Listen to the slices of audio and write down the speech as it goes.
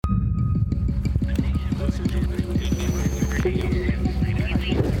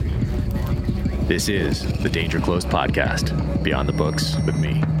This is the Danger Close podcast, Beyond the Books with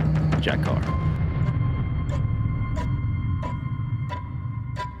me, Jack Carr.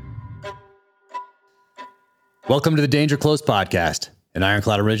 Welcome to the Danger Close podcast, an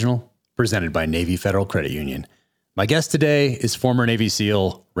Ironclad original presented by Navy Federal Credit Union. My guest today is former Navy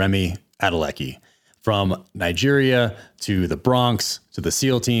SEAL Remi Adeleke. From Nigeria to the Bronx, to the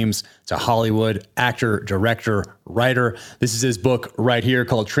SEAL teams, to Hollywood, actor, director, writer. This is his book right here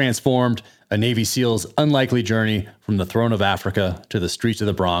called Transformed, a Navy SEAL's unlikely journey from the throne of Africa to the streets of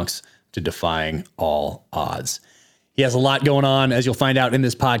the Bronx to defying all odds. He has a lot going on, as you'll find out in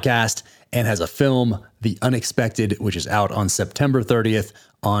this podcast, and has a film, The Unexpected, which is out on September 30th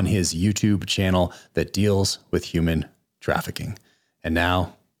on his YouTube channel that deals with human trafficking. And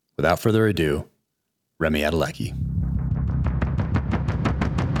now, without further ado, Remi Adeleke.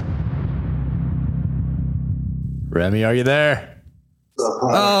 Remi, are you there?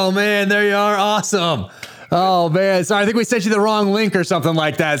 Oh, man, there you are. Awesome. Oh, man. Sorry, I think we sent you the wrong link or something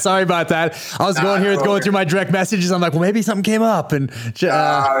like that. Sorry about that. I was going through my direct messages. I'm like, well, maybe something came up. And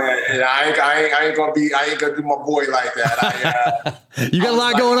I ain't gonna do my boy like that. You got a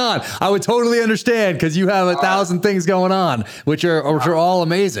lot going on. I would totally understand because you have 1,000 things going on, which are all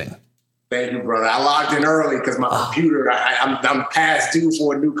amazing. Thank you, brother. I logged in early because my computer, I'm past due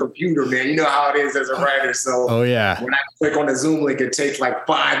for a new computer, man. You know how it is as a writer. So when I click on the Zoom link, it takes like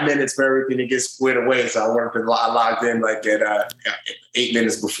 5 minutes for everything to get split away. So I logged in like at 8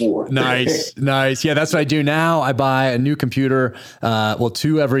 minutes before. Nice. Yeah, that's what I do now. I buy a new computer,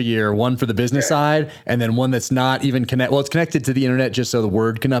 2 every year, one for the business side, and then one that's not even connected. Well, it's connected to the internet just so the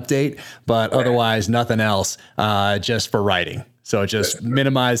Word can update, but otherwise nothing else, just for writing. So just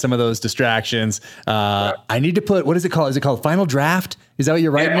minimize some of those distractions. I need to put, what is it called? Is it called Final Draft? Is that what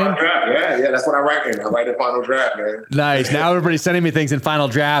you're writing in? Yeah, that's what I write in. I write in Final Draft, man. Nice. Now everybody's sending me things in Final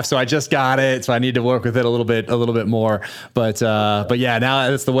Draft, so I just got it. So I need to work with it a little bit more. But yeah, now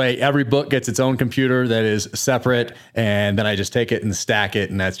that's the way. Every book gets its own computer that is separate, and then I just take it and stack it,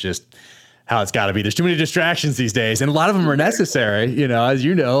 and that's just how it's got to be. There's too many distractions these days, and a lot of them are necessary, as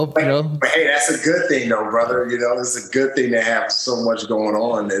you know. But hey, that's a good thing, though, brother. It's a good thing to have so much going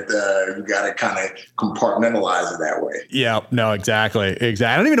on that you got to kind of compartmentalize it that way. Yeah, no, exactly.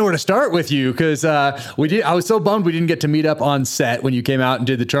 I don't even know where to start with you because I was so bummed we didn't get to meet up on set when you came out and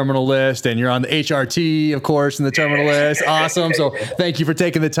did the Terminal List, and you're on the HRT, of course, in the Terminal List. Awesome. So thank you for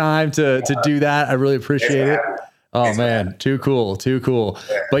taking the time to do that. I really appreciate it. Oh man, too cool.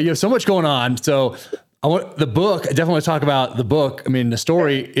 But you have so much going on. So I definitely want to talk about the book. I mean, the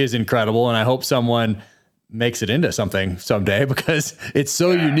story is incredible, and I hope someone makes it into something someday because it's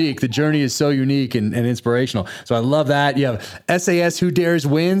so unique. The journey is so unique and inspirational. So I love that. You have SAS Who Dares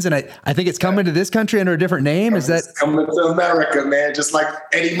Wins, and I think it's coming to this country under a different name. Is that coming to America, man? Just like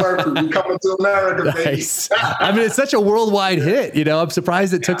Eddie Murphy, coming to America, nice. I mean, it's such a worldwide hit. I'm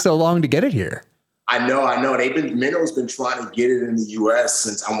surprised it took so long to get it here. I know. Minnow's been trying to get it in the U.S.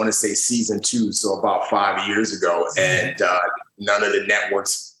 since I want to say season 2, so about 5 years ago, and none of the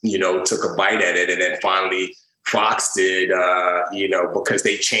networks, took a bite at it, and then finally Fox did, because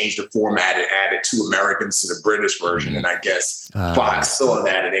they changed the format and added 2 Americans to the British version, and I guess Fox saw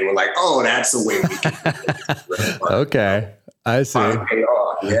that and they were like, "Oh, that's the way we can." Okay, I see.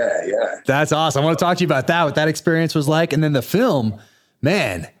 Yeah. That's awesome. I want to talk to you about that. What that experience was like, and then the film,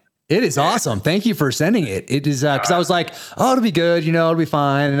 man. It is awesome. Thank you for sending it. It is because I was like, oh, it'll be good. It'll be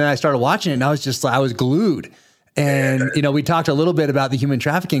fine. And then I started watching it and I was glued. And, we talked a little bit about the human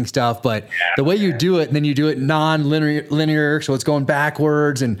trafficking stuff, but the way you do it, and then you do it non-linear, so it's going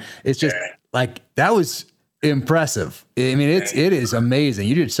backwards. And it's just like, that was impressive. I mean, it is amazing.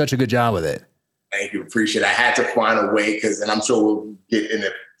 You did such a good job with it. Thank you. Appreciate it. I had to find a way and I'm sure we'll get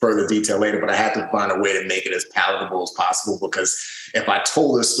into further detail later, but I had to find a way to make it as palatable as possible because if I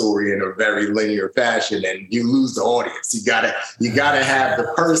told a story in a very linear fashion, then you lose the audience. You gotta have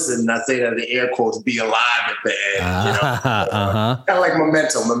the person, and I say that in air quotes, be alive at the end. Kind of like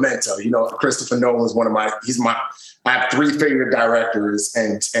Memento. Christopher Nolan is I have 3 favorite directors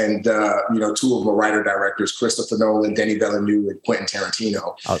and 2 of them are writer-directors, Christopher Nolan, Denis Villeneuve, and Quentin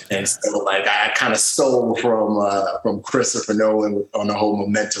Tarantino. Okay. And so I kind of stole from Christopher Nolan on the whole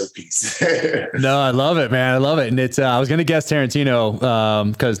Memento piece. No, I love it, man. I love it. And it's, I was going to guess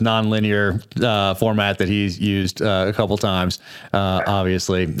Tarantino because non-linear format that he's used a couple times,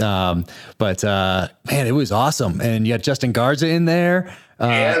 obviously. But man, it was awesome. And you got Justin Garza in there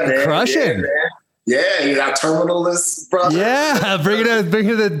crushing. Yeah, he's our terminalist brother. Yeah,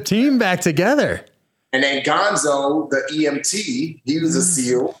 bringing the team back together. And then Gonzo, the EMT, he was a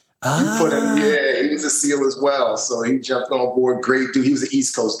SEAL. He was a SEAL as well. So he jumped on board. Great dude. He was an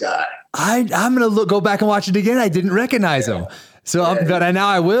East Coast guy. I'm gonna go back and watch it again. I didn't recognize him. So, but now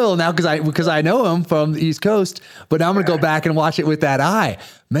I will now because I know him from the East Coast. But now I'm gonna go back and watch it with that eye.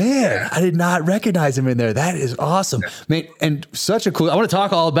 Man, I did not recognize him in there. That is awesome, man, and such a cool. I want to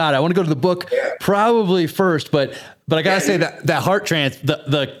talk all about it. I want to go to the book probably first, but I gotta say that heart trance,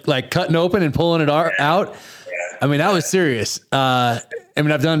 the like cutting open and pulling it out. I mean, that was serious. I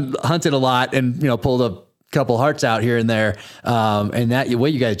mean, I've hunted a lot and pulled a couple hearts out here and there, and that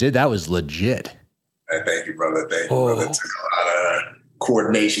what you guys did, that was legit. Thank you, brother. Thank you, brother. It took a lot of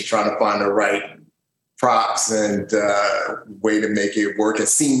coordination trying to find the right props and way to make it work and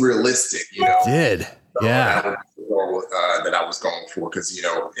seem realistic. Did yeah. That I was going for because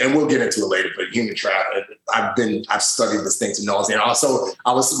and we'll get into it later. But human trafficking, I've studied this thing to know, and also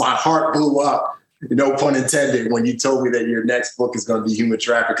my heart blew up. No pun intended, when you told me that your next book is going to be human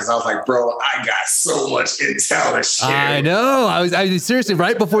trafficking, because I was like, bro, I got so much intel to share. I know. I was seriously,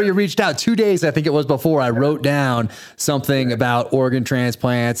 right before you reached out, 2 days, I think it was before, I wrote down something about organ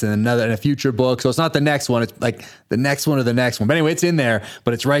transplants and a future book. So it's not the next one. It's like the next one or the next one. But anyway, it's in there,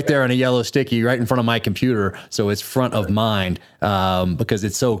 but it's right there on a yellow sticky right in front of my computer. So it's front of mind because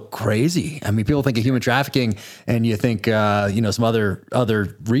it's so crazy. I mean, people think of human trafficking and you think, some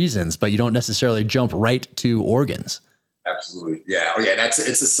other reasons, but you don't necessarily jump right to organs. Absolutely. Yeah. Oh, yeah. It's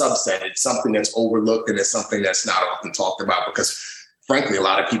a subset. It's something that's overlooked and it's something that's not often talked about because frankly, a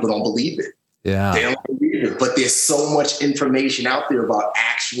lot of people don't believe it. Yeah. They don't believe it, but there's so much information out there about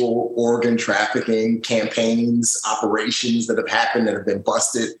actual organ trafficking campaigns, operations that have happened that have been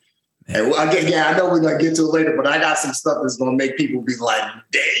busted. And again, I know we're going to get to it later, but I got some stuff that's going to make people be like,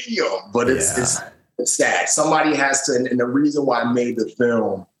 damn, but it's sad. Somebody has to, and the reason why I made the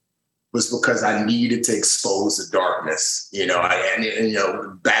film was because I needed to expose the darkness,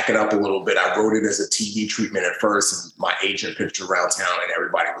 back it up a little bit. I wrote it as a TV treatment at first, and my agent pitched around town, and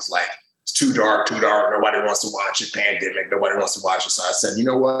everybody was like, it's too dark. Nobody wants to watch it. Pandemic. Nobody wants to watch it. So I said, you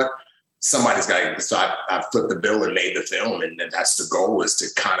know what? Somebody's got to. So I flipped the bill and made the film, and that's the goal, is to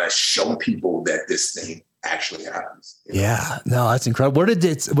kind of show people that this thing actually happens. Yeah, no, that's incredible. Where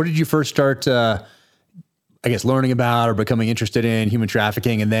did you first start? Learning about or becoming interested in human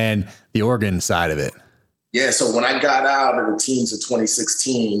trafficking and then the organ side of it? Yeah. So when I got out of the teens of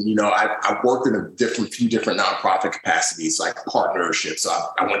 2016, I worked in a few different nonprofit capacities, like partnerships. So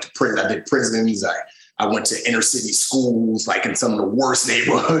I went to prison. I did prisons. I went to inner city schools, like in some of the worst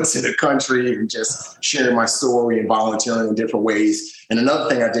neighborhoods in the country, and just sharing my story and volunteering in different ways. And another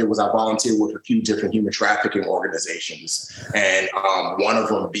thing I did was I volunteered with a few different human trafficking organizations. And one of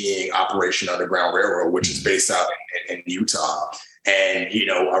them being Operation Underground Railroad, which is based out in Utah. And,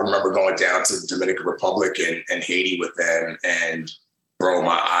 I remember going down to the Dominican Republic and Haiti with them, and bro,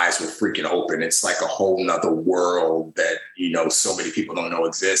 my eyes were freaking open. It's like a whole nother world that, so many people don't know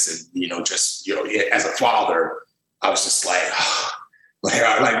exists. And, as a father, I was just like,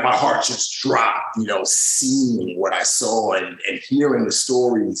 like my heart just dropped, seeing what I saw and hearing the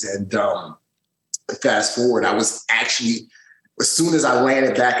stories. And fast forward, I was actually, as soon as I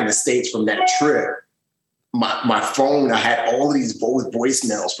landed back in the States from that trip, my phone, I had all of these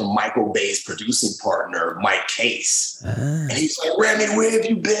voicemails from Michael Bay's producing partner, Mike Case. And he's like, Remy, where have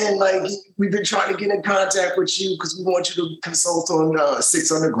you been? Like, we've been trying to get in contact with you because we want you to consult on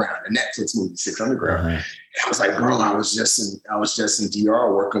Six Underground, the Netflix movie, Six Underground. And I was like, bro, I was just in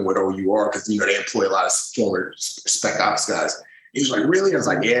DR working with OUR because, they employ a lot of former spec ops guys. He was like, really? I was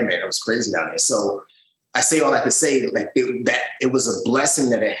like, yeah, man, it was crazy down there. So I say all that to say that it was a blessing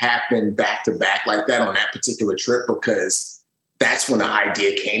that it happened back to back like that on that particular trip, because that's when the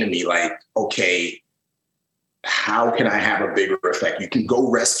idea came to me, like, okay, how can I have a bigger effect? You can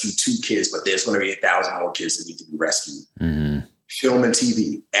go rescue 2 kids, but there's going to be 1,000 more kids that need to be rescued. Mm-hmm. Film and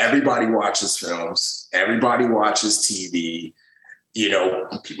TV. Everybody watches films. Everybody watches TV.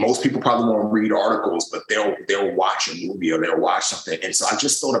 Most people probably won't read articles, but they'll watch a movie or they'll watch something. And so I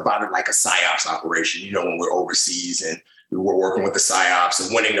just thought about it like a PSYOPs operation, when we're overseas and we were working with the PSYOPs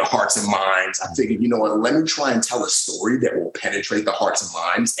and winning the hearts and minds. I figured, let me try and tell a story that will penetrate the hearts and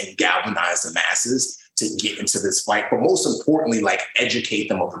minds and galvanize the masses to get into this fight, but most importantly, like, educate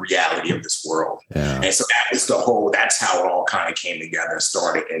them of the reality of this world. Yeah. And so that's how it all kind of came together and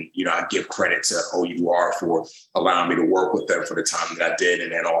started. And, I give credit to OUR for allowing me to work with them for the time that I did.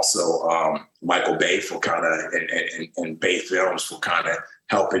 And then also Michael Bay for kind of, and Bay Films for kind of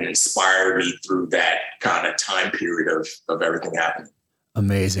helping inspire me through that kind of time period of everything happening.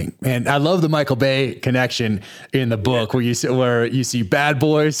 Amazing, man. I love the Michael Bay connection in the book where you see Bad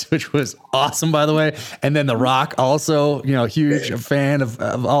Boys, which was awesome, by the way. And then The Rock also, huge fan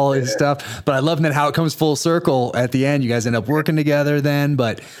of all his stuff, but I love that how it comes full circle at the end. You guys end up working together then,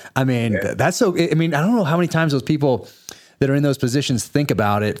 but I mean, that's so, I mean, I don't know how many times those people that are in those positions think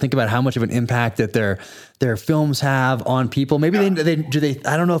about how much of an impact that their films have on people. Maybe they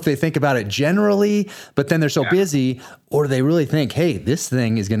I don't know if they think about it generally, but then they're so busy, or do they really think, hey, this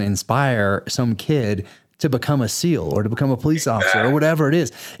thing is going to inspire some kid to become a SEAL or to become a police officer or whatever it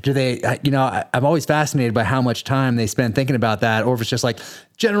is? Do they, I'm always fascinated by how much time they spend thinking about that, or if it's just like,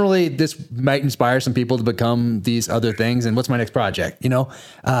 generally this might inspire some people to become these other things. And what's my next project,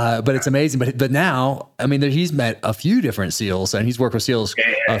 but it's amazing. But now, I mean, he's met a few different SEALs and he's worked with SEALs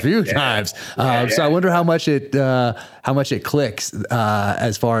a few times. So I wonder how much it clicks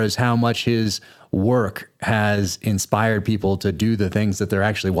as far as how much his work has inspired people to do the things that they're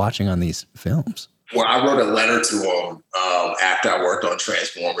actually watching on these films. Well, I wrote a letter to him after I worked on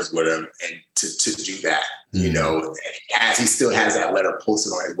Transformers with him, and to do that, he still has that letter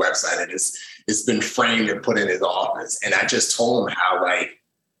posted on his website, and it's been framed and put in his office. And I just told him how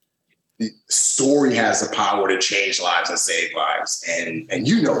the story has the power to change lives and save lives, and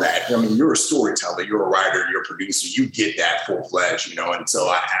you know that. I mean, you're a storyteller, you're a writer, you're a producer, you get that full fledged, And so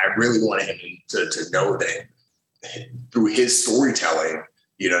I really wanted him to know that through his storytelling.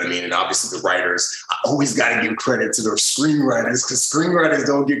 You know what I mean? And obviously the writers, I always got to give credit to their screenwriters, because screenwriters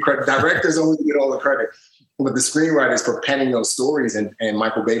don't get credit. Directors always get all the credit. But the screenwriters for penning those stories and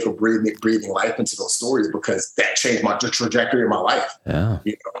Michael Bay for breathing life into those stories, because that changed the trajectory of my life. Yeah.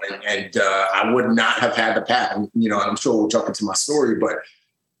 And I would not have had the path. And I'm sure we'll jump into my story, but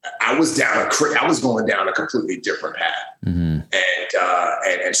I was going down a completely different path. Mm-hmm.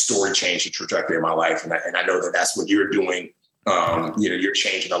 And story changed the trajectory of my life. And I know that that's what you're doing. You're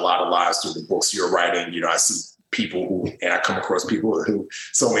changing a lot of lives through the books you're writing. I see people and I come across people who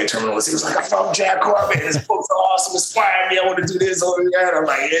so many terminals. He was like, I found Jack Corbett. His books are awesome. Inspired me. I want to do this or that. I'm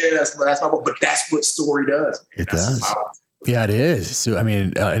like, yeah, that's my book. But that's what story does. It does. Yeah, it is. So, I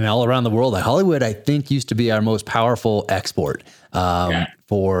mean, and all around the world, Hollywood, I think, used to be our most powerful export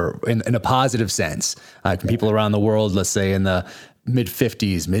for in a positive sense. People around the world, let's say in the mid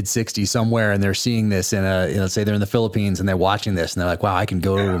 50s, mid 60s somewhere, and they're seeing this in let's say they're in the Philippines and they're watching this and they're like, wow, I can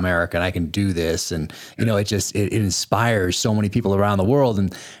go to America and I can do this. And, it inspires so many people around the world.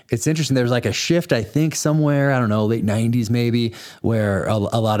 And it's interesting. There's like a shift, I think somewhere, I don't know, late 90s maybe, where a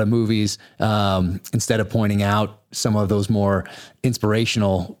lot of movies, instead of pointing out some of those more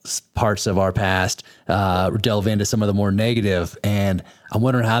inspirational parts of our past, delve into some of the more negative. And I'm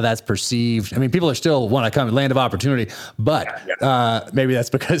wondering how that's perceived. I mean, people are still want to come to Land of Opportunity, but maybe that's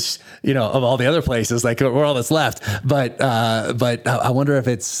because, of all the other places, like we're all that's left. But I wonder if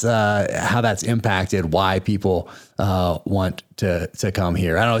it's how that's impacted why people want to come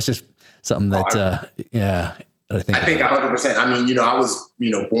here. I don't know. It's just something that, I think 100%. I mean, I was,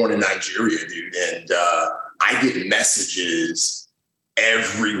 born in Nigeria, dude. And I get messages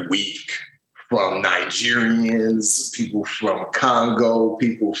every week from Nigerians, people from Congo,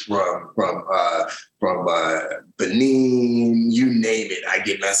 people from Benin, you name it. I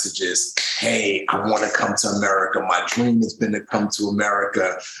get messages. Hey, I want to come to America. My dream has been to come to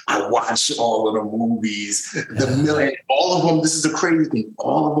America. I watch all of the movies. All of them, this is the crazy thing,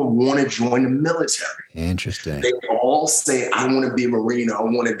 all of them want to join the military. Interesting. They all say, I want to be a Marine. I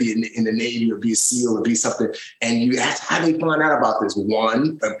want to be in the Navy or be a SEAL or be something. And you ask how they find out about this.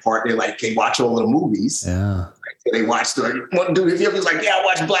 One, in part, they watch all of the movies. Yeah. They watched one dude, he was like, yeah, I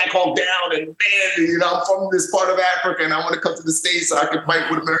watched Black Hawk Down, and man, I'm from this part of Africa and I want to come to the States so I can fight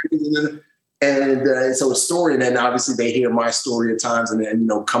with Americans. And so a story, and then obviously they hear my story at times, and then,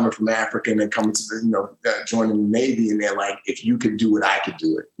 coming from Africa and then coming to, joining the Navy, and they're like, if you could do it, I could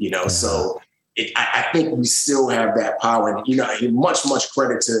do it, Yeah. So I think we still have that power, and, much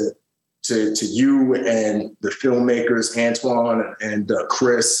credit to you and the filmmakers, Antoine and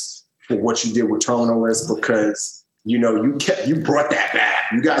Chris, for what you did with Terminal List, because, you brought that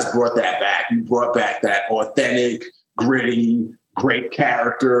back. You guys brought that back. You brought back that authentic, gritty, great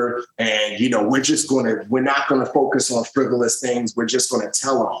character. And, we're not going to focus on frivolous things. We're just going to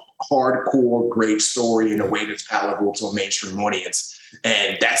tell a hardcore, great story in a way that's palatable to a mainstream audience.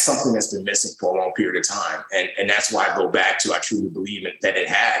 And that's something that's been missing for a long period of time. And that's why I go back to, I truly believe that it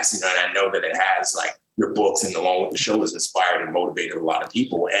has, and I know that it has, like, your books and along with the show has inspired and motivated a lot of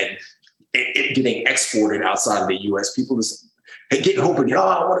people. And it getting exported outside of the U.S., people just getting hoping,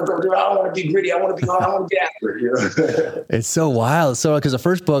 I want to go there. I want to be gritty. I want to be after it. It's so wild. So, because the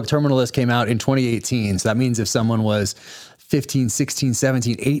first book, Terminal List, came out in 2018. So that means if someone was 15, 16,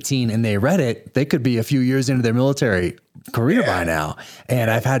 17, 18, and they read it, they could be a few years into their military career by now. And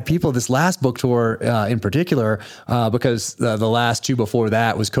I've had people this last book tour in particular, because the last two before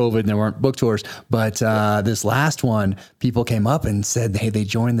that was COVID and there weren't book tours. But this last one, people came up and said, hey, they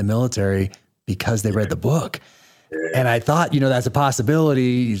joined the military because they read the book. And I thought, that's a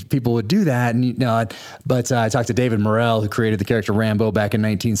possibility. People would do that. And, but I talked to David Morrell, who created the character Rambo back in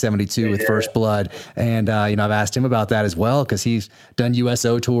 1972 with First Blood. And, I've asked him about that as well, because he's done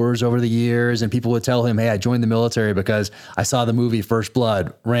USO tours over the years. And people would tell him, hey, I joined the military because I saw the movie First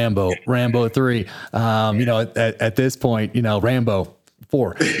Blood, Rambo, Rambo 3. At this point, Rambo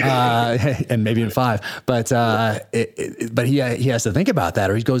 4, and maybe in 5, but he has to think about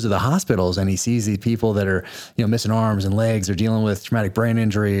that, or he goes to the hospitals and he sees these people that are, missing arms and legs, or dealing with traumatic brain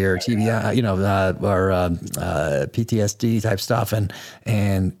injury or TBI, or PTSD type stuff. And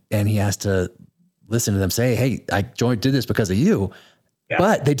he has to listen to them say, hey, I did this because of you,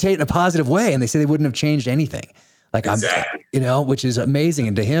 but they take it in a positive way. And they say they wouldn't have changed anything. Like, exactly. Which is amazing.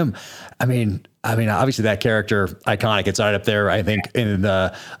 And to him, I mean, obviously that character, iconic. It's right up there, I think, in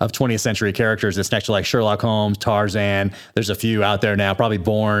the of 20th century characters. It's next to like Sherlock Holmes, Tarzan. There's a few out there now, probably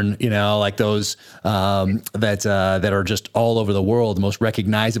Bourne, like those that are just all over the world. The most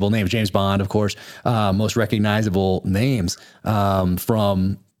recognizable names, James Bond, of course, most recognizable names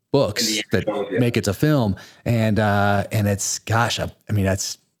from books that make it to film. And it's, gosh,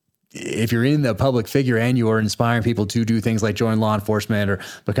 that's, if you're in the public figure and you are inspiring people to do things like join law enforcement or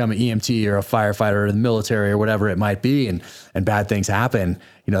become an EMT or a firefighter or the military or whatever it might be, and bad things happen,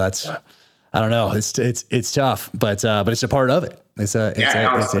 that's, I don't know. It's tough, but it's a part of it. It's a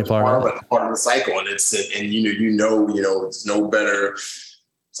part of the cycle. And it's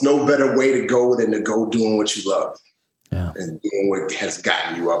no better way to go than to go doing what you love. Yeah. And doing what has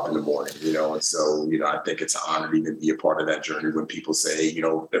gotten you up in the morning, and so, I think it's an honor to even be a part of that journey when people say,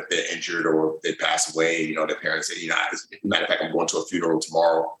 if they're injured or if they pass away, their parents say, as a matter of fact, I'm going to a funeral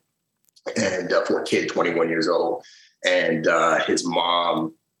tomorrow and for a kid, 21 years old. And his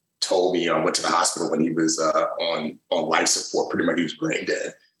mom told me, I went to the hospital when he was on life support, pretty much he was brain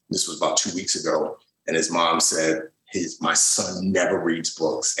dead. This was about 2 weeks ago. And his mom said, my son never reads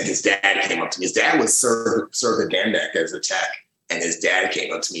books. And his dad came up to me. His dad was served at Gandak as a tech. And his dad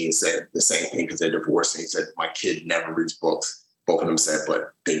came up to me and said the same thing, because they're divorced. And he said, my kid never reads books. Both of them said,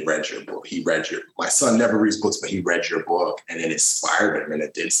 but they read your book. My son never reads books, but he read your book. And it inspired him and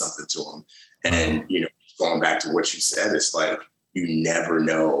it did something to him. And, going back to what you said, it's like, you never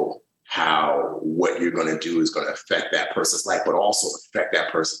know how what you're going to do is going to affect that person's life, but also affect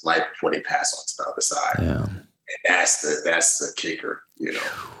that person's life before they pass on to the other side. Yeah. And that's the kicker,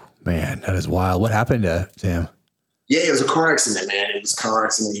 Man, that is wild. What happened to him? Yeah, it was a car accident, man. It was a car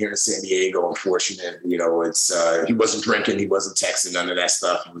accident here in San Diego, unfortunate. It's he wasn't drinking, he wasn't texting, none of that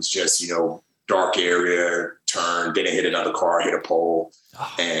stuff. It was just, dark area, turned, didn't hit another car, hit a pole.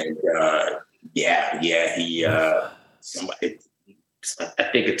 And somebody, I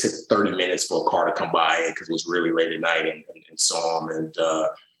think it took 30 minutes for a car to come by because it was really late at night and saw him. And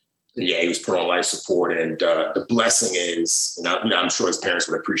he was put on life support. And the blessing is, and I'm sure his parents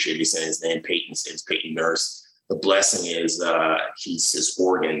would appreciate me saying his name, Peyton's Peyton Nurse. The blessing is his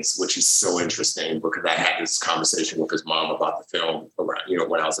organs, which is so interesting because I had this conversation with his mom about the film around,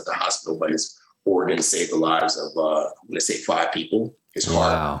 when I was at the hospital, but his organs saved the lives of, I'm going to say 5 people. His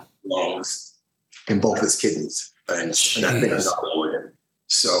heart, lungs, and both his kidneys. And I think another organ.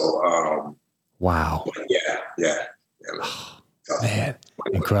 So, wow. Yeah. Man,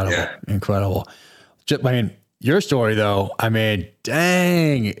 incredible. Your story though,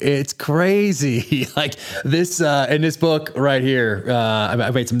 dang, it's crazy. Like this, in this book right here, I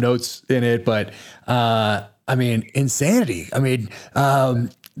made some notes in it, but, insanity.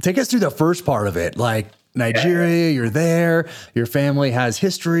 Take us through the first part of it. Like Nigeria, you're there, your family has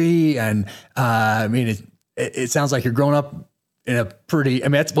history. And, it sounds like you're growing up in a pretty,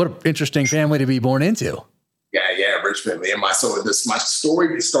 that's what an interesting family to be born into. Yeah, rich family. And my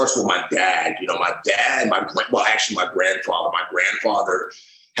story starts with my dad. My grandfather. My grandfather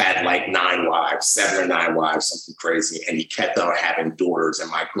had like 9 wives, 7 or 9 wives, something crazy. And he kept on having daughters.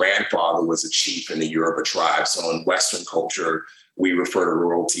 And my grandfather was a chief in the Yoruba tribe. So in Western culture, we refer to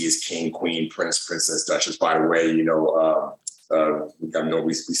royalty as king, queen, prince, princess, duchess. By the way, we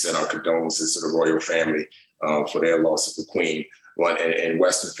send our condolences to the royal family for their loss of the queen. In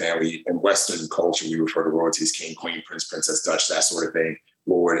Western culture, we refer to royalty as king, queen, prince, princess, Dutch, that sort of thing.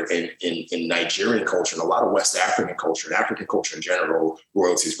 Lord, in Nigerian culture and a lot of West African culture and African culture in general,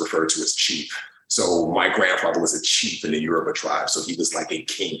 royalty is referred to as chief. So my grandfather was a chief in the Yoruba tribe. So he was like a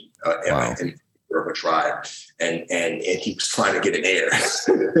king. Wow. And Yoruba tribe, and he was trying to get an heir.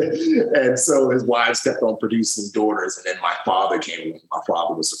 And so his wives kept on producing daughters, and then my father came along. My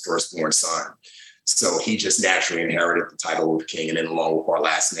father was the firstborn son. So he just naturally inherited the title of king, and then along with our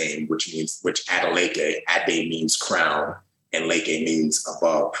last name, which Adeleke, Ade means crown, and Leke means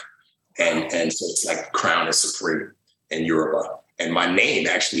above. And so it's like crown is supreme in Yoruba. And my name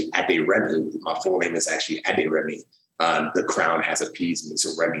actually, Aderemi, my full name is actually Aderemi. The crown has appeased me,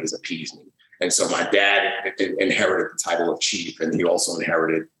 so Remy has appeased me. And so my dad inherited the title of chief, and he also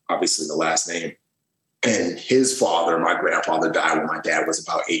inherited, obviously, the last name. And his father, my grandfather, died when my dad was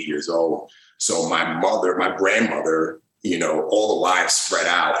about 8 years old. So my grandmother, all the wives spread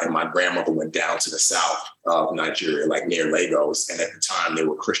out, and my grandmother went down to the south of Nigeria, like near Lagos. And at the time, they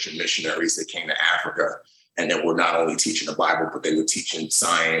were Christian missionaries that came to Africa, and they were not only teaching the Bible, but they were teaching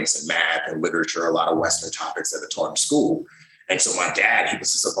science and math and literature, a lot of Western topics that are taught in school. And so my dad, he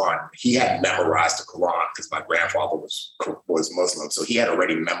was a savant. He had memorized the Quran because my grandfather was Muslim. So he had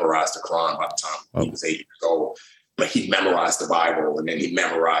already memorized the Quran by the time he was 8 years old. But he memorized the Bible, and then he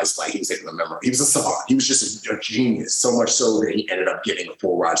memorized, he was able to memorize. He was a savant. He was just a genius, so much so that he ended up getting a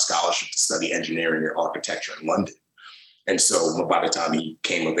full-ride scholarship to study engineering and architecture in London. And so by the time he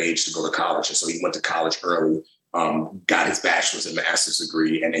came of age to go to college, and so he went to college early, got his bachelor's and master's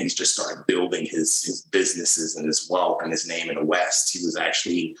degree, and then he's just started building his businesses and his wealth and his name in the West. He was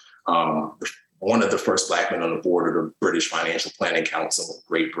actually one of the first Black men on the board of the British Financial Planning Council of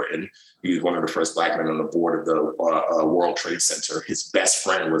Great Britain. He was one of the first Black men on the board of the World Trade Center. His best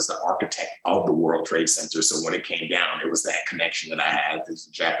friend was the architect of the World Trade Center. So when it came down, it was that connection that I had. This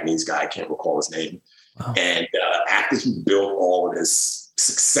Japanese guy, I can't recall his name. Wow. And after he built all of this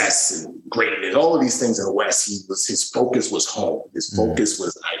success and greatness, all of these things in the West, his focus was home. His focus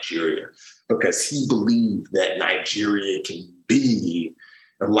was Nigeria, because he believed that Nigeria can be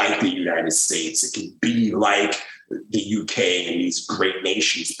like the United States. It can be like the UK and these great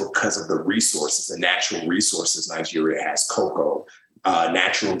nations because of the resources, the natural resources Nigeria has: cocoa,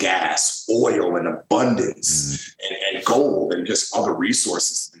 natural gas, oil in abundance, and gold, and just other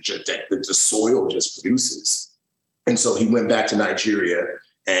resources that the soil just produces. And so he went back to Nigeria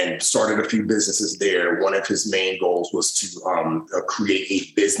and started a few businesses there. One of his main goals was to create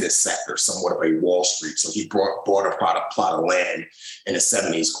a business sector, somewhat of a Wall Street. So he bought a plot of land in the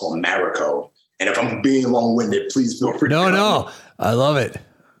 70s called Marico. And if I'm being long-winded, please feel free. No, I love it.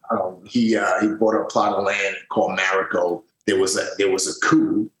 He bought a plot of land called Marico. There was a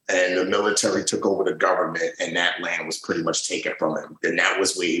coup, and the military took over the government, and that land was pretty much taken from him. And that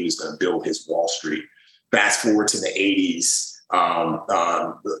was where he was going to build his Wall Street. Fast forward to the 80s.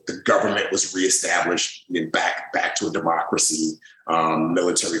 The government was reestablished, back to a democracy.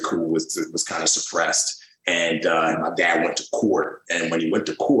 Military coup was kind of suppressed, and my dad went to court. And when he went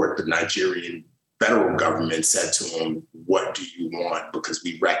to court, the Nigerian federal government said to him, "What do you want? Because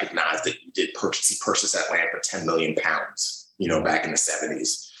we recognize that you did purchase. He purchased that land for 10 million pounds, back in the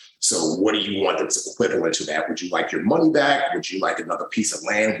 70s. So what do you want that's equivalent to that? Would you like your money back? Would you like another piece of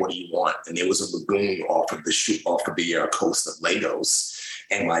land? What do you want?" And there was a lagoon off of the coast of Lagos.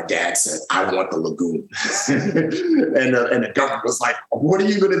 And my dad said, "I want the lagoon." and the government was like, "What are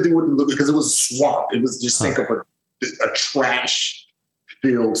you going to do with the lagoon?" Because it was a swamp. It was just think of a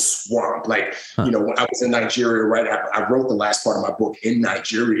trash-filled swamp. When I was in Nigeria, I wrote the last part of my book in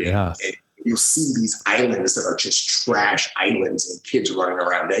Nigeria. Yeah. And you'll see these islands that are just trash islands and kids running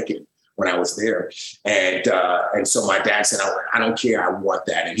around naked when I was there. And so my dad said, I don't care, I want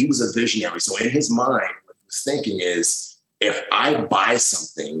that. And he was a visionary. So in his mind, what he was thinking is, if I buy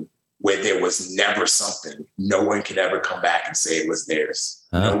something where there was never something, no one could ever come back and say it was theirs.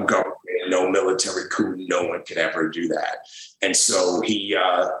 No government, no military coup, no one could ever do that. And so they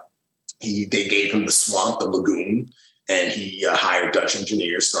gave him the swamp, the lagoon, and he hired Dutch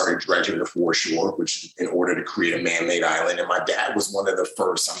engineers, started dredging the foreshore, which in order to create a man-made island. And my dad was one of the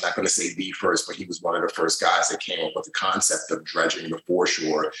first, I'm not going to say the first, but he was one of the first guys that came up with the concept of dredging the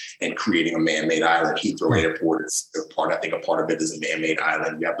foreshore and creating a man-made island. Heathrow Airport is a part of it is a man-made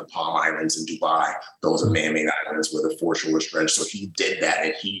island. You have the Palm Islands in Dubai. Those are man-made islands where the foreshore is dredged. So he did that,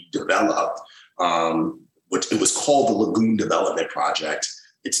 and he developed what it was called the Lagoon Development Project.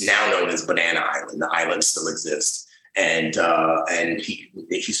 It's now known as Banana Island. The island still exists. And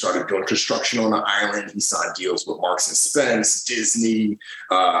he started doing construction on the island. He signed deals with Marks and Spence, Disney,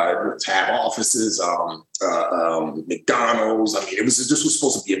 to have offices, McDonald's. I mean, this was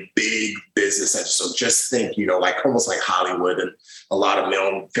supposed to be a big business. So just think, almost like Hollywood, and a lot of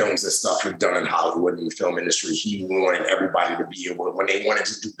films and stuff are done in Hollywood in the film industry. He wanted everybody to be able, when they wanted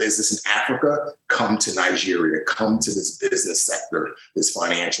to do business in Africa, come to Nigeria, come to this business sector, this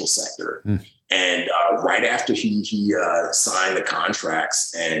financial sector. And right after he signed the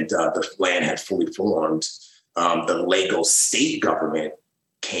contracts and the land had fully formed, the Lagos state government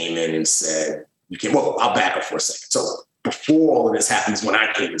came in and said, well, I'll back up for a second. So before all of this happens, when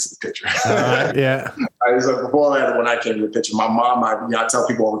I came into the picture. Yeah. So before that, when I came into the picture, my mom, I tell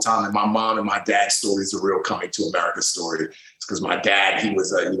people all the time that my mom and my dad's story is a real coming to America story. It's because my dad, he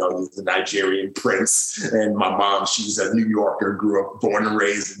was he's a Nigerian prince. And my mom, she's a New Yorker, born and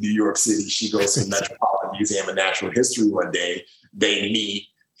raised in New York City. She goes to the Metropolitan Museum of Natural History one day. They meet.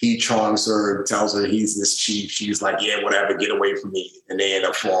 He charms her, tells her he's this chief. She's like, yeah, whatever, get away from me. And they end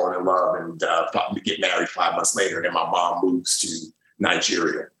up falling in love and get married 5 months later. And then my mom moves to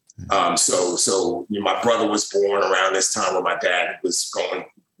Nigeria. So my brother was born around this time when my dad was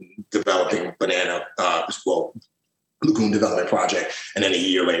developing Lagoon Development Project. And then a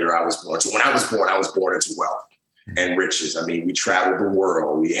year later, I was born. So when I was born into wealth and riches. I mean, we traveled the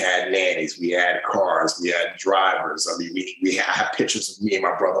world. We had nannies. We had cars. We had drivers. I mean, we have pictures of me and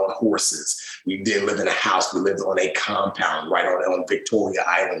my brother on horses. We did live in a house. We lived on a compound right on Victoria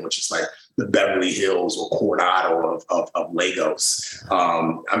Island, which is like the Beverly Hills or Coronado of Lagos.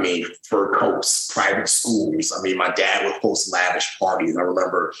 I mean, fur coats, private schools. I mean, my dad would host lavish parties. I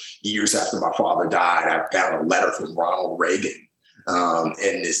remember years after my father died, I found a letter from Ronald Reagan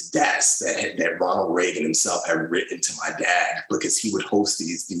in this desk that Ronald Reagan himself had written to my dad, because he would host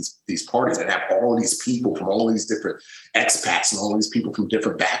these parties and have all these people from all these different expats and all these people from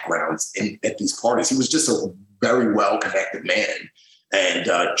different backgrounds at these parties. He was just a very well-connected man and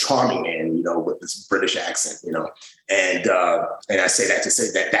charming man, with this British accent, and I say that to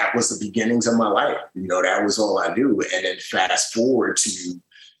say that was the beginnings of my life. That was all I knew. And then fast forward to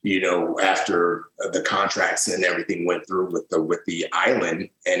after the contracts and everything went through with the island,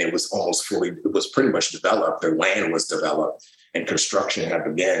 and it was pretty much developed. The land was developed and construction had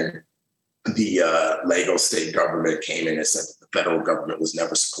begun. The Lagos state government came in and said that the federal government was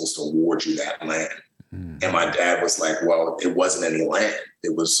never supposed to award you that land. And my dad was like, well, it wasn't any land.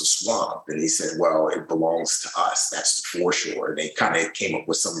 It was a swamp. And he said, well, it belongs to us. That's the foreshore. And they kind of came up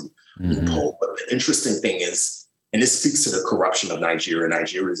with some loophole. But the interesting thing is, and this speaks to the corruption of Nigeria.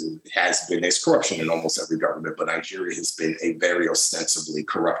 There's corruption in almost every government, but Nigeria has been a very ostensibly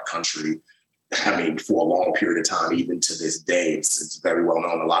corrupt country. I mean, for a long period of time, even to this day, it's very well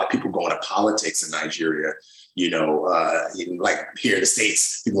known. A lot of people go into politics in Nigeria, like here in the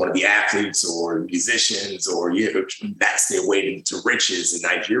States, people want to be athletes or musicians, or that's their way to riches. In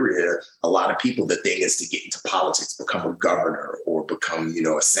Nigeria, a lot of people, the thing is to get into politics, become a governor or become,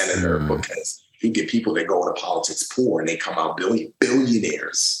 a senator, because you get people that go into politics poor and they come out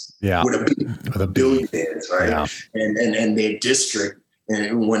billionaires. Yeah. With a billionaires, right? Yeah. And their district,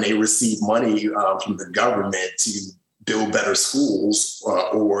 and when they receive money from the government to build better schools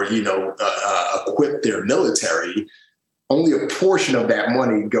or equip their military, only a portion of that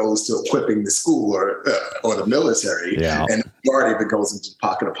money goes to equipping the school or the military, and the majority of it goes into the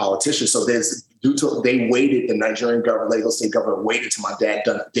pocket of politicians. So the Nigerian government, Lagos state government waited till my dad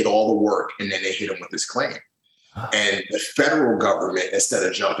did all the work, and then they hit him with this claim. And the federal government, instead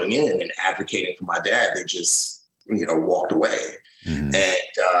of jumping in and advocating for my dad, they just walked away. And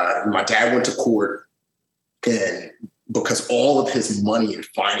my dad went to court, and because all of his money and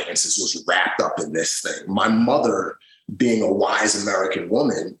finances was wrapped up in this thing. My mother, being a wise American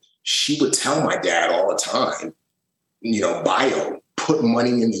woman, she would tell my dad all the time, put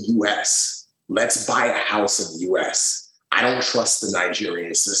money in the US. Let's buy a house in the US. I don't trust the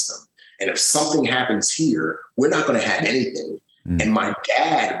Nigerian system. And if something happens here, we're not going to have anything. And my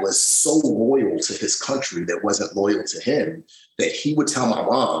dad was so loyal to his country that wasn't loyal to him that he would tell my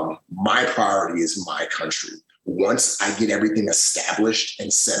mom, my priority is my country. Once I get everything established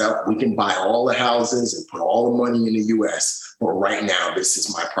and set up, we can buy all the houses and put all the money in the US. But right now, this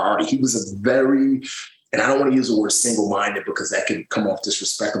is my priority. He was a very, and I don't want to use the word single-minded because that can come off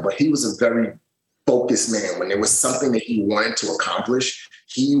disrespectful, but he was a very focused man. When there was something that he wanted to accomplish,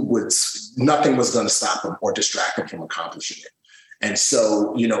 nothing was going to stop him or distract him from accomplishing it. And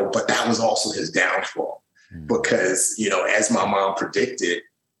so, but that was also his downfall because, as my mom predicted,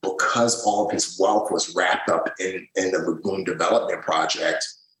 because all of his wealth was wrapped up in the Lagoon Development Project.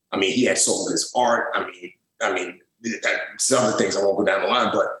 I mean, he had sold his art. I mean, some of the things I won't go down the line,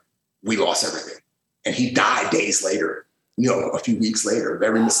 but we lost everything. And he died days later, a few weeks later,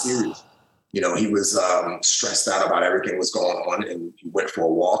 very mysterious. He was stressed out about everything that was going on, and he went for a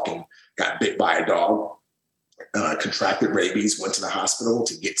walk and got bit by a dog, contracted rabies, went to the hospital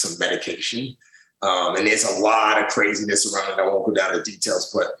to get some medication. And there's a lot of craziness around it. I won't go down to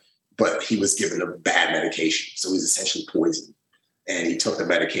details, but he was given a bad medication. So he's essentially poisoned. and he took the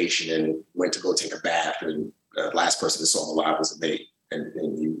medication and went to go take a bath. And the last person that saw him alive was a mate, and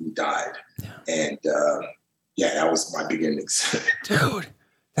he died. Yeah. And that was my beginnings. Dude,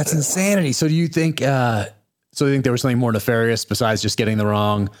 that's insanity. So do you think, there was something more nefarious besides just getting the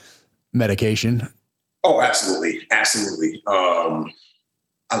wrong medication? Oh, absolutely. Absolutely.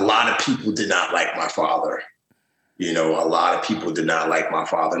 A lot of people did not like my father. A lot of people did not like my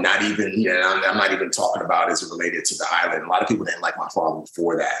father. Not even, I'm not even talking about as it related to the island. A lot of people didn't like my father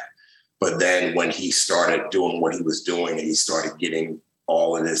before that. But then when he started doing what he was doing and he started getting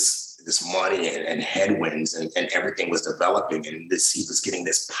all of this money and headwinds and everything was developing, and he was getting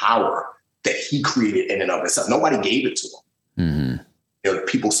this power that he created in and of itself. Nobody gave it to him. Mm-hmm.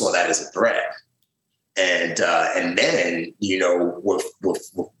 People saw that as a threat. And then, with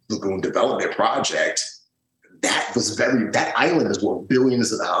Lagoon Development Project, that island is worth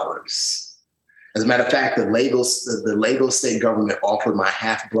billions of dollars. As a matter of fact, the Lagos state government offered my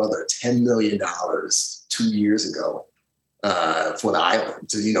half brother $10 million 2 years ago for the island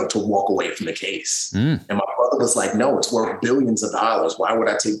to walk away from the case. And my brother was like, no, it's worth billions of dollars. Why would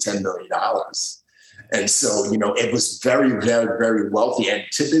I take $10 million? And so, it was very, very, very wealthy. And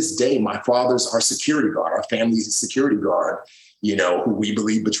to this day, my father's our security guard, our family's security guard, who we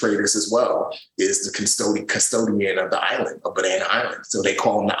believe betrayed us as well, is the custodian of the island, of Banana Island. So they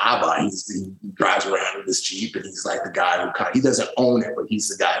call him the Abba. He drives around in this Jeep, and he's like the guy who he doesn't own it, but he's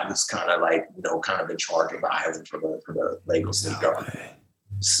the guy who's kind of in charge of the island for the Lagos state government.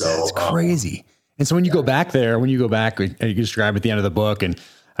 So that's crazy. And so when you go back, and you describe at the end of the book, and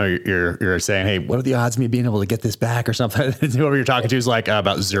you're saying, hey, what are the odds of me being able to get this back or something? Whoever you're talking to is like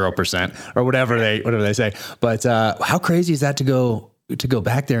about 0% or whatever they say. But how crazy is that to go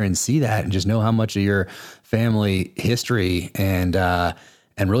back there and see that and just know how much of your family history and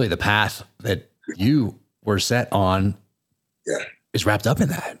really the path that you were set on is wrapped up in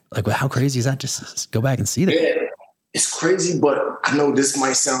that? Like, how crazy is that? Just go back and see that. Yeah, it's crazy, but I know this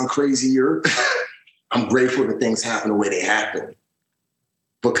might sound crazier. I'm grateful that things happen the way they happen.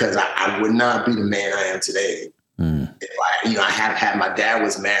 Because I would not be the man I am today. If I have had, my dad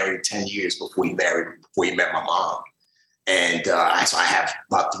was married 10 years before he met my mom. And so I have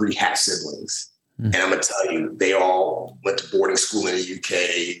about 3 half siblings. And I'm gonna tell you, they all went to boarding school in the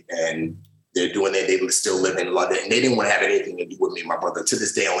UK, and they still live in London. And they didn't want to have anything to do with me and my brother. To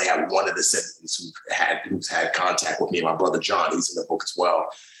this day, I only have one of the siblings who's had contact with me and my brother, John. He's in the book as well.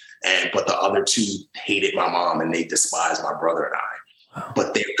 But the other 2 hated my mom, and they despised my brother and I. Wow.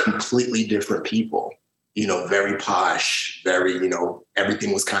 But they're completely different people, very posh, very,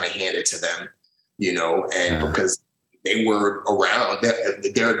 everything was kind of handed to them, and because they were around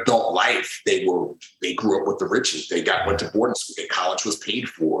their adult life, they grew up with the riches. They went to boarding school. Their college was paid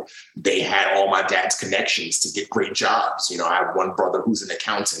for. They had all my dad's connections to get great jobs. I have one brother who's an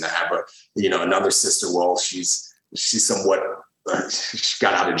accountant. I have another sister. Well, she's somewhat, she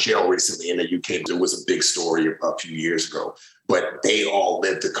got out of jail recently in the UK. It was a big story a few years ago. But they all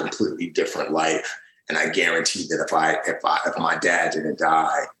lived a completely different life. And I guarantee that if my dad didn't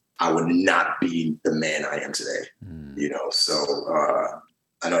die, I would not be the man I am today. So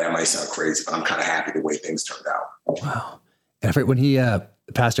I know that might sound crazy, but I'm kind of happy the way things turned out. Wow. And when he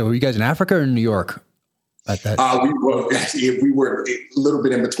passed away, were you guys in Africa or in New York? We were a little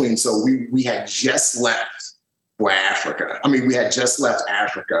bit in between. So we had just left for Africa. We had just left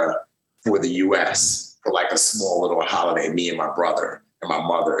Africa for the US. For like a small little holiday, me and my brother and my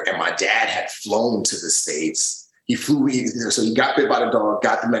mother. And my dad had flown to the States. He got bit by the dog,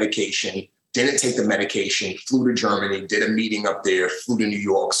 got the medication, didn't take the medication, flew to Germany, did a meeting up there, flew to New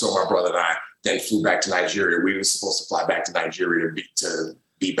York, saw my brother and I, then flew back to Nigeria. We were supposed to fly back to Nigeria to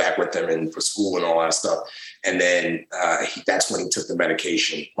be back with them and for school and all that stuff. And then that's when he took the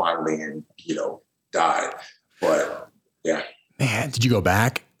medication finally and, died. But yeah. Man, did you go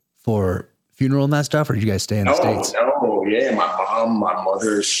back for funeral and that stuff, or did you guys stay in the States? No, yeah. My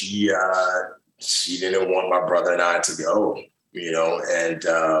mother, she didn't want my brother and I to go, and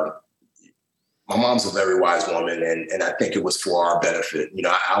my mom's a very wise woman, and I think it was for our benefit.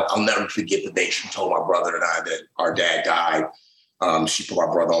 I'll never forget the day she told my brother and I that our dad died. She put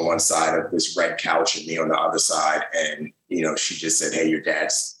my brother on one side of this red couch and me on the other side, and she just said, "Hey, your dad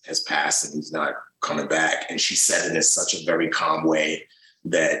has passed and he's not coming back." And she said it in such a very calm way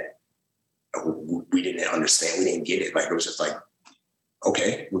that we didn't understand. We didn't get it. Like, it was just like,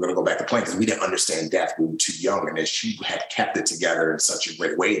 okay, we're going to go back to playing, because we didn't understand death. We were too young. And then she had kept it together in such a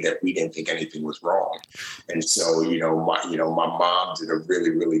great way that we didn't think anything was wrong. And so, my mom did a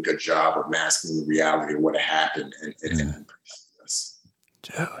really, really good job of masking the reality of what had happened. And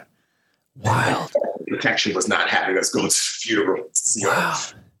dude, wild. protection was not having us go to the funeral to see our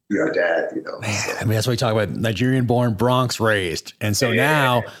dad, you know. Man, so. I mean, that's what we talk about, Nigerian born, Bronx raised. And so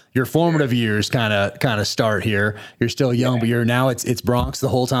now your formative years kind of start here. You're still young, but you're now it's Bronx the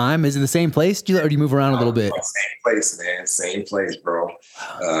whole time. Is it the same place? Or do you move around a little bit? Same place, man. Same place, bro.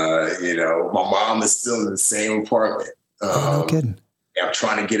 You know, my mom is still in the same apartment. No kidding. I'm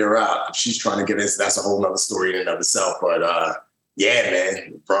trying to get her out. She's trying to get us. That's a whole nother story in and of itself. But yeah,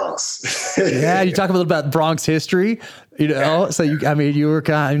 man, Bronx. Yeah, you talk a little about Bronx history, you know. So you were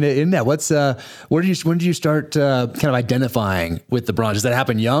kind of in that. When did you start kind of identifying with the Bronx? Does that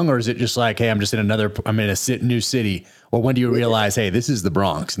happen young, or is it just like, hey, I'm in a new city? Or when do you realize, hey, this is the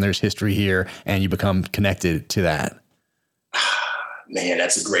Bronx and there's history here, and you become connected to that? Man,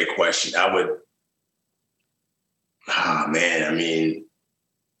 that's a great question.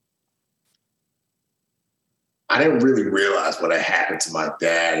 I didn't really realize what had happened to my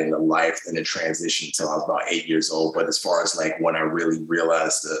dad in the life and the transition until I was about 8 years old. But as far as like when I really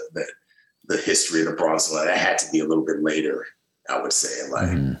realized the history of the Bronx, that had to be a little bit later, I would say.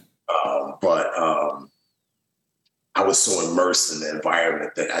 I was so immersed in the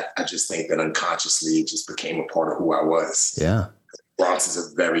environment that I just think that unconsciously it just became a part of who I was. Yeah. Bronx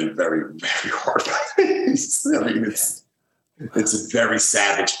is a very, very, very hard place. I mean, it's a very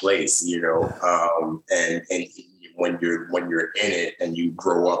savage place, you know. And when you're in it and you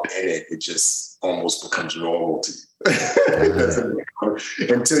grow up in it, it just almost becomes normal to you.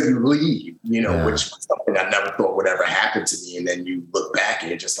 Until you leave, you know, which was something I never thought would ever happen to me. And then you look back and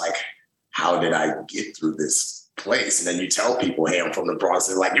you're just like, how did I get through this place? And then you tell people, hey, I'm from the Bronx.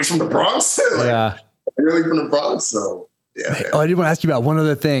 They're like, you're from the Bronx? Like, I'm really from the Bronx? So yeah. Oh, I did want to ask you about one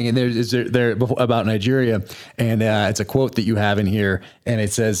other thing, and there's about Nigeria, and it's a quote that you have in here, and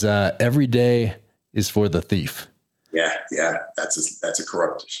it says, "Every day is for the thief." Yeah, that's a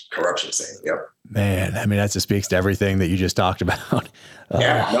corruption saying. Yep. Man, I mean, that just speaks to everything that you just talked about.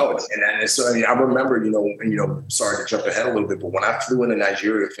 And so I mean, I remember, you know, sorry to jump ahead a little bit, but when I flew into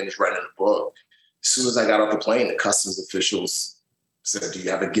Nigeria, finished writing the book, as soon as I got off the plane, the customs officials said, "Do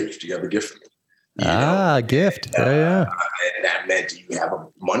you have a gift? Do you have a gift for me?" Gift. And that meant, do you have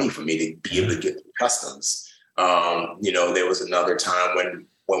money for me to be able to get through customs? You know, there was another time when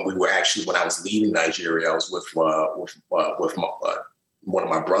I was leaving Nigeria, I was with one of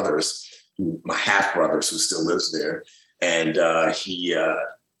my brothers, my half brothers, who still lives there, and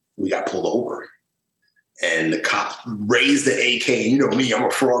we got pulled over, and the cop raised the AK. You know me, I'm a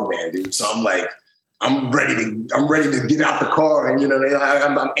frog man, dude. So I'm like, I'm ready to get out the car, and you know,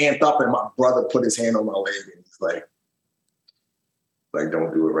 I'm amped up, and my brother put his hand on my leg, and he's like,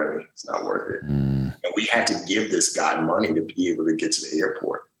 don't do it, Remy. It's not worth it. And we had to give this guy money to be able to get to the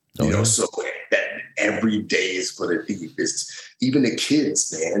airport. You know, so that every day is for the thief. It's even the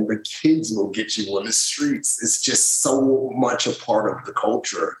kids, man. The kids will get you on the streets. It's just so much a part of the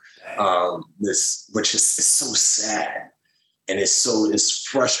culture. Which is so sad. And it's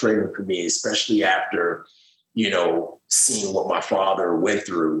frustrating for me, especially after, you know, seeing what my father went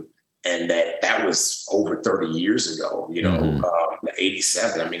through, and that was over 30 years ago, you know,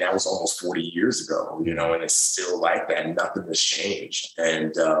 87. I mean, that was almost 40 years ago, you know, and it's still like that. Nothing has changed.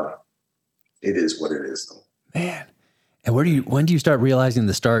 And it is what it is, though. Man. And when do you start realizing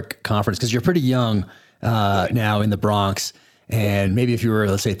the Stark Conference? Because you're pretty young now in the Bronx. And maybe if you were,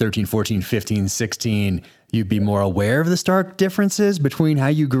 let's say, 13, 14, 15, 16, you'd be more aware of the stark differences between how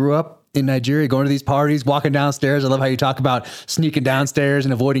you grew up in Nigeria, going to these parties, walking downstairs. I love how you talk about sneaking downstairs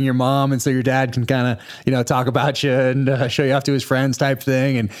and avoiding your mom. And so your dad can kind of, you know, talk about you and show you off to his friends type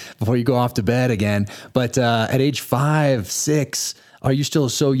thing. And before you go off to bed again. But at age 5, 6, are you still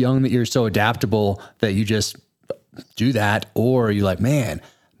so young that you're so adaptable that you just do that? Or are you like, man,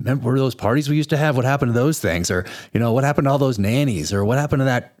 remember those parties we used to have? What happened to those things? Or, you know, what happened to all those nannies? Or what happened to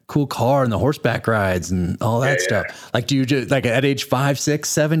that cool car and the horseback rides and all that stuff? Like, do you just, like at age 5, 6,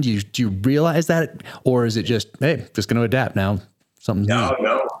 7, do you realize that? Or is it just, hey, just going to adapt now? Something No.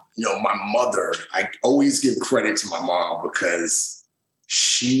 You know, my mother, I always give credit to my mom because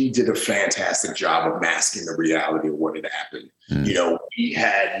she did a fantastic job of masking the reality of what had happened. You know, we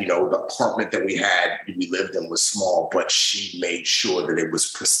had, you know, the apartment that we lived in was small, but she made sure that it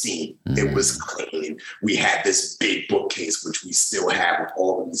was pristine. It was clean. We had this big bookcase, which we still have, with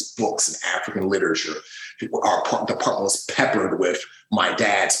all of these books and African literature. The apartment was peppered with my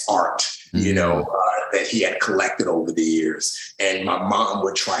dad's art, you know, that he had collected over the years. And my mom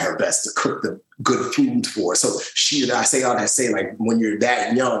would try her best to cook the good food for us. So I say, like, when you're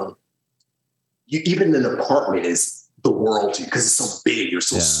that young, even an apartment is the world to you because it's so big, you're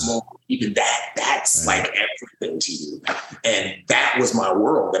so small. Even that's like everything to you. And that was my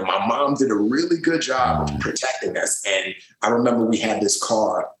world. And my mom did a really good job of protecting us. And I remember we had this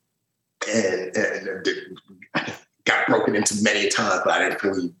car and got broken into many times, but I didn't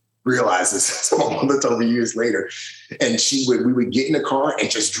really realize this. So my mother told me years later. And we would get in the car and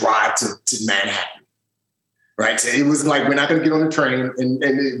just drive to Manhattan. Right. So it was like, we're not going to get on the train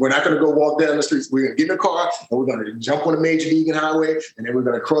and we're not going to go walk down the streets. We're going to get in the car and we're going to jump on the Major Deegan Highway. And then we're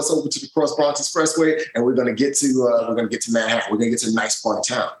going to cross over to the Cross Bronx Expressway. And we're going to get to Manhattan. We're going to get to a nice part of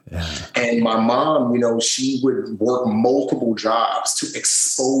town. Yeah. And my mom, she would work multiple jobs to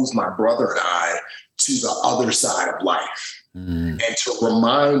expose my brother and I to the other side of life. And to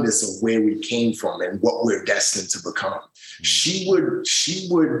remind us of where we came from and what we're destined to become. She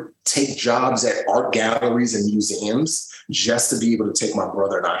would take jobs at art galleries and museums just to be able to take my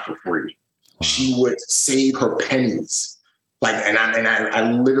brother and I for free. Wow. She would save her pennies, and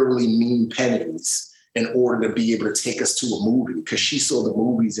I literally mean pennies, in order to be able to take us to a movie because she saw the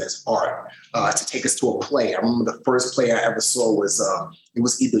movies as art. To take us to a play. I remember the first play I ever saw was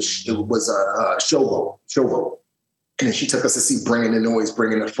Showboat. And then she took us to see Bringing the Noise,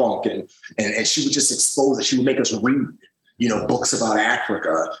 Bringing the Funk. And she would just expose it. She would make us read, books about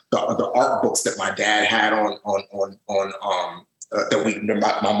Africa, the art books that my dad had that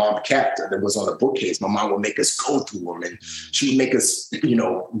my mom kept that was on a bookcase. My mom would make us go through them, and she would make us,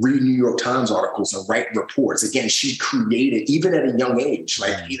 read New York Times articles and write reports. Again, she created, even at a young age,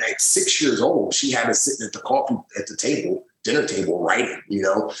 like 6 years old, she had us sitting at the dinner table writing,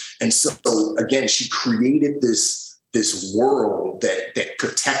 And so again, she created this world that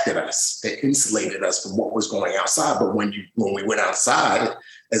protected us, that insulated us from what was going outside. But when we went outside,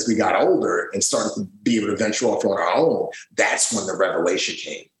 as we got older and started to be able to venture off on our own, that's when the revelation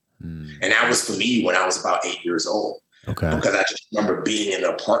came. And that was for me when I was about 8 years old. Okay. Because I just remember being in an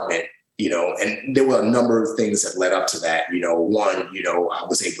apartment, and there were a number of things that led up to that. One, I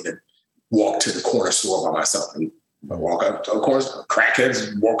was able to walk to the corner store by myself and walk up to the corner,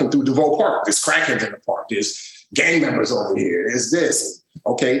 crackheads walking through DeVoe Park. There's crackheads in the park. There's gang members over here. There's this.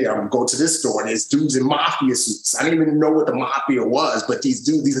 Okay, I'm go to this store and there's dudes in mafia suits. I didn't even know what the mafia was, but these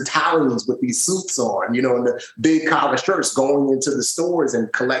Italians with these suits on, and the big collar shirts going into the stores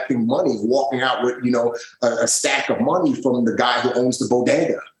and collecting money, walking out with, a stack of money from the guy who owns the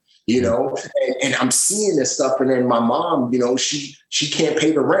bodega. And I'm seeing this stuff. And then my mom, she can't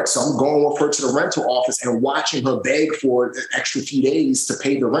pay the rent. So I'm going with her to the rental office and watching her beg for an extra few days to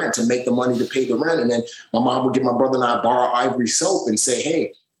pay the rent, to make the money to pay the rent. And then my mom would give my brother and I borrow Ivory soap and say,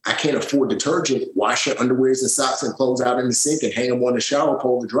 hey, I can't afford detergent. Wash your underwears and socks and clothes out in the sink and hang them on the shower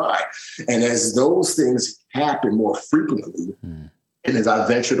pole to dry. And as those things happen more frequently, and as I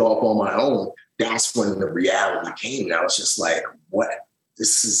ventured off on my own, that's when the reality came. And I was just like, what?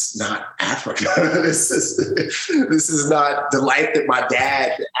 This is not Africa. This is not the life that my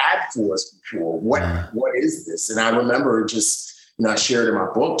dad had for us before. What is this? And I remember just, I shared in my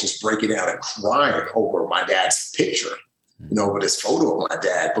book, just breaking down and crying over my dad's picture, over this photo of my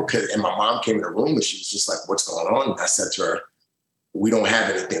dad. And my mom came in the room and she was just like, what's going on? And I said to her, we don't have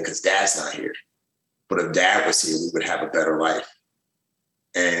anything because dad's not here. But if dad was here, we would have a better life.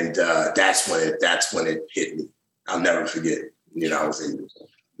 And that's when it hit me. I'll never forget. I was 8 years old.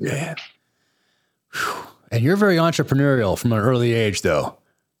 Yeah. And you're very entrepreneurial from an early age, though.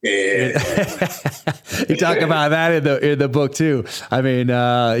 Yeah. You talk about that in the book too. I mean,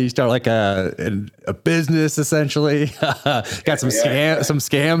 you start like a business essentially. Got some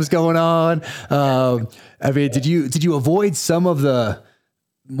scams going on. I mean, did you avoid some of the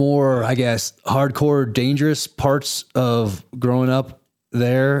more, I guess, hardcore, dangerous parts of growing up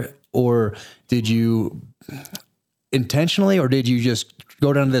there, or did you intentionally, or did you just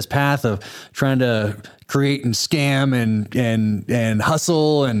go down this path of trying to create and scam and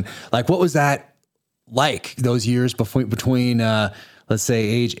hustle? And like, what was that like those years between let's say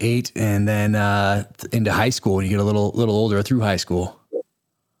age 8 and then into high school, and you get a little older through high school?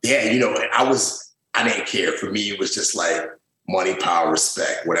 Yeah. I didn't care. For me, it was just like money, power,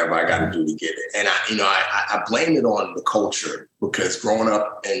 respect, whatever I got to do to get it. And I blame it on the culture, because growing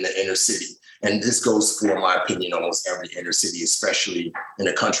up in the inner city, and this goes for, in my opinion, almost every inner city, especially in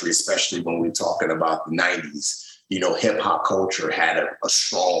the country, especially when we're talking about the 90s, hip hop culture had a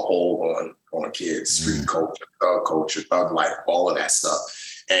strong hold on kids, street culture, thug life, all of that stuff.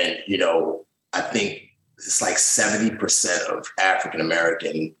 And, I think it's like 70% of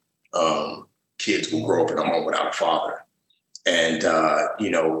African-American kids will grow up in a home without a father. And,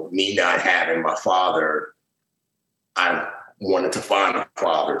 me not having my father, wanted to find a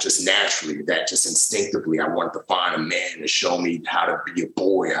father just naturally, that just instinctively. I wanted to find a man to show me how to be a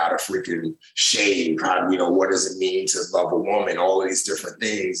boy, how to freaking shave, how, what does it mean to love a woman, all of these different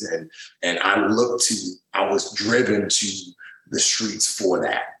things. And I was driven to the streets for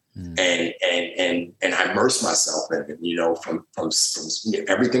that. And I immersed myself in it, from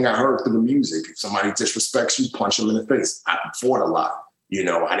everything I heard through the music. If somebody disrespects you, punch them in the face. I fought a lot.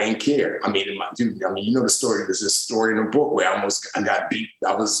 I didn't care. I mean, the story. There's this story in the book where I got beat.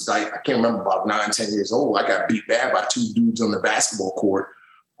 I was like, I can't remember, about 9-10 years old. I got beat bad by two dudes on the basketball court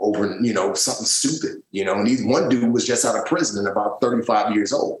over, something stupid, and one dude was just out of prison and about 35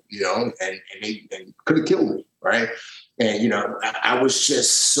 years old, and could have killed me. Right. And, I was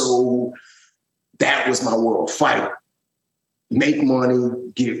just so, that was my world. Fight, make money,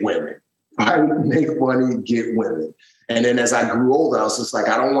 get women. Fight, make money, get women. And then as I grew older, I was just like,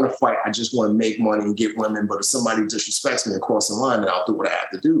 I don't want to fight. I just want to make money and get women. But if somebody disrespects me and cross the line, then I'll do what I have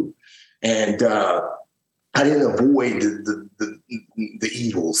to do. And I didn't avoid the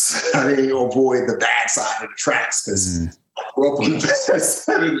evils. I didn't avoid the bad side of the tracks because I grew up on the bad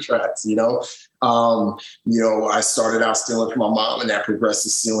side of the tracks, I started out stealing from my mom, and that progressed to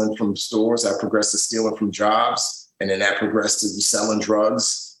stealing from stores. That progressed to stealing from jobs. And then that progressed to selling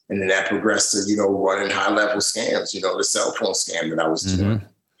drugs. And then that progressed to, running high-level scams, the cell phone scam that I was doing.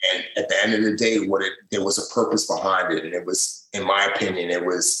 And at the end of the day, there was a purpose behind it. And it was, in my opinion, it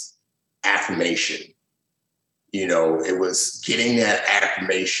was affirmation. It was getting that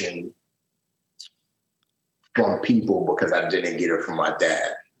affirmation from people because I didn't get it from my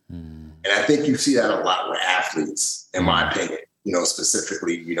dad. And I think you see that a lot with athletes, in my opinion,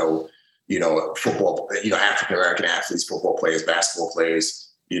 specifically, football, African-American athletes, football players, basketball players,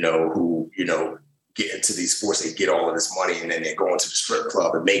 who, get into these sports, they get all of this money and then they go into the strip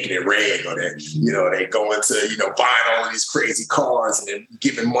club and making it rain, or they go into, buying all of these crazy cars and then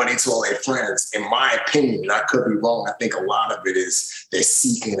giving money to all their friends. In my opinion, and I could be wrong, I think a lot of it is they're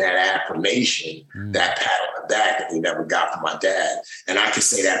seeking that affirmation, that pat on the back that they never got from my dad. And I can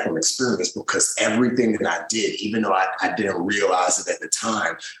say that from experience because everything that I did, even though I didn't realize it at the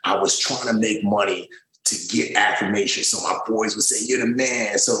time, I was trying to make money to get affirmation. So my boys would say, you're the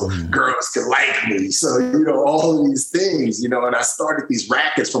man. So girls could like me. So, all of these things, and I started these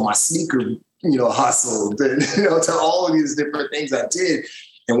rackets for my sneaker, hustle, to all of these different things I did.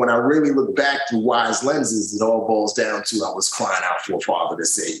 And when I really look back through wise lenses, it all boils down to, I was crying out for a father to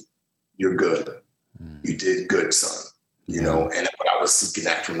say, you're good. You did good, son, and but I was seeking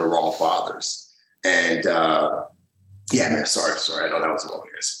that from the wrong fathers. And man, sorry. I know that was a long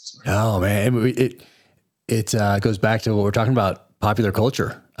answer. Oh man. It goes back to what we're talking about, popular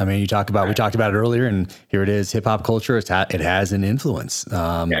culture. I mean, we talked about it earlier, and here it is, hip hop culture. It has an influence.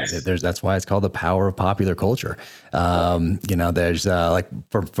 Yes. That's why it's called the power of popular culture. There's like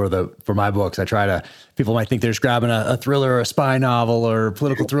for my books, I try to, people might think they're just grabbing a thriller or a spy novel or a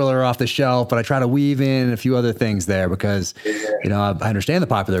political thriller off the shelf, but I try to weave in a few other things there because, I understand the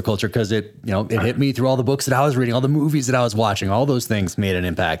popular culture because it hit me through all the books that I was reading, all the movies that I was watching, all those things made an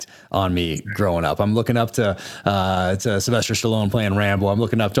impact on me growing up. I'm looking up to Sylvester Stallone playing Rambo. I'm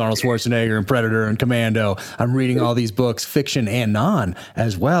looking up to Arnold Schwarzenegger and Predator and Commando. I'm reading all these books, fiction and non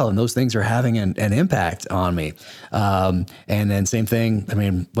as well. And those things are having an impact on me. And then same thing, I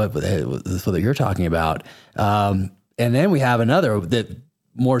mean, what you're talking about. And then we have another that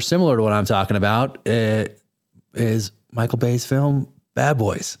more similar to what I'm talking about is Michael Bay's film, Bad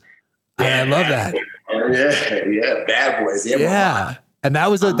Boys. I love that. Yeah. Bad Boys. Yeah. And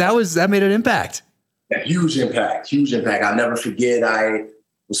that made an impact. A huge impact. I'll never forget. I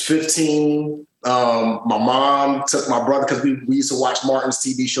was 15. My mom took my brother because we used to watch Martin's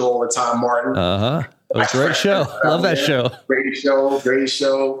TV show all the time. Martin. It was a great show. Love that show. Great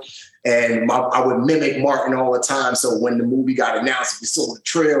show. And I would mimic Martin all the time. So when the movie got announced, we saw the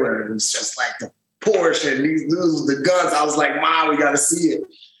trailer, and it was just like the Porsche and these dudes with the guns. I was like, Mom, we got to see it.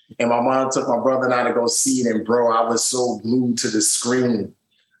 And my mom took my brother and I to go see it. And bro, I was so glued to the screen.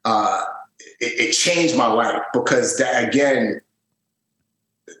 It changed my life because that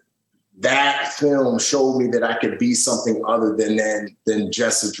film showed me that I could be something other than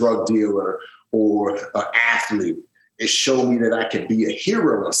just a drug dealer or an athlete. It showed me that I could be a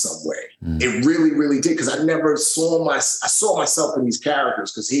hero in some way. It really, really did. Because I never saw myself in these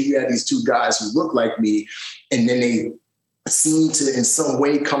characters. Because here you had these two guys who looked like me, and then they seemed to in some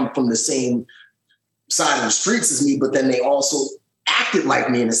way come from the same side of the streets as me, but then they also acted like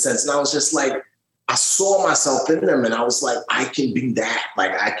me in a sense. And I was just like, I saw myself in them, and I was like, I can be that.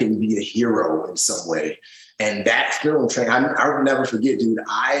 Like, I can be a hero in some way. And that film train, I'll never forget, dude.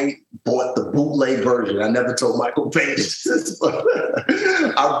 I bought the bootleg version. I never told Michael Payne this, but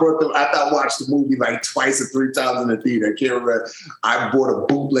I watched the movie like twice or three times in the theater. I can't remember. I bought a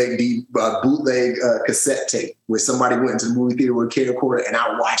bootleg cassette tape where somebody went into the movie theater with a camcorder, and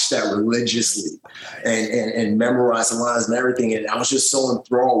I watched that religiously and memorized the lines and everything. And I was just so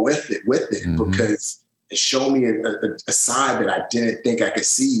enthralled with it because it showed me a side that I didn't think I could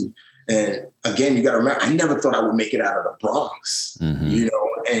see. And again, you got to remember, I never thought I would make it out of the Bronx, you know,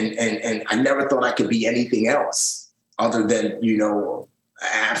 and I never thought I could be anything else other than, you know,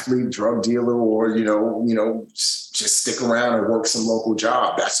 athlete, drug dealer, or, you know, just stick around and work some local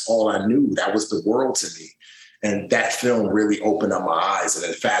job. That's all I knew. That was the world to me. And that film really opened up my eyes. And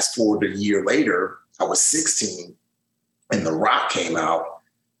then fast forward a year later, I was 16 and The Rock came out,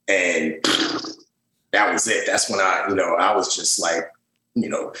 and that was it. That's when I was just like, you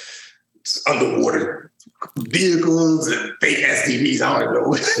know, underwater vehicles and fake STVs. I don't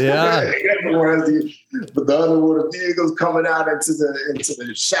know. Yeah. But the underwater vehicles coming out into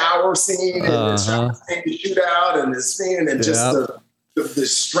the shower scene and the shower scene, the shootout and the scene, and just the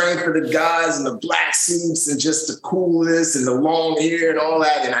strength of the guys and the black suits and just the coolness and the long hair and all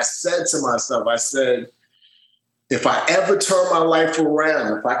that. And I said to myself, if I ever turn my life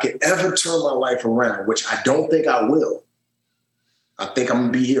around, if I could ever turn my life around, which I don't think I will, I think I'm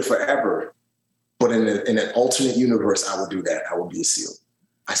gonna be here forever. But in an alternate universe, I would do that. I would be a SEAL.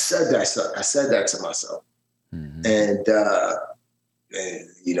 I said that to myself. And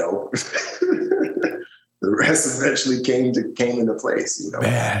you know, the rest eventually came into place, you know.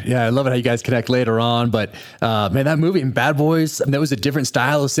 Man, yeah, I love it how you guys connect later on. But man, that movie in Bad Boys, I mean, that was a different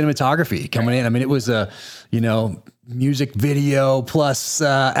style of cinematography coming in. I mean, it was a, you know, music video plus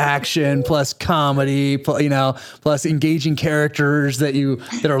action plus comedy, plus engaging characters that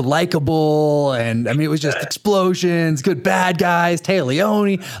are likable. And I mean, it was just explosions, good bad guys, Taya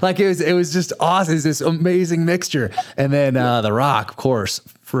Leone. Like it was just awesome. It was this amazing mixture. And then The Rock, of course,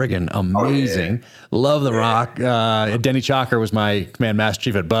 friggin' amazing. Love The Rock. Denny Chalker was my command master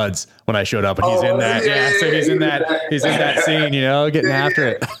chief at Buds when I showed up, and he's in that. So he's in that scene, you know, getting after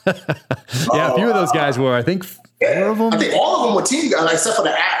it. A few of those guys were, I think. I think all of them were team guys, except for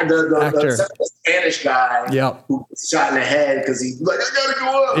the Spanish guy who was shot in the head because he's like, I gotta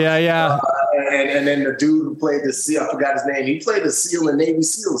go up. Yeah. And then the dude who played the SEAL, I forgot his name. He played the SEAL in Navy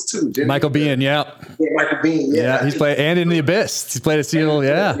SEALs too, didn't Michael he? Biehn, yeah, Michael Biehn, yeah. He's played, and in The Abyss, he's played a SEAL,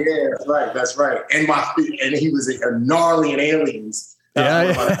 yeah. Yeah, that's right. And he was a gnarly in Aliens. One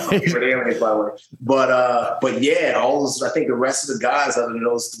of my favorite Aliens, by the way. But yeah, all those. I think the rest of the guys, other than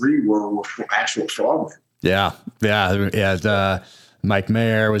those three, were actual frogmen. Yeah. Mike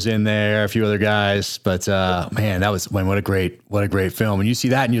Mayer was in there, a few other guys, but man, what a great film. And you see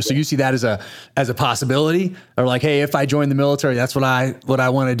that, and you see that as a possibility, or like, hey, if I join the military, that's what I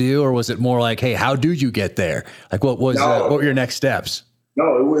want to do, or was it more like, hey, how do you get there? Like, what were your next steps?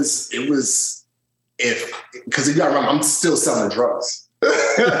 No, it was because you got to remember, I'm still selling drugs. You know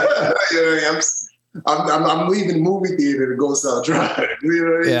what I mean? I'm leaving the movie theater to go sell drugs. You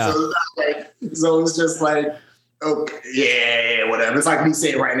know what I mean? Yeah. So it's just like, okay, yeah, whatever. It's like me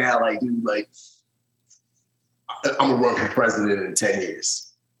saying right now, like, dude, like, I'm gonna run for president in 10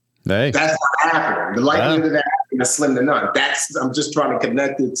 years. Hey. That's not happening. The likelihood of that happening is slim to none. I'm just trying to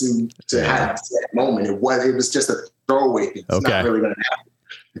connect it to have that moment. It was just a throwaway thing. It's not really gonna happen.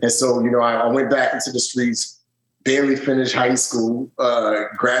 And so, you know, I went back into the streets, barely finished high school,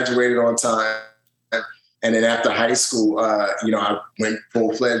 graduated on time. And then after high school, you know, I went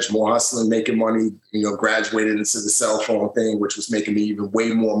full-fledged, more hustling, making money, you know, graduated into the cell phone thing, which was making me even way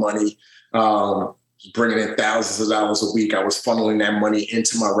more money, bringing in thousands of dollars a week. I was funneling that money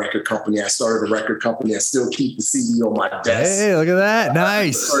into my record company. I started a record company. I still keep the CD on my desk. Hey, look at that.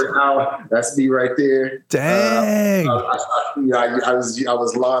 Nice. That's me right there. Dang. I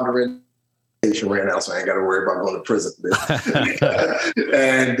was laundering. Ran out, so I ain't got to worry about going to prison for this.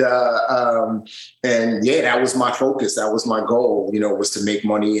 And yeah, that was my focus. That was my goal. You know, was to make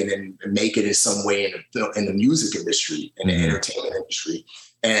money and then make it in some way in the music industry and the entertainment industry.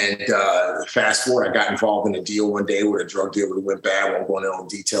 And fast forward, I got involved in a deal one day with a drug dealer who went bad. I won't go into all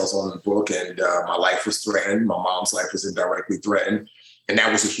details on the book. And my life was threatened. My mom's life was indirectly threatened, and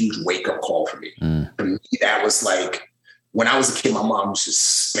that was a huge wake up call for me. For me, that was like. When I was a kid, my mom used to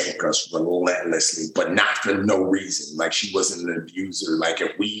spank us relentlessly, but not for no reason. Like, she wasn't an abuser. Like,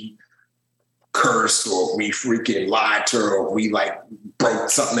 if we cursed or if we freaking lied to her or if we like broke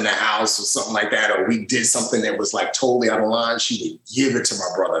something in the house or something like that, or we did something that was like totally out of line, she would give it to my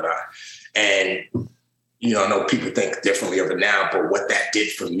brother and I. And, you know, I know people think differently of it now, but what that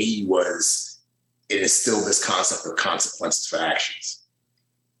did for me was it is still this concept of consequences for actions.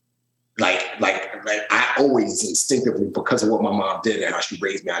 Like I always instinctively, because of what my mom did and how she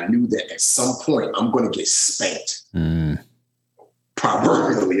raised me, I knew that at some point I'm going to get spanked.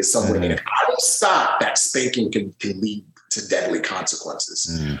 Proverbially, at some point. And if I don't stop, that spanking can lead to deadly consequences.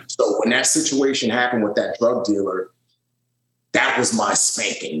 So when that situation happened with that drug dealer, that was my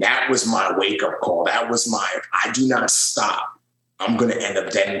spanking. That was my wake-up call. That was my, if I do not stop, I'm going to end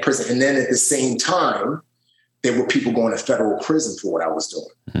up dead in prison. And then at the same time, there were people going to federal prison for what I was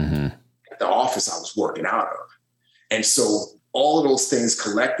doing. At the office I was working out of. And so all of those things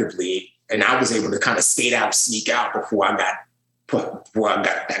collectively, and I was able to kind of sneak out before I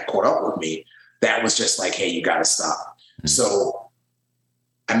got that caught up with me. That was just like, hey, you got to stop. So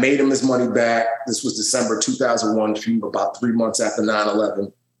I made him his money back. This was December 2001, about 3 months after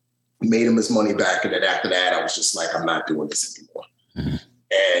 9/11. Made him his money back. And then after that, I was just like, I'm not doing this anymore.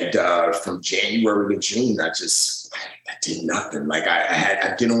 And from January to June, I did nothing. Like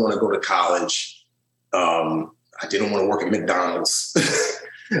I didn't want to go to college. I didn't want to work at McDonald's.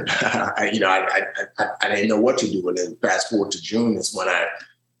 I didn't know what to do. And then fast forward to June is when I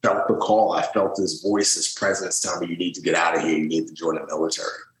felt the call. I felt this voice, this presence telling me, you need to get out of here. You need to join the military.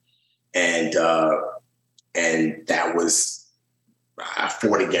 And that was, I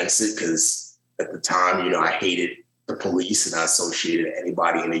fought against it because at the time, I hated the police and I associated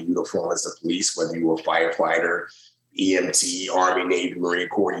anybody in a uniform as the police, whether you were a firefighter, EMT, Army, Navy, Marine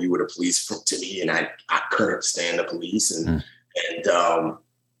Corps, you were the police to me. And I couldn't stand the police. And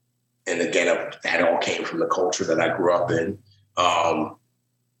again, that all came from the culture that I grew up in.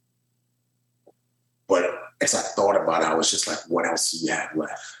 But as I thought about it, I was just like, what else do you have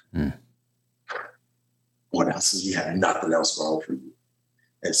left? What else do you have? Nothing else wrong for you.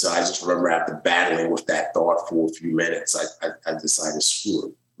 And so I just remember after battling with that thought for a few minutes, I decided, screw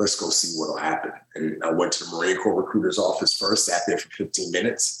it. Let's go see what'll happen. And I went to the Marine Corps recruiter's office first, sat there for 15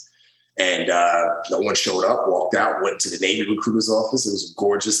 minutes. And no one showed up, walked out, went to the Navy recruiter's office. There was a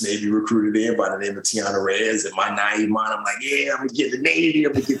gorgeous Navy recruiter there by the name of Tiana Reyes. In my naive mind, I'm like, yeah, I'm going to get the Navy.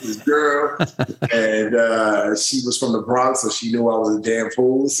 I'm going to get this girl. And she was from the Bronx, so she knew I was a damn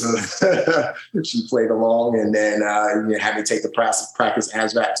fool. So she played along and then had me take the practice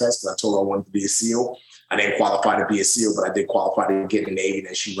ASVAB test. I told her I wanted to be a SEAL. I didn't qualify to be a SEAL, but I did qualify to get in the Navy.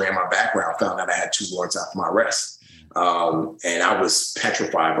 And she ran my background, found out I had 2 warrants out for my arrest. And I was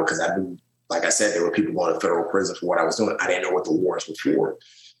petrified because I knew, like I said, there were people going to federal prison for what I was doing. I didn't know what the warrants were for.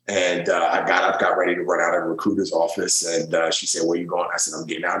 And I got ready to run out of the recruiter's office. And she said, where are you going? I said, I'm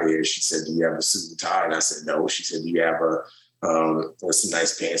getting out of here. She said, do you have a suit and tie? And I said, no. She said, do you have some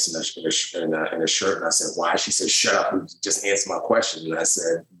nice pants and a shirt? And I said, why? She said, shut up. Just answer my question. And I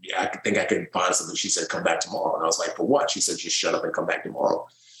said, yeah, I think I can find something. She said, come back tomorrow. And I was like, for what? She said, just shut up and come back tomorrow.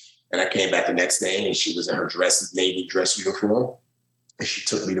 And I came back the next day and she was in her Navy dress uniform. And she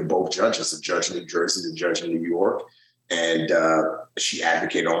took me to both judges, a judge in New Jersey, the judge in New York. And she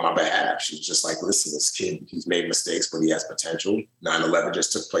advocated on my behalf. She was just like, listen, this kid, he's made mistakes, but he has potential. 9/11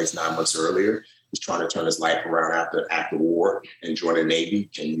 just took place 9 months earlier. He's trying to turn his life around after war and join the Navy.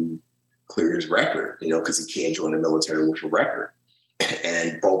 Can you clear his record? Because he can't join the military with a record.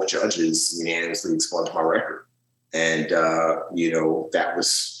 And both judges unanimously expunged my record. And, that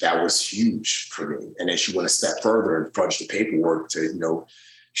was huge for me. And then she went a step further and fudged the paperwork to,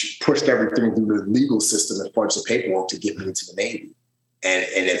 she pushed everything through the legal system and fudged the paperwork to get me into the Navy. And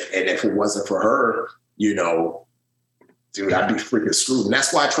if it wasn't for her, dude, I'd be freaking screwed. And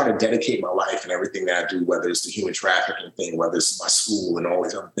that's why I try to dedicate my life and everything that I do, whether it's the human trafficking thing, whether it's my school and all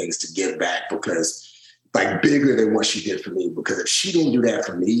these other things, to give back, because like bigger than what she did for me. Because if she didn't do that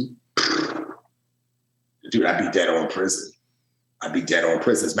for me, dude, I'd be dead on prison. I'd be dead on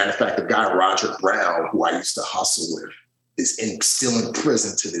prison. As a matter of fact, the guy, Roger Brown, who I used to hustle with, is still in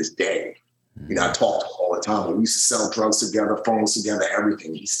prison to this day. I talk to him all the time. We used to sell drugs together, phones together,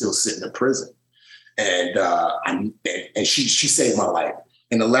 everything. He's still sitting in prison. And she saved my life.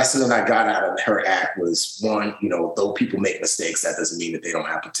 And the lesson that I got out of her act was, one, though people make mistakes, that doesn't mean that they don't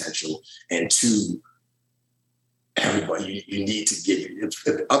have potential. And two, everybody, you need to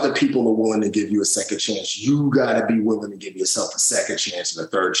if other people are willing to give you a second chance, you got to be willing to give yourself a second chance and a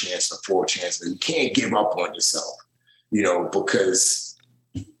third chance and a fourth chance. And you can't give up on yourself, because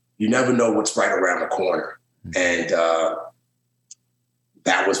you never know what's right around the corner. And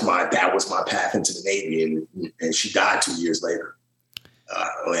that was my path into the Navy. And she died 2 years later.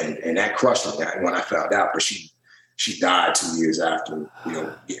 And that crushed me when I found out, but she died 2 years after,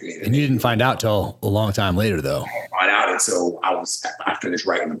 getting me. And you didn't find out till a long time later, though. I didn't find out until I finished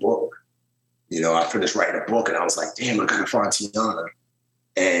writing the book. I finished writing a book and I was like, damn, I gotta find Tiana.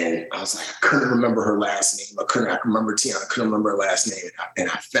 And I was like, I couldn't remember her last name. I could remember Tiana. I couldn't remember her last name. And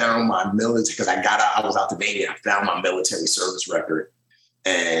I found my military, because I was out the Navy. I found my military service record.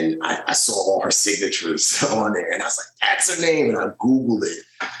 And I saw all her signatures on there. And I was like, that's her name. And I Googled it.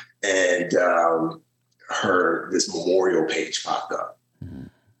 And this memorial page popped up.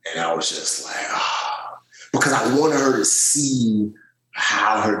 And I was just like, because I wanted her to see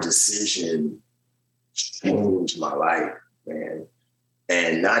how her decision changed my life, man.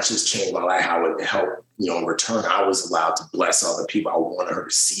 And not just change my life, how it helped, in return, I was allowed to bless other people. I wanted her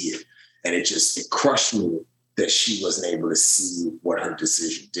to see it. And it crushed me that she wasn't able to see what her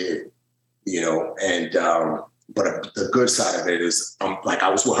decision did, and, but the good side of it is, I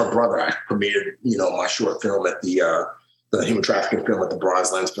was with her brother. I premiered, my short film at the human trafficking film at the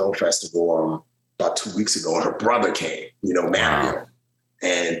Bronze Lens Film Festival about 2 weeks ago. And her brother came, Mario.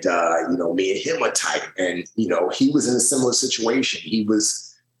 And, me and him were tight. And, he was in a similar situation. He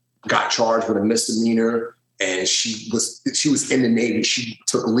got charged with a misdemeanor, and she was in the Navy. She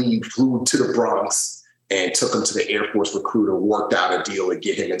took leave, flew to the Bronx, and took him to the Air Force recruiter, worked out a deal to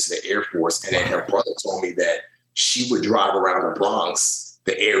get him into the Air Force. And then her brother told me that she would drive around the Bronx,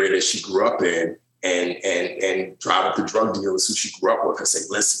 the area that she grew up in, and drive up the drug dealers who she grew up with and say,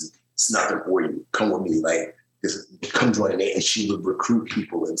 listen, it's nothing for you. Come with me. Come join the Navy. And she would recruit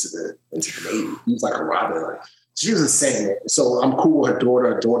people into the Navy. He was like a Robin. She was insane. So I'm cool with her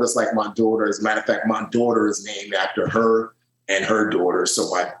daughter. Her daughter's like my daughter. As a matter of fact, my daughter is named after her and her daughter.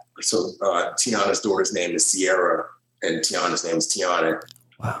 So Tiana's daughter's name is Sierra, and Tiana's name is Tiana.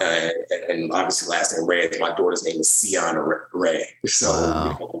 Wow. And obviously last name Ray. My daughter's name is Sienna Ray.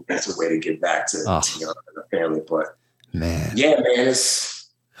 So that's a way to get back to Tiana and her family. But man, it's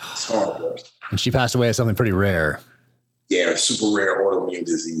horrible. And she passed away of something pretty rare. Yeah, super rare autoimmune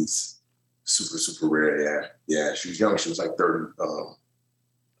disease. Super, super rare. Yeah. She was young. She was like 30. I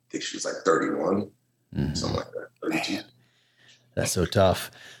think she was like 31, something like that. 32. Man, that's so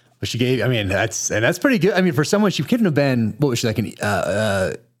tough. But she gave, that's pretty good. I mean, for someone, she couldn't have been, what was she, like an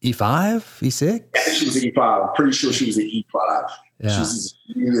E5, E6? I think she was an E5. I'm pretty sure she was an E5. Yeah. She was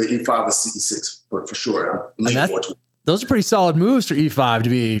either E5 or E6, for sure. Those are pretty solid moves for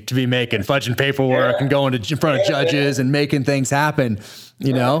E5 to be making, fudging paperwork and going in front of judges and making things happen,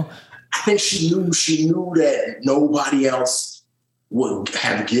 know? I think she knew that nobody else would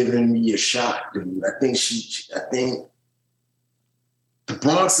have given me a shot, dude. I think the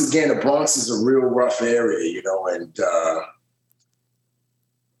Bronx is a real rough area, and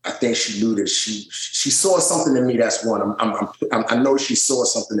I think she knew that she saw something in me. That's one. I know she saw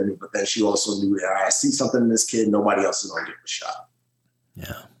something in me, but then she also knew that I see something in this kid. Nobody else is going to give a shot.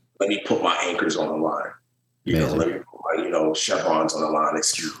 Yeah. Let me put my anchors on the line. Let me put my, chevrons on the line.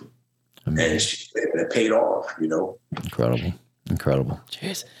 Excuse me. Amazing. And it paid off. Incredible.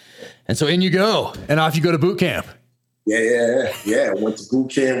 Jeez. And so in you go, and off you go to boot camp. Yeah. Went to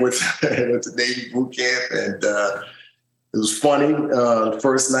boot camp, went to Navy boot camp, and it was funny.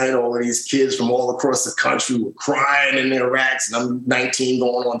 First night, all of these kids from all across the country were crying in their racks, and I'm 19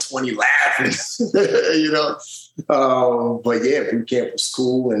 going on 20 laughing, But yeah, boot camp was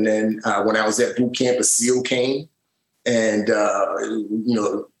cool. And then when I was at boot camp, a SEAL came, and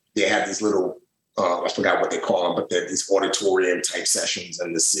they have these little, I forgot what they call them, but they're these auditorium type sessions.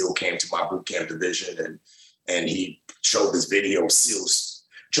 And the SEAL came to my boot camp division, and he showed this video of SEALs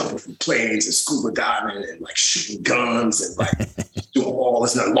jumping from planes and scuba diving and like shooting guns and like doing all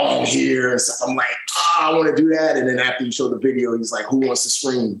this long hair and stuff. I'm like, I want to do that. And then after he showed the video, he's like, who wants to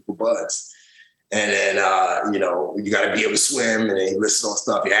scream for Buds? And then, you got to be able to swim. And then he listed all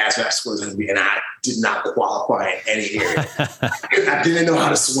stuff. He asked that scores, and I did not qualify in any area. I didn't know how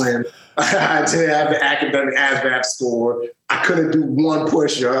to swim. I didn't have the academic ASVAB score. I couldn't do one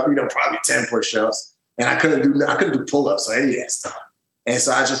push-up, probably 10 push-ups. And I couldn't do pull-ups or any of that stuff. And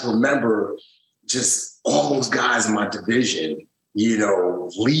so I just remember just all those guys in my division,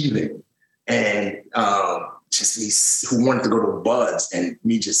 leaving, and just me who wanted to go to Buds, and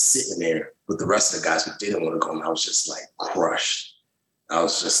me just sitting there with the rest of the guys who didn't want to go. And I was just like crushed. I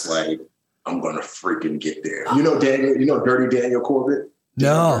was just like, I'm going to freaking get there. Daniel, Dirty Daniel Corbett?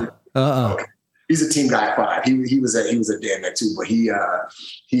 No. Okay. He's a team guy 5. He was a DMX too, but he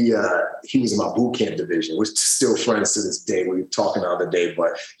was in my boot camp division. We're still friends to this day. We were talking the other day,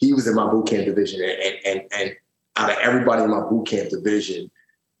 but he was in my boot camp division, and out of everybody in my boot camp division,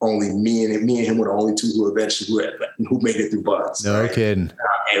 only me and him were the only two who eventually who made it through Buds. No kidding. And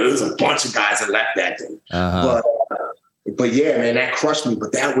there was a bunch of guys that left that day. Uh-huh. but yeah, man, that crushed me.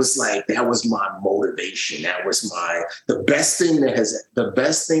 But that was my motivation. That was the best thing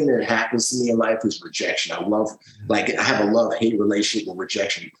that happens to me in life is rejection. I have a love-hate relationship with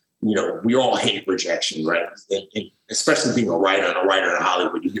rejection. You know, we all hate rejection, right? And especially being a writer in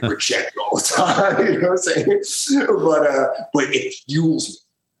Hollywood, you get rejected all the time. You know what I'm saying? But it fuels me.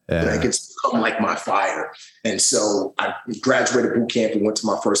 Yeah. Like it's become like my fire. And so I graduated boot camp and went to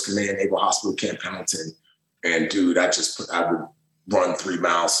my first command naval hospital, Camp Pendleton. And dude, I would run 3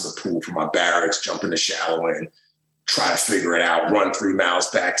 miles to the pool from my barracks, jump in the shallow end, try to figure it out, run 3 miles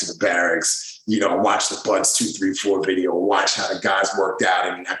back to the barracks. You know, watch the Buds 2, 3, 4 video, watch how the guys worked out.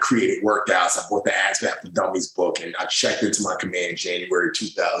 And I created workouts. I bought the Ads Back for Dummies book, and I checked into my command in January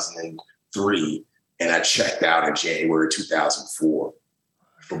 2003, and I checked out in January 2004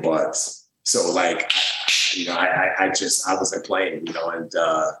 for Buds. So like, you know, I wasn't playing, you know, and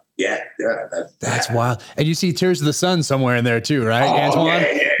that's wild. And you see Tears of the Sun somewhere in there too, right, Antoine?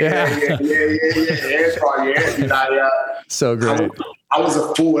 Yeah. Antoine, so great. I was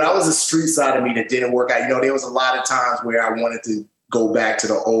a fool. That was the street side of me that didn't work out. You know, there was a lot of times where I wanted to go back to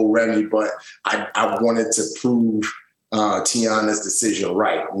the old Remy, but I wanted to prove Tiana's decision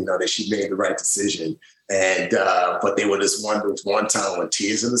right. You know, that she made the right decision. And but there was one time when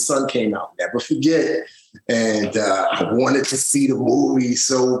Tears of the Sun came out. Never forget. And I wanted to see the movie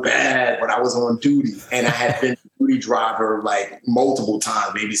so bad, but I was on duty, and I had been duty driver like multiple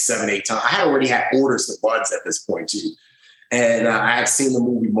times, maybe 7, 8 times. I had already had orders to Buds at this point too. And I had seen the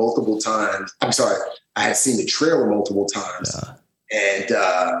movie multiple times. I'm sorry, I had seen the trailer multiple times. Yeah. And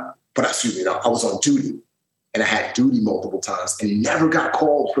but I was on duty, and I had duty multiple times, and never got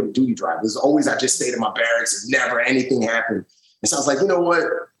called for the duty drive. It was always I just stayed in my barracks, and never anything happened. And so I was like, you know what?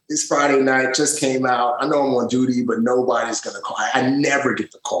 It's Friday night, just came out. I know I'm on duty, but nobody's gonna call. I never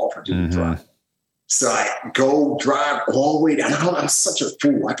get the call for duty drive. So I go drive all the way down. I'm such a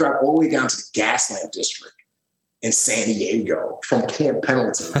fool. I drive all the way down to the Gaslamp District in San Diego from Camp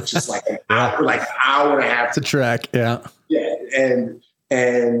Pendleton, which is like an hour and a half. It's a trek, yeah. Yeah, and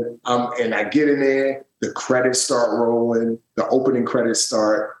I get in there, the credits start rolling, the opening credits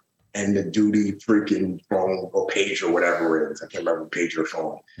start, and the duty freaking phone or page or whatever it is. I can't remember page or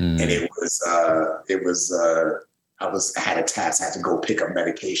phone. And I had a task. I had to go pick up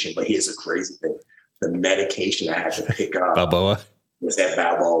medication. But here's the crazy thing: the medication I had to pick up Balboa was that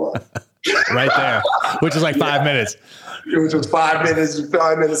Balboa. Right there, which is like 5 minutes. It was just 5 minutes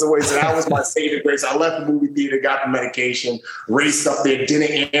away. So that was my saving grace. I left the movie theater, got the medication, raced up there,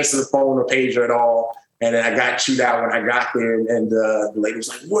 didn't answer the phone or pager at all. And then I got chewed out when I got there. And the lady was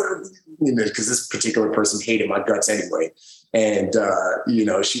like, what? Because this particular person hated my guts anyway. And, she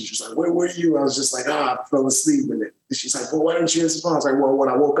was just like, where were you? I was just like, I fell asleep. And she's like, well, why didn't you answer the phone? I was like, well, when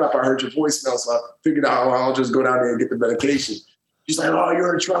I woke up, I heard your voicemail. So I figured out, I'll just go down there and get the medication. She's like, oh,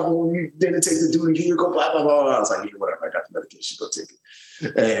 you're in trouble. You didn't take the duty. Here you go, blah, blah, blah. I was like, yeah, whatever. I got the medication. Go take it.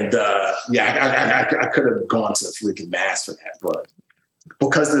 And I could have gone to the freaking mass for that. But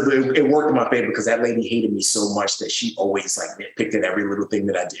because it worked in my favor, because that lady hated me so much that she always picked at every little thing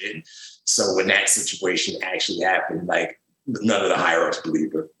that I did. So when that situation actually happened, none of the higher ups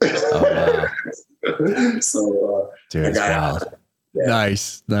believed her. Oh, wow. So dude, I got out. Yeah.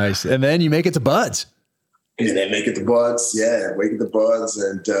 Nice. And then you make it to Buds. And then make it to Buds, make it to Buds,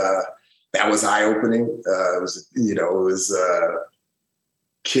 and that was eye opening. It was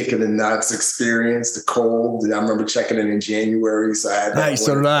kick in the nuts experience. The cold. I remember checking in January, so I had nice.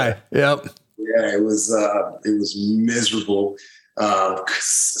 So did I. Yep. Yeah, it was miserable.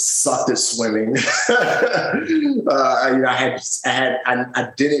 Sucked at swimming. I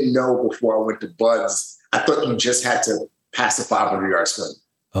didn't know before I went to Buds. I thought you just had to pass the 500-yard swim.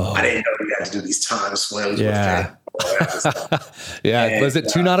 Oh. I didn't know you had to do these time swims. Yeah. Yeah. And, was it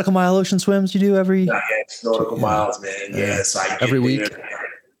 2 nautical mile ocean swims you do every? Yeah, 2 nautical miles, man. Yeah. So I every week.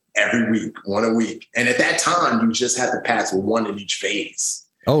 Every week, 1 a week. And at that time, you just had to pass 1 in each phase.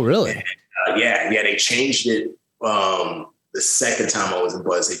 Oh, really? And, they changed it. The second time I was in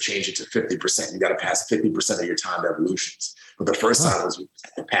Buds, they changed it to 50%. You got to pass 50% of your timed evolutions. But the first time was you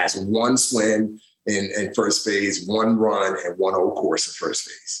had to pass 1 swim in first phase, 1 run, and 1 old course in first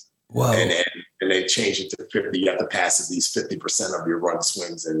phase. Wow. And they changed it to 50. You have to pass at least 50% of your run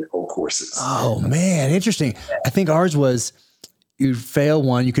swims and old courses. Oh, man. Interesting. I think ours was you fail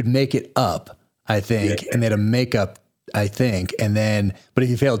 1, you could make it up, I think, and they had a makeup, I think. And then, but if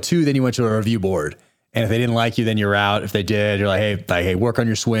you failed 2, then you went to a review board. And if they didn't like you, then you're out. If they did, you're like, hey, work on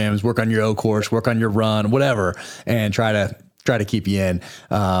your swims, work on your O course, work on your run, whatever, and try to keep you in.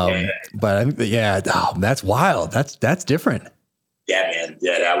 But I think that's wild. That's different. Yeah, man.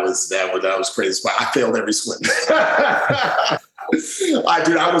 Yeah, that was crazy. But I failed every swim. I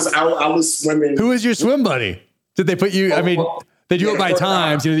was swimming. Who was your swim buddy? Did they put you? I mean, they do it by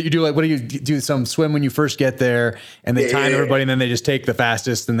times. You do like, what do you do? Some swim when you first get there, and they time everybody, and then they just take the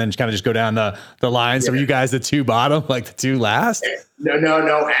fastest, and then kind of just go down the line. So were you guys the two bottom, like the two last?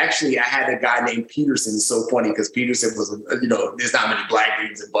 No. Actually, I had a guy named Peterson. It's so funny because Peterson was, there's not many black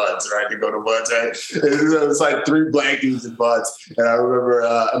dudes in Buds, right? To go to Buds, right? It was like 3 black dudes in Buds, and I remember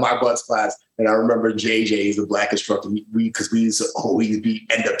in my Buds class. And I remember JJ is the black instructor. We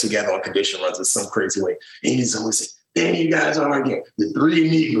end up together on condition runs in some crazy way. And he's always say, "There you guys are again, the 3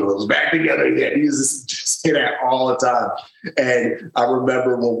 Negroes back together again." He used to just say that all the time. And I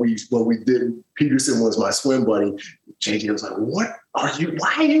remember when we did, Peterson was my swim buddy. JJ was like,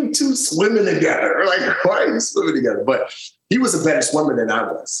 why are you two swimming together? Like, why are you swimming together? But he was a better swimmer than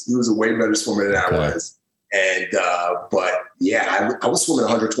I was. He was a way better swimmer than I was. And, but yeah, I was swimming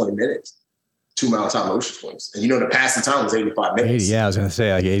 120 minutes. 2-mile time ocean swims. And the passing time was 85 minutes. 80, yeah, I was going to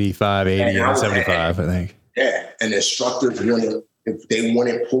say like 85, 80, and 75, I think. Yeah. And the instructors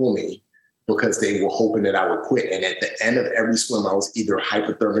wouldn't pull me because they were hoping that I would quit. And at the end of every swim, I was either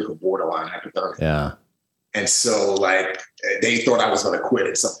hypothermic or borderline hypothermic. Yeah. And so they thought I was going to quit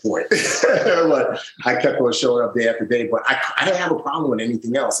at some point. But I kept on showing up day after day. But I didn't have a problem with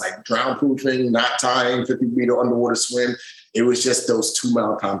anything else, like drown proofing, not tying, 50-meter underwater swim. It was just those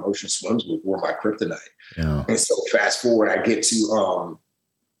 2-mile time ocean swims were my kryptonite. Yeah. And so fast forward, I get to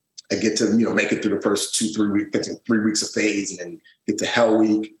make it through the first 2-3 weeks, get to 3 weeks of phase, and then get to Hell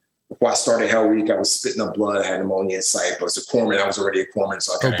Week. Before I started Hell Week, I was spitting up blood. I had pneumonia in sight, but as a corpsman, I was already a corpsman.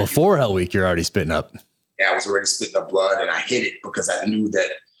 So before Hell Week, you're already spitting up. Yeah, I was already spitting up blood, and I hid it because I knew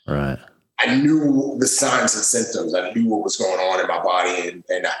that. Right. I knew the signs and symptoms. I knew what was going on in my body, and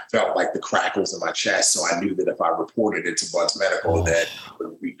I felt like the crackles in my chest. So I knew that if I reported it to Buds Medical, that I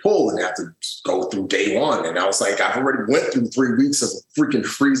would be pulled and have to go through day one. And I was like, I've already went through 3 weeks of freaking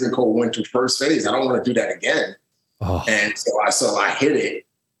freezing cold winter first phase. I don't want to do that again. Oh. And so I hit it,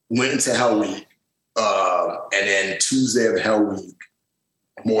 went into Hell Week, and then Tuesday of Hell Week,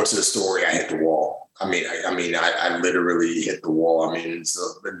 more to the story, I hit the wall. I literally hit the wall. I mean, it's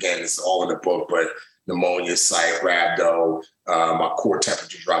all in the book, but pneumonia, psych, rhabdo, my core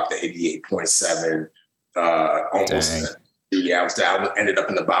temperature dropped to 88.7, almost. Yeah, I was down, ended up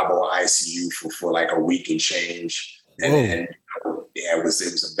in the Balboa ICU for like a week and change. And it was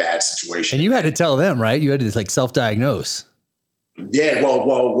a bad situation. And you had to tell them, right? You had to self-diagnose. Yeah,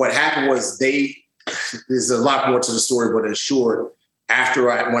 well, what happened was there's a lot more to the story, but in short,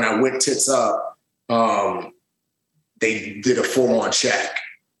 when I went tits up, they did a full-on check,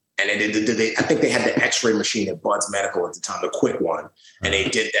 and I think they had the X-ray machine at Buds Medical at the time, the quick one, and they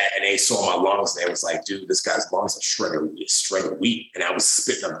did that, and they saw my lungs, and they was like, "Dude, this guy's lungs are shredded wheat," and I was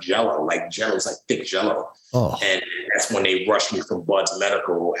spitting up Jello, like thick Jello, and that's when they rushed me from Buds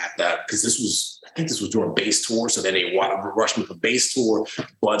Medical because I think this was during base tour, so then they rushed me from base tour,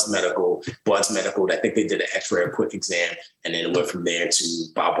 Buds Medical. I think they did an X-ray, a quick exam, and then it went from there to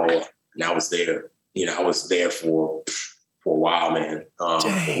Balboa, and I was there. I was there for a while, man.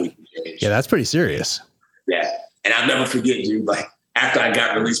 Yeah, that's pretty serious. Yeah. And I'll never forget, dude, like after I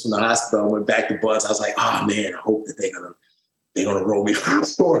got released from the hospital, I went back to Buds. I was like, oh man, I hope that they're gonna roll me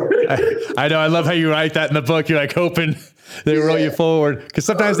forward. I know. I love how you write that in the book. You're like hoping they roll you forward. Because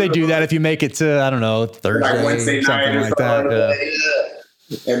sometimes they do that if you make it to, I don't know, Thursday, like Wednesday something night, like that.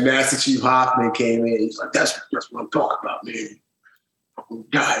 Yeah. And Master Chief Hoffman came in. He's like, that's what I'm talking about, man.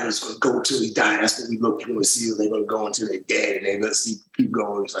 Guy was going to go until he died. That's what we look for. See if they're going to go until they're dead, and they're going to keep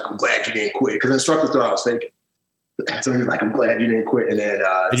going. He's like, I'm glad you didn't quit. Because the instructor thought I was faking. So he's like, I'm glad you didn't quit. And then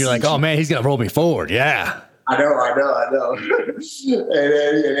and you're like, oh man, he's going to roll me forward. Yeah. I know.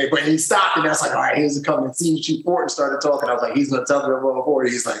 But he stopped, and I was like, all right, here's a coming. Senior Chief Fortin started talking. I was like, he's going to tell me to roll forward.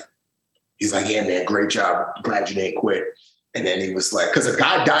 He's like, yeah, man, great job. I'm glad you didn't quit. And then he was like, because a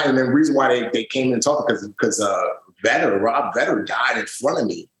guy died, and the reason why they came in and talked because Rob Vetter died in front of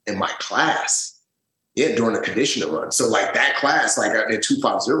me in my class. Yeah, during the conditioning run. So like that class, like in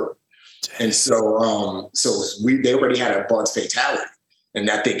 250. And so they already had a Buds fatality. And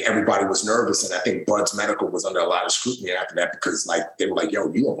I think everybody was nervous. And I think Buds Medical was under a lot of scrutiny after that because like they were like,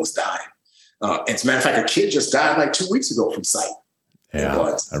 yo, you almost died. And as a matter of fact, a kid just died like 2 weeks ago from psych. Yeah,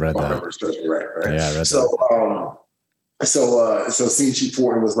 I read that. Right. Yeah, I read that. So Senior Chief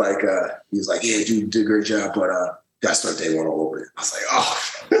Fortin was like, he was like, yeah, dude, you did a great job, but gotta start day one all over again. I was like, oh.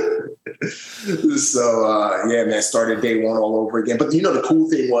 So yeah, man, started day one all over again. But the cool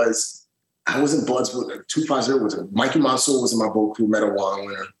thing was I was in Buds with 250 was Mikey Mansour was in my boat crew, medal one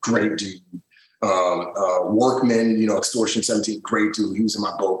winner, great dude. Workman, Extortion 17, great dude. He was in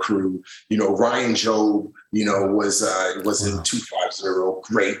my boat crew. Ryan Job, was in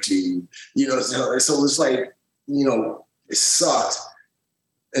 250, great dude. So it's like, it sucked.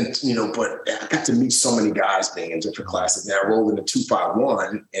 And, but I got to meet so many guys being in different classes. Now I rolled into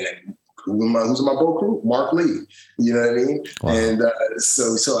 251 and then who's in my boat crew? Mark Lee. You know what I mean? Wow. And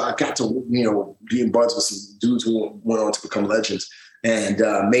so I got to, be in buds with some dudes who went on to become legends. And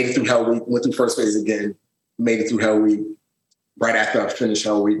made it through Hell Week, went through first phase again, made it through Hell Week. Right after I finished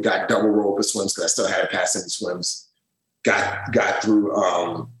Hell Week, got double rope of swims because I still had to pass any swims. Got through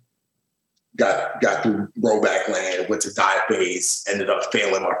rowback land, went to dive phase, ended up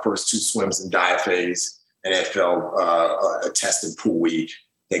failing my first 2 swims in dive phase, and then fell a test in pool week.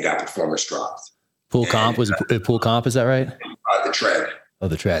 They got performance dropped. Pool comp, was it pool comp, is that right? The tread. Oh,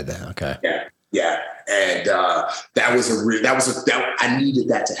 the tread then, okay. Yeah. And I needed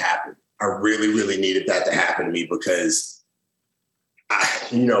that to happen. I really, really needed that to happen to me because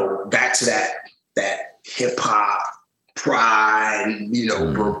back to that hip hop pride,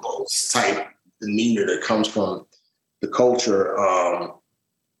 verbose type demeanor that comes from the culture.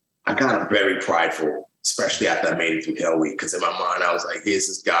 I got very prideful, especially after I made it through Hell Week, because in my mind, I was like, here's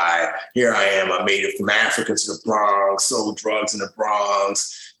this guy, here I am, I made it from Africa to the Bronx, sold drugs in the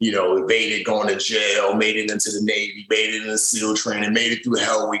Bronx, evaded going to jail, made it into the Navy, made it in the SEAL training, made it through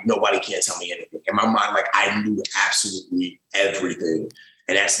Hell Week. Nobody can't tell me anything. In my mind, like I knew absolutely everything.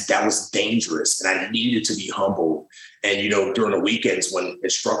 And that was dangerous. And I needed to be humbled. And, during the weekends when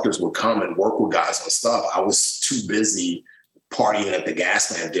instructors would come and work with guys on stuff, I was too busy partying at the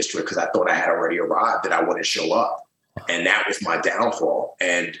Gaslamp district because I thought I had already arrived that I wouldn't show up. And that was my downfall.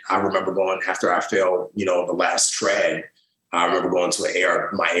 And I remember going after I failed, the last tread, I remember going to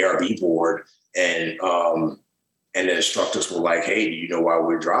my ARB board and the instructors were like, hey, do you know why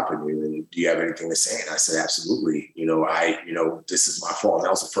we're dropping you? And do you have anything to say? And I said, absolutely. This is my fault. And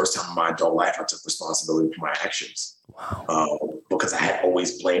that was the first time in my adult life I took responsibility for my actions. Wow. Because I had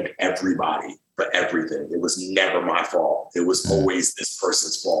always blamed everybody for everything. It was never my fault. It was always this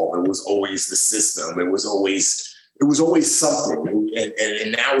person's fault. It was always the system. It was always something.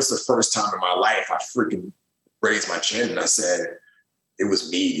 And now it's the first time in my life I freaking raised my chin and I said, it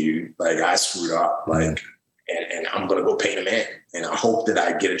was me, dude. Like I screwed up. Like, and I'm going to go pay the man. And I hope that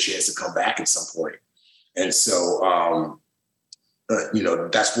I get a chance to come back at some point. And so,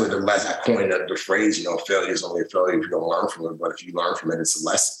 that's where I coined the phrase, failure is only a failure if you don't learn from it. But if you learn from it, it's a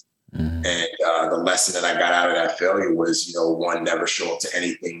lesson. Mm-hmm. And the lesson that I got out of that failure was, 1, never show up to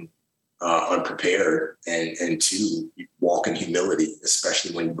anything unprepared. And 2, walk in humility,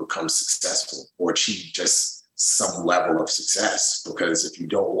 especially when you become successful or achieve just some level of success, because if you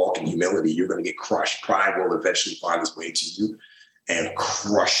don't walk in humility, you're going to get crushed. Pride will eventually find its way to you and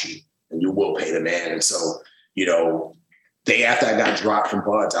crush you, and you will pay the man. And so, day after I got dropped from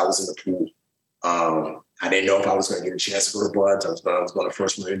Buds, I was in the pool. I didn't know if I was going to get a chance to go to Buds. I was going to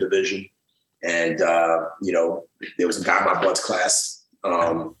First Marine Division, and there was a guy in my Buds class,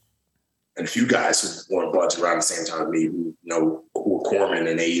 and a few guys who were in Buds around the same time as me, who were corpsmen,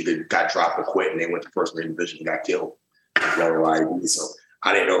 and they either got dropped or quit, and they went to First Marine Division and got killed. So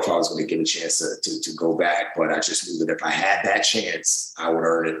I didn't know if I was going to get a chance to go back, but I just knew that if I had that chance, I would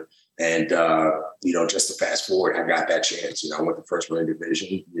earn it. And, just to fast forward, I got that chance. I went to First Marine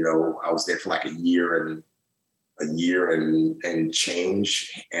Division. I was there for like a year and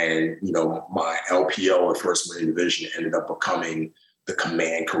change. And, my LPO at First Marine Division ended up becoming the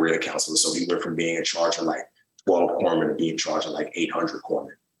command career counselor. So he went from being in charge of like 12 corpsmen to being in charge of like 800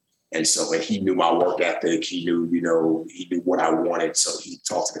 corpsmen. And so, and he knew my work ethic. He knew, he knew what I wanted. So he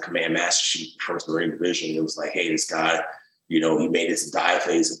talked to the command master chief of First Marine Division. It was like, hey, this guy, he made it to dive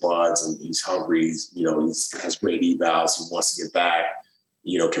phase of Buds and he's hungry. He has great evals. He wants to get back.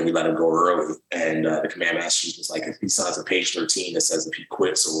 Can we let him go early? And the command master chief was like, if he signs a page 13 that says if he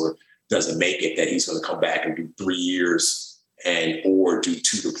quits or doesn't make it, that he's going to come back and do 3 years or do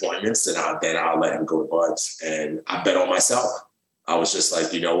 2 deployments, then I'll let him go to Buds. And I bet on myself. I was just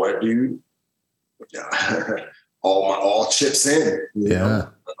like, you know what, dude? all chips in. I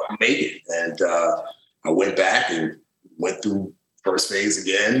made it. And I went back and went through first phase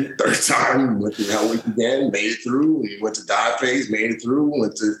again, third time, went through Hell Week again, made it through. We went to dive phase, made it through,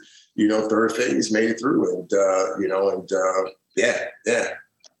 went to, third phase, made it through. And, yeah.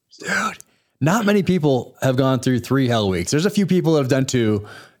 Dude, not many people have gone through 3 Hell Weeks. There's a few people that have done 2,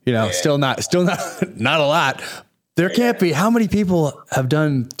 still not a lot. There can't be. How many people have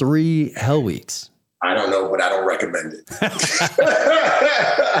done 3 Hell Weeks? I don't know, but I don't recommend it.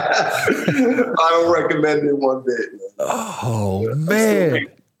 I don't recommend it one bit. Oh, man.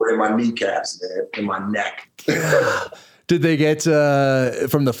 in my kneecaps, man, in my neck. Did they get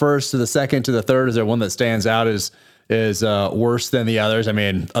from the first to the second to the third? Is there one that stands out as worse than the others? I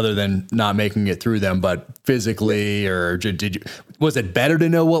mean, other than not making it through them, but physically, or was it better to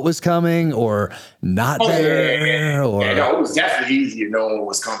know what was coming, or not better? Yeah. Or No, it was definitely easier knowing what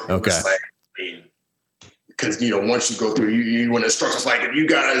was coming. Okay. It was because once you go through, you when the instructions like, if you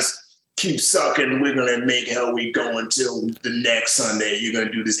guys keep sucking, we're gonna make Hell Week go until the next Sunday. You're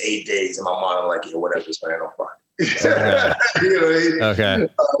gonna do this 8 days. And my mom, I'm like, yeah, whatever, man, I'm fine. Okay.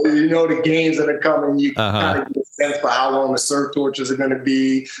 The games that are coming, you kind of get a sense for how long the surf torches are going to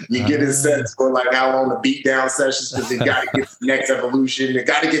be. You get a sense for like how long the beat down sessions, because they got to get to the next evolution. They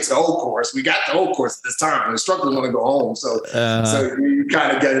got to get to the whole course. We got the whole course at this time. The instructors want to go home, so you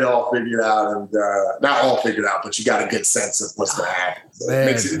kind of get it all figured out, and not all figured out, but you got a good sense of what's going to happen. So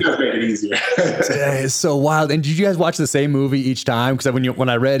it does make it easier. It's so wild. And did you guys watch the same movie each time? Because when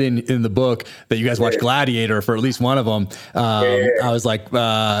I read in the book that you guys watched Gladiator for at least one of them, I was like,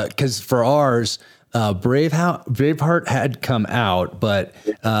 because for ours, Braveheart had come out, but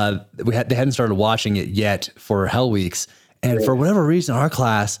they hadn't started watching it yet for Hell Weeks, and for whatever reason, our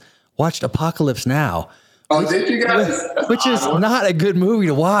class watched Apocalypse Now. Oh, did you guys? Which is not a good movie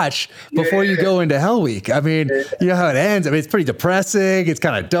to watch before you go into Hell Week. I mean, you know how it ends. I mean, it's pretty depressing. It's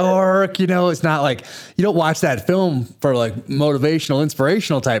kind of dark. It's not like you don't watch that film for like motivational,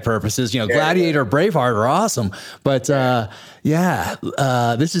 inspirational type purposes. Gladiator, Braveheart are awesome, but this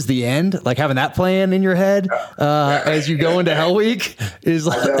is the end. Like having that playing in your head as you go into Hell Week is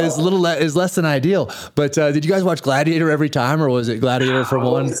less than ideal. But did you guys watch Gladiator every time, or was it Gladiator for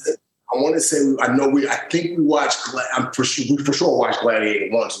one? I want to say, I think we watched, we for sure watched Gladiator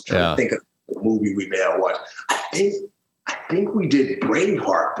once. I'm trying to think of the movie we may have watched. I think we did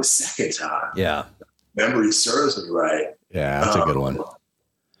Braveheart the second time. Yeah. Memory serves me right. Yeah, that's a good one.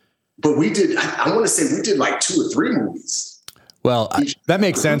 But we did, I want to say we did like 2 or 3 movies. Well, that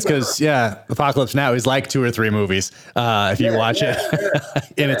makes sense because, Apocalypse Now is like 2 or 3 movies if you watch it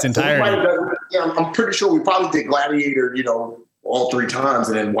in its entirety. So I'm pretty sure we probably did Gladiator, all 3 times,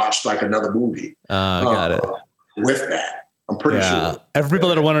 and then watched like another movie. Got it. With that, I'm pretty sure. And for people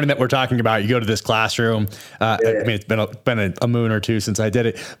that are wondering that we're talking about, you go to this classroom. I mean, it's been a moon or 2 since I did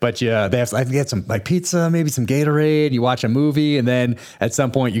it, but they have, I get some like pizza, maybe some Gatorade. You watch a movie, and then at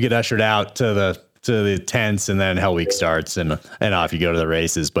some point you get ushered out to the tents, and then Hell Week starts, and off you go to the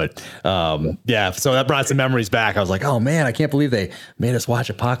races. But so that brought some memories back. I was like, oh man, I can't believe they made us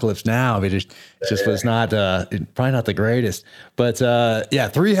watch Apocalypse Now. I mean, it just was not probably not the greatest. But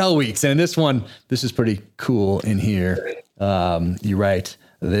 3 Hell Weeks, and this is pretty cool in here. You write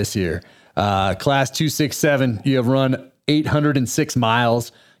this year, class 267. You have run 806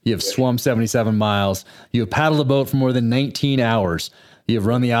 miles. You have swum 77 miles. You have paddled a boat for more than 19 hours. You have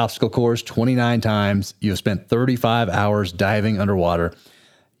run the obstacle course 29 times. You have spent 35 hours diving underwater.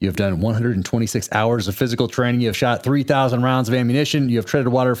 You have done 126 hours of physical training. You have shot 3,000 rounds of ammunition. You have treaded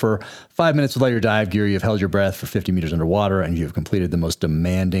water for 5 minutes without your dive gear. You have held your breath for 50 meters underwater, and you have completed the most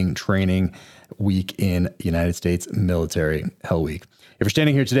demanding training week in United States military, Hell Week. If you're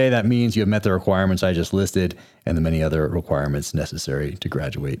standing here today, that means you have met the requirements I just listed and the many other requirements necessary to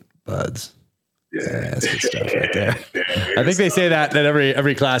graduate, buds. Yeah, that's good stuff right there. I think they say that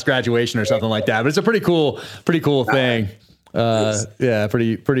every class graduation or something like that. But it's a pretty cool thing.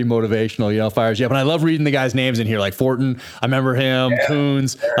 Pretty motivational. Fires you up. And I love reading the guys' names in here, like Fortin. I remember him.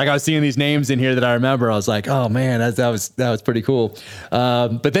 Coons. Like I was seeing these names in here that I remember. I was like, oh man, that was pretty cool.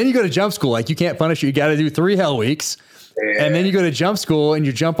 But then you go to jump school. Like you can't punish you. You got to do 3 Hell Weeks. And then you go to jump school and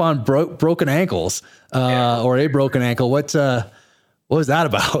you jump on broken ankles or a broken ankle. What was that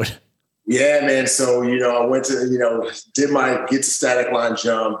about? Yeah, man. So, I went to, did my get to static line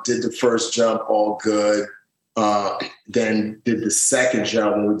jump, did the first jump, all good. Then did the second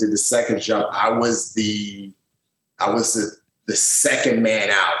jump. When we did the second jump, I was the second man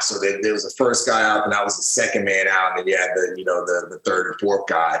out. So there was the first guy out, and I was the second man out. And you had the third or fourth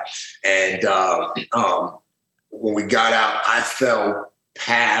guy. And when we got out, I fell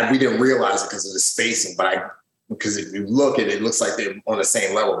past. We didn't realize it because of the spacing, because if you look at it, it looks like they're on the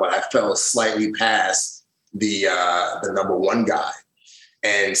same level, but I fell slightly past the number 1 guy.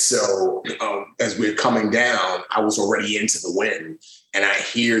 And so as we're coming down, I was already into the wind, and I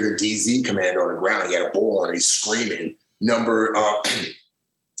hear the DZ commander on the ground. He had a bull and he's screaming, number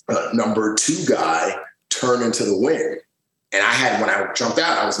 2 guy turn into the wind. And when I jumped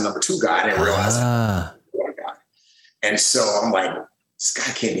out, I was the number 2 guy. I didn't realize that. 1 guy. And so I'm like, this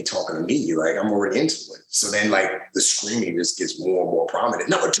guy can't be talking to me. Like, I'm already into it. So then, like, the screaming just gets more and more prominent.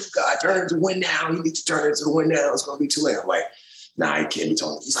 Number 2 guy, turn into the wind now. You need to turn into the wind now. It's going to be too late. I'm like, nah, you can't be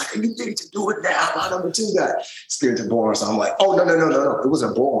talking. He's like, you need to do it now. My number 2 guy. Steered to Bourne. So I'm like, oh, no. It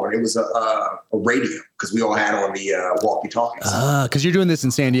wasn't Bourne. It was a radio because we all had on the walkie-talkies. Because you're doing this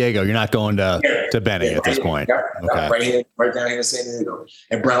in San Diego. You're not going to Benning at this point. Okay. Right down here in San Diego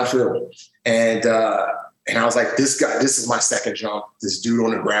and Brownfield. And I was like, this is my second jump. This dude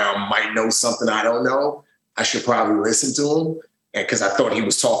on the ground might know something I don't know. I should probably listen to him. And because I thought he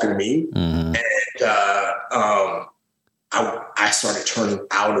was talking to me. Mm-hmm. And I started turning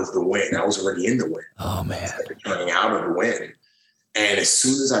out of the wind. I was already in the wind. Oh, man. I started turning out of the wind. And as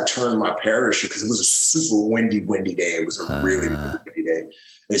soon as I turned my parachute, because it was a super windy day. It was a really windy day.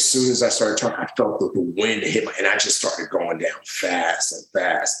 As soon as I started turning, I felt the wind hit and I just started going down fast and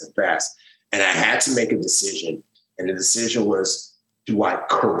fast and fast. And I had to make a decision. And the decision was, do I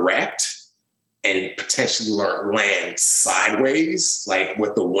correct and potentially land sideways, like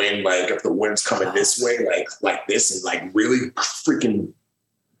with the wind, like if the wind's coming this way, like this, and like really freaking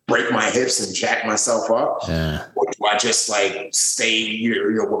break my hips and jack myself up? Yeah. Or do I just like stay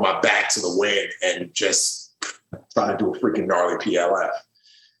with my back to the wind and just try to do a freaking gnarly PLF?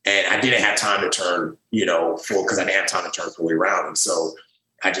 And I didn't have time to turn, full, because I didn't have time to turn fully around. And so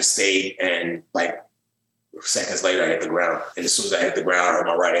I just stayed, and like seconds later, I hit the ground. And as soon as I hit the ground, I heard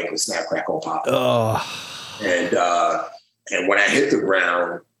my right ankle snap, crackle, pop. Oh. And when I hit the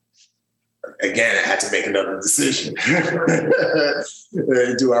ground, again, I had to make another decision.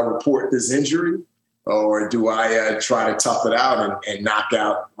 Do I report this injury, or do I try to tough it out and knock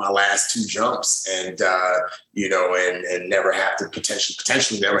out my last 2 jumps and never have to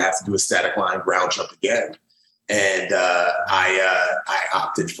potentially never have to do a static line ground jump again? And I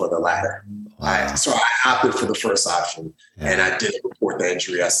opted for the latter. Wow. So I opted for the first option, and I didn't report the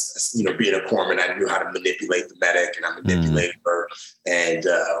injury. Being a corpsman, I knew how to manipulate the medic, and I manipulated her, and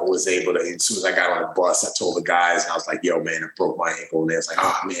was able to. As soon as I got on the bus, I told the guys, and I was like, "Yo, man, I broke my ankle." And they was like,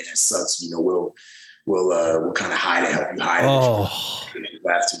 "Oh man, that sucks. We'll kind of hide it, help you hide it." The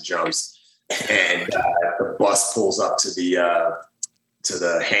last 2 jumps, and the bus pulls up to the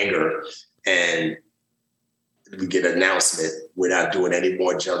hangar, and we get an announcement, we're not doing any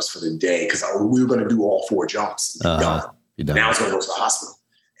more jumps for the day, because we were going to do all 4 jumps. Now it's going to go to the hospital.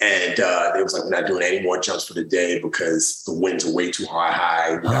 And they was like, we're not doing any more jumps for the day because the winds are way too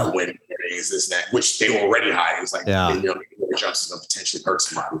high. We got wind areas, this and that, which they were already high. It was like, more jumps is going to potentially hurt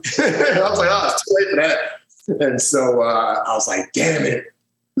somebody. I was like, it's too late for that. And so I was like, damn it.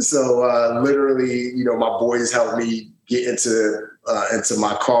 So literally, my boys helped me get into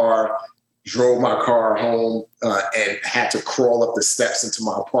my car, drove my car home, and had to crawl up the steps into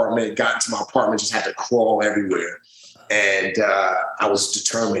my apartment. Got into my apartment, just had to crawl everywhere. And I was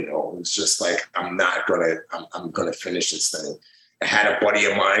determined. It was just like, I'm gonna finish this thing. I had a buddy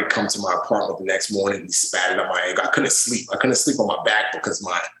of mine come to my apartment the next morning. He spatted up my ankle. I couldn't sleep. I couldn't sleep on my back because the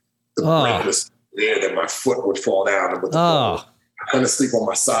brake was there. That my foot would fall down. With the bone. I couldn't sleep on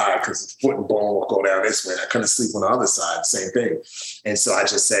my side because the foot and bone would go down this way. And I couldn't sleep on the other side, same thing. And so I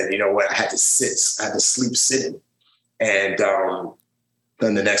just said, you know what? I had to sleep sitting. And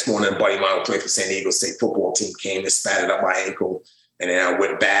then the next morning, a buddy of mine who played for San Diego State football team came and spatted up my ankle. And then I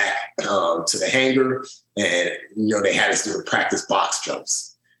went back to the hangar, and they had us do the practice box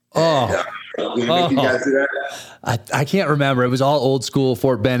jumps. And, you guys do that? I can't remember. It was all old school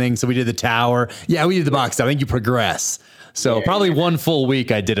Fort Benning. So we did the tower. Yeah, we did the box. I think you progress. So probably 1 full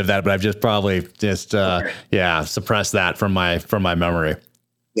week I did of that, but I've just probably suppressed that from my memory.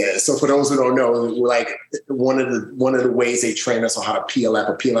 Yeah. So for those who don't know, like one of the ways they train us on how to PLF,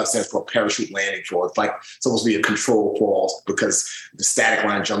 or PLF stands for parachute landing fall. It's like supposed to be a controlled fall, because the static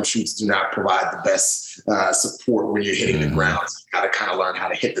line jump chutes do not provide the best support when you're hitting the ground. So you got to kind of learn how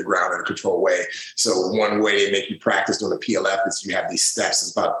to hit the ground in a controlled way. So one way they make you practice doing the PLF is you have these steps.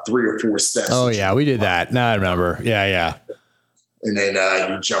 It's about 3 or 4 steps. Oh yeah, we did that. No, I remember. Yeah. And then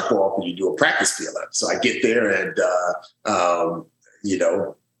you jump off and you do a practice PLF. So I get there and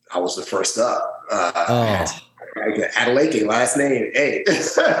I was the first up. Adeleke, last name, A. And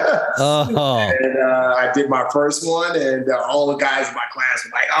I did my first one, and all the guys in my class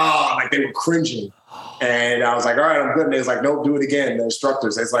were like, they were cringing. And I was like, all right, I'm good. And they was like, nope, do it again. The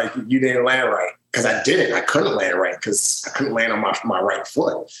instructors, it's like, you didn't land right. Because I didn't. I couldn't land right because I couldn't land on my right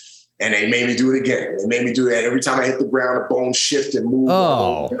foot. And they made me do it again. They made me do that. Every time I hit the ground, the bone shift and move.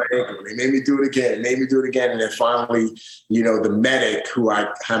 They made me do it again. And then finally, the medic who I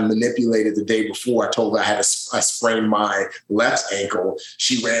had manipulated the day before, I told her I sprained my left ankle.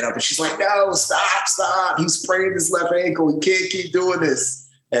 She ran up and she's like, no, stop. He sprained his left ankle. He can't keep doing this.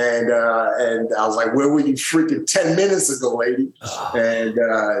 And I was like, where were you freaking 10 minutes ago, lady? And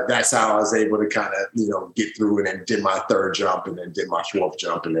that's how I was able to kind of, get through it, and did my third jump, and then did my fourth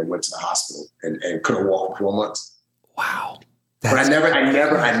jump, and then went to the hospital and couldn't walk for 4 months. Wow. But I never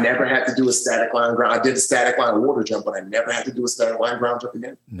had to do a static line ground. I did a static line water jump, but I never had to do a static line ground jump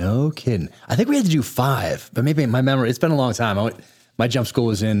again. No kidding. I think we had to do 5, but maybe my memory, it's been a long time. My jump school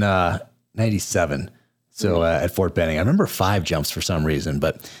was in 97. So at Fort Benning, I remember 5 jumps for some reason,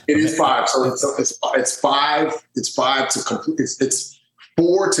 but it is 5. So it's 5. It's 5 to complete. It's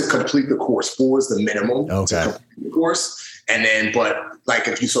 4 to complete the course. 4 is the minimum to complete the course. And then, but like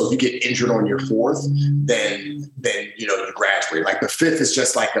if you get injured on your 4th, then you graduate. Like the 5th is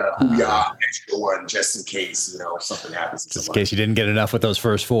just like a hoo-yah extra one, just in case something happens. Just in case you didn't get enough with those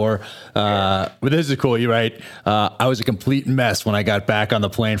first 4. But this is cool. You're right. I was a complete mess when I got back on the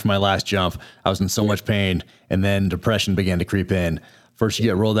plane for my last jump. I was in so much pain, and then depression began to creep in. First, you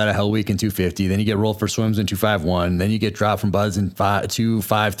get rolled out of Hell Week in 250. Then you get rolled for swims in 251. Then you get dropped from buds in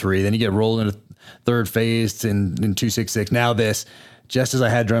 253. Then you get rolled into third phase in 266. Now this, just as I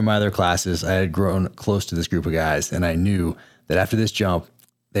had joined my other classes, I had grown close to this group of guys, and I knew that after this jump,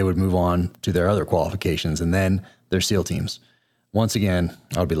 they would move on to their other qualifications and then their SEAL teams. Once again,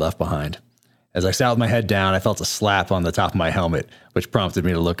 I would be left behind. As I sat with my head down, I felt a slap on the top of my helmet, which prompted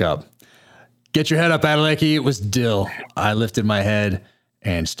me to look up. Get your head up, Adeleke. It was Dill. I lifted my head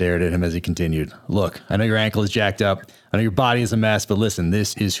and stared at him as he continued. Look, I know your ankle is jacked up. I know your body is a mess, but listen,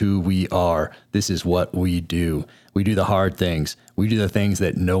 this is who we are. This is what we do. We do the hard things. We do the things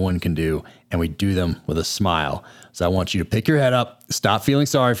that no one can do, and we do them with a smile. So I want you to pick your head up, stop feeling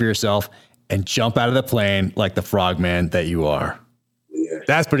sorry for yourself, and jump out of the plane like the frogman that you are. Yeah.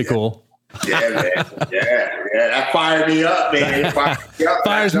 That's pretty cool. Yeah, man. Yeah. That fired me up, man.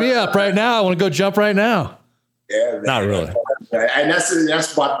 Fires me up right now. I want to go jump right now. Yeah, man. Not really. And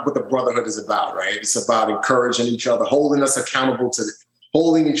that's what the brotherhood is about, right? It's about encouraging each other, holding each other accountable to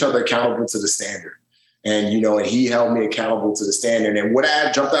the standard. And, and he held me accountable to the standard. And would I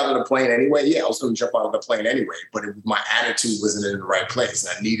have jumped out of the plane anyway? Yeah, I was going to jump out of the plane anyway. But my attitude wasn't in the right place.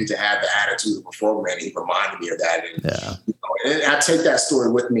 And I needed to have the attitude of a frogman. He reminded me of that. And, and I take that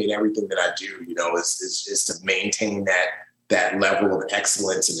story with me in everything that I do, is to maintain that level of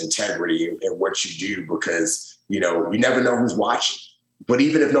excellence and integrity in what you do, because, you never know who's watching. But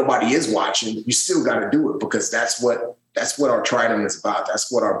even if nobody is watching, you still got to do it, because that's what our Trident is about.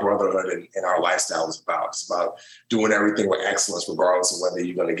 That's what our brotherhood and our lifestyle is about. It's about doing everything with excellence, regardless of whether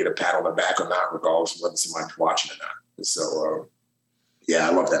you're going to get a pat on the back or not, regardless of whether somebody's watching or not. And so,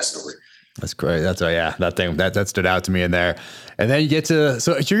 I love that story. That's great. That thing that stood out to me in there. And then you get to,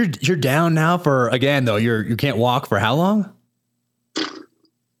 so you're down now for, again, though, you can't walk for how long?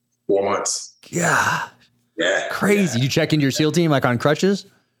 4 months. Yeah. Yeah. Crazy. Yeah. You check into your SEAL team like on crutches?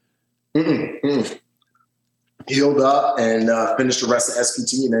 Healed up and finished the rest of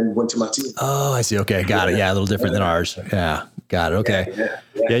SPT, and then went to my team. Oh, I see. Okay. Got it. Yeah. A little different than ours. Yeah. Got it. Okay.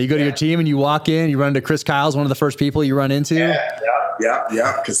 Yeah. You go to your team and you walk in, you run into Chris Kyle's one of the first people you run into. Yeah.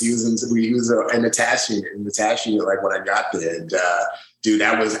 Because he was in Natasha unit like when I got there. And dude,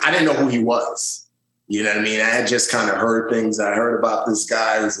 I didn't know who he was. You know what I mean? I had just kind of heard things. I heard about this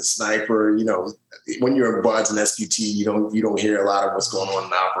guy who's a sniper. When you're in BUD/S and SPT, you don't hear a lot of what's going on in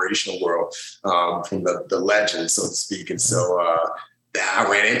the operational world from the legend, so to speak. And so I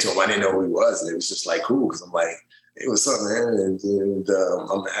ran into him. I didn't know who he was, and it was just like cool, because I'm like, "Hey, what's up, man?" And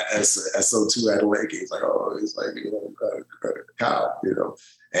I'm SO2 Adeleke. He's like, "Oh," he's like, Kyle,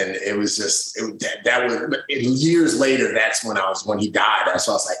 And it was just that was years later. That's when he died. That's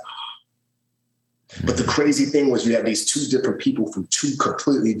why I was like. But the crazy thing was you have these 2 different people from 2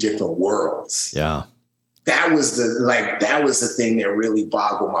 completely different worlds. Yeah. That was the thing that really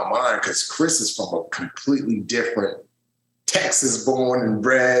boggled my mind, because Chris is from a completely different Texas born and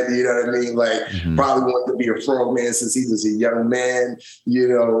bred, you know what I mean? Like probably wanted to be a frogman since he was a young man,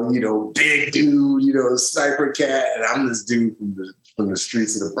 big dude, sniper cat. And I'm this dude from the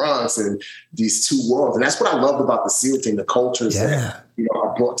streets of the Bronx, and these 2 worlds. And that's what I loved about the SEAL team, the cultures that,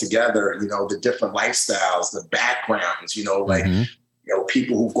 are brought together, the different lifestyles, the backgrounds,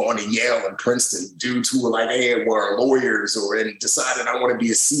 people who've gone to Yale and Princeton, dudes who were like, hey, were lawyers and decided I want to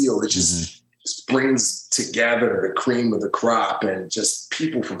be a SEAL. It just brings together the cream of the crop, and just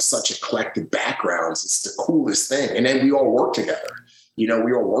people from such eclectic backgrounds. It's the coolest thing. And then we all work together. We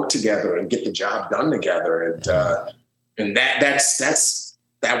all work together and get the job done together. And that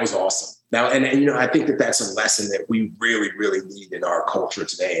was awesome. Now, and I think that's a lesson that we really, really need in our culture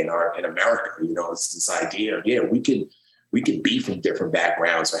today, in America. It's this idea of, we can we can be from different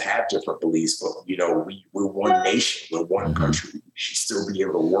backgrounds or have different beliefs, but we're one nation, we're one country. We should still be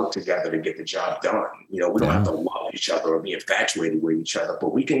able to work together to get the job done. We don't have to love each other or be infatuated with each other,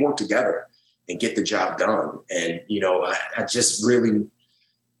 but we can work together and get the job done. And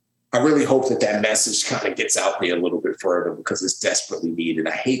I really hope that message kind of gets out there a little bit further, because it's desperately needed.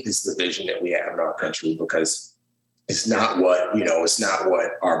 I hate this division that we have in our country, because it's not what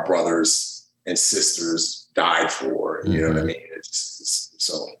our brothers and sisters died for. You know what I mean?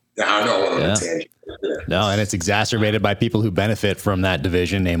 So I don't want to tangent. No, and it's exacerbated by people who benefit from that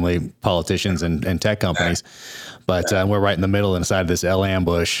division, namely politicians and tech companies. But we're right in the middle inside this L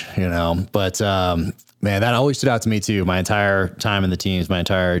ambush, But man, that always stood out to me too. My entire time in the teams, my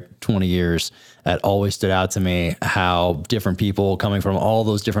entire 20 years, that always stood out to me, how different people coming from all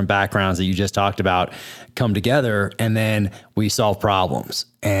those different backgrounds that you just talked about come together, and then we solve problems.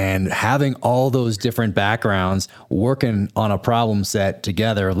 And having all those different backgrounds working on a problem set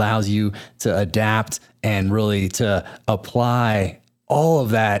together allows you to adapt and really to apply all of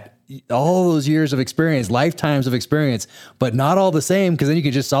that, all those years of experience, lifetimes of experience, but not all the same, because then you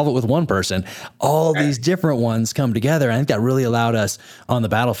can just solve it with one person. All these different ones come together. I think that really allowed us on the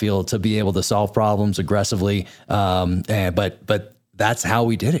battlefield to be able to solve problems aggressively. But that's how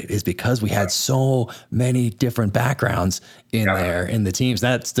we did it, is because we had so many different backgrounds in there in the teams.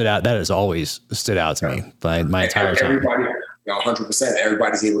 That stood out. That has always stood out to me by my entire time. Everybody, 100%.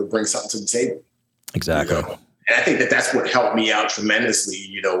 Everybody's able to bring something to the table. Exactly. And I think that's what helped me out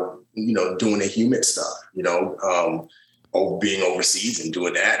tremendously, doing the human stuff, being overseas and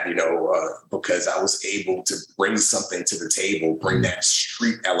doing that, because I was able to bring something to the table, bring that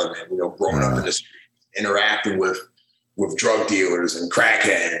street element, growing up in the street, interacting with drug dealers and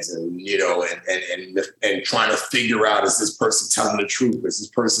crackheads and trying to figure out, is this person telling the truth? Is this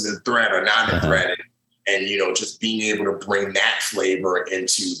person a threat or not a threat? And just being able to bring that flavor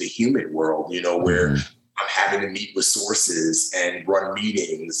into the human world, where I'm having to meet with sources and run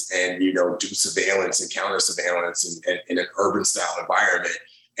meetings and, do surveillance and counter surveillance in an urban style environment,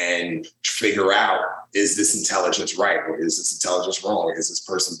 and figure out, is this intelligence right? Or is this intelligence wrong? Is this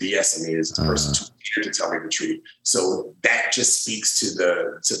person BSing me? Is this person too scared to tell me the truth? So that just speaks to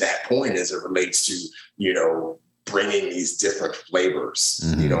that point as it relates to, bringing these different flavors,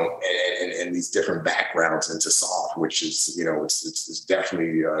 and these different backgrounds into SOF, which is, it's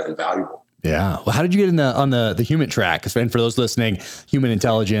definitely invaluable. Yeah. Well, how did you get on the human track? And for those listening, human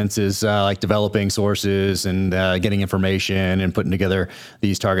intelligence is like developing sources and getting information and putting together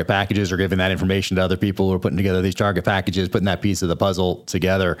these target packages, or giving that information to other people who are putting together these target packages, putting that piece of the puzzle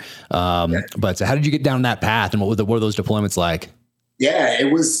together. But how did you get down that path, and what were those deployments like? Yeah,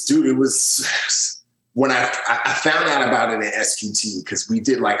 it was when I found out about it at SQT, because we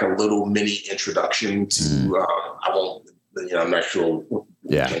did like a little mini introduction to, I'm not sure what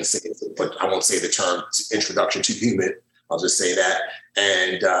you can say, but I won't say the term introduction to human. I'll just say that.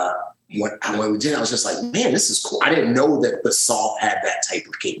 And when we did, I was just like, man, this is cool. I didn't know that the SOF had that type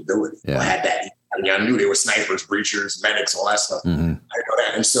of capability. Yeah. I had that. I knew there were snipers, breachers, medics, all that stuff. I didn't know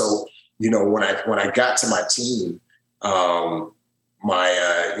that. And so, when I got to my team, I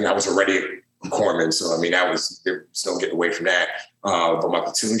was already a corpsman. So, there was no getting away from that. But my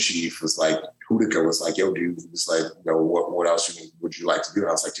platoon chief was like, Hudica was like, yo, dude, he was like, what else would you like to do? And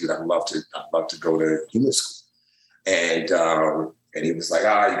I was like, dude, I'd love to go to human school. And he was like,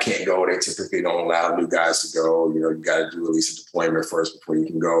 you can't go. They typically don't allow new guys to go. You got to do at least a deployment first before you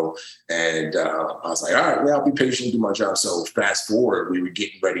can go. And I was like, all right, I'll be patient and do my job. So fast forward, we were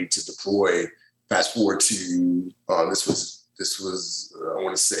getting ready to deploy. Fast forward to this was I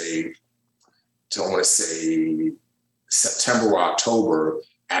want to say September or October,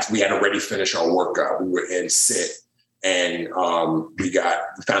 after we had already finished our workout. We were in SIT, and we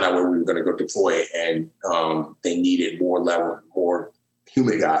found out where we were going to go deploy, and they needed more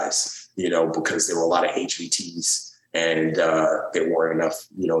human guys, because there were a lot of HVTs, and there weren't enough,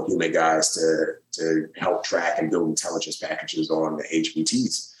 human guys to help track and build intelligence packages on the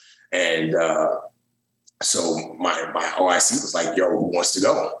HVTs. And so my OIC was like, yo, who wants to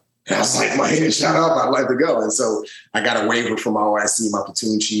go? And I was like, my hand shot up, I'd like to go. And so I got a waiver from my OIC, my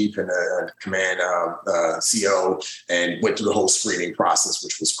platoon chief, and the command CO, and went through the whole screening process,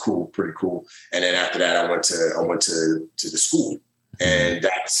 which was cool, pretty cool. And then after that, I went to the school, and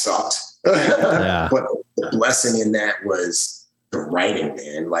that sucked. Yeah. But the blessing in that was the writing,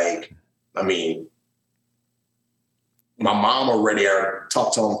 man. My mom already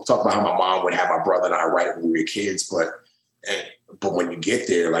talked about how my mom would have my brother and I write when we were kids, but But when you get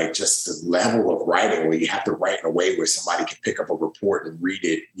there, like just the level of writing where you have to write in a way where somebody can pick up a report and read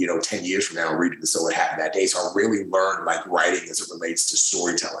it, 10 years from now and read it. So what happened that day. So I really learned like writing as it relates to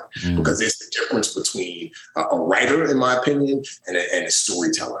storytelling, because there's the difference between a writer, in my opinion, and a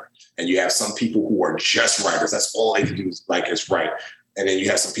storyteller. And you have some people who are just writers. That's all they can do is write. And then you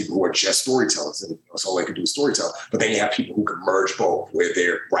have some people who are just storytellers, and that's all they can do is storytell. But then you have people who can merge both, where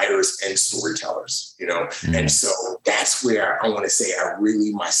they're writers and storytellers, And so that's where I want to say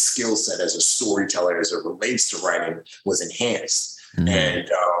my skill set as a storyteller, as it relates to writing, was enhanced. And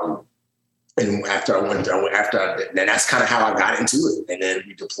after then that's kind of how I got into it. And then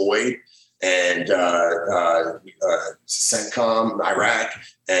we deployed, and CENTCOM, Iraq,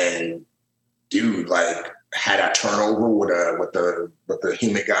 and dude, like, had a turnover with the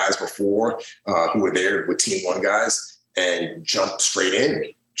human guys before, who were there with Team One guys, and jumped straight in,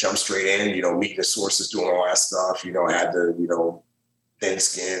 meeting the sources, doing all that stuff, had the, thin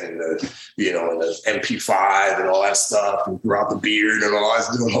skin and the MP5 and all that stuff, and threw out the beard and all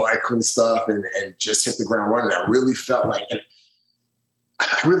that, doing all that cool stuff, and just hit the ground running. I really felt like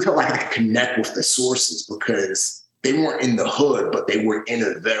I could connect with the sources, because they weren't in the hood, but they were in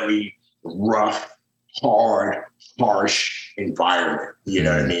a very rough, hard, harsh environment. You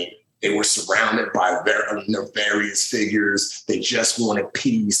know what I mean? They were surrounded by various figures. They just wanted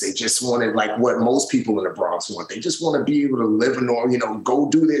peace. They just wanted, like, what most people in the Bronx want. They just want to be able to live a normal, go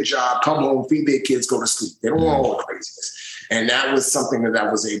do their job, come home, feed their kids, go to sleep. They don't want all the craziness. And that was something that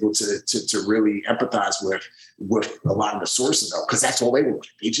I was able to really empathize with a lot of the sources of, because that's all they wanted.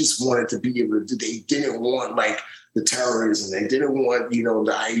 They just wanted to be able to. They didn't want, like, the terrorism. They didn't want, the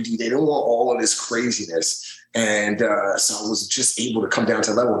IED. They didn't want all of this craziness. And so I was just able to come down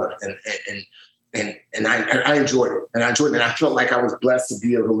to level, and I enjoyed it. And I enjoyed it. And I felt like I was blessed to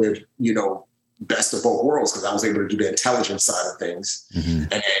be able to live, best of both worlds, because I was able to do the intelligence side of things.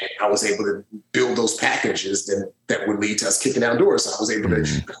 And then I was able to build those packages that would lead to us kicking down doors. So I was able to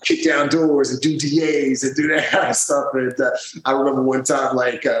kick down doors and do DAs and do that kind of stuff. And I remember one time,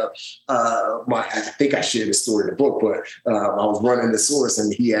 like, I think I shared this story in the book, but I was running the source,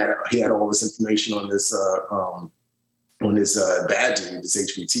 and he had all this information on this bad dude, this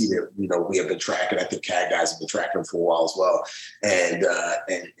HVT that, we have been tracking. I think CAG guys have been tracking for a while as well. And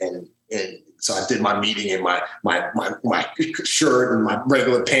so I did my meeting in my shirt and my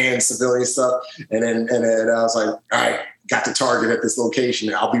regular pants, civilian stuff. And then I was like, all right, got the target at this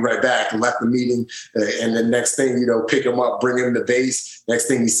location. I'll be right back. And left the meeting. And then next thing, pick him up, bring him to base. Next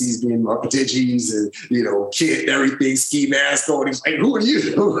thing he sees me in my digis and, kit and everything, ski mask on. He's like, who are you?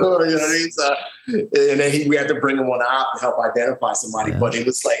 You know what I mean? So, and then we had to bring him on out and help identify somebody. Yeah. But it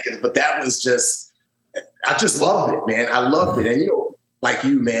was like, that was just, I just loved it, man. I loved it. And, like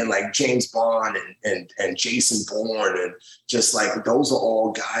you, man, like James Bond and Jason Bourne, and just like, those are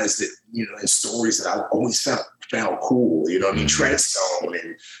all guys that, and stories that I always found cool,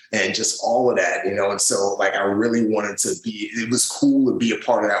 Treadstone and just all of that, and so, like, I really wanted to it was cool to be a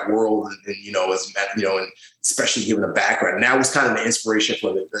part of that world, and and especially given the background. And that was kind of the inspiration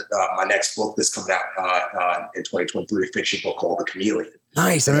for my next book that's coming out in 2023, a fiction book called The Chameleon.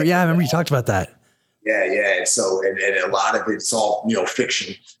 Nice. I remember you talked about that. Yeah. And so, and a lot of it's all,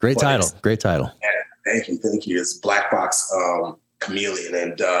 fiction. Great title. Yeah, thank you. It's Black Box Chameleon.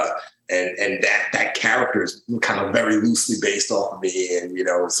 And that character is kind of very loosely based off of me. And,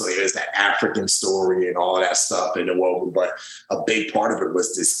 so there's that African story and all of that stuff in the world. But a big part of it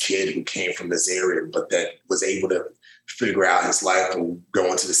was this kid who came from this area, but that was able to figure out his life and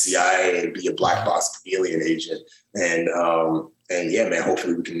go into the CIA and be a Black Box Chameleon agent. And yeah, man,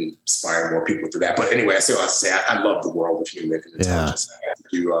 hopefully we can inspire more people through that. But anyway, I love the world of human intelligence. I had to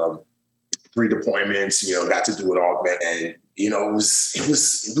do 3 deployments, got to do it all, man. And, it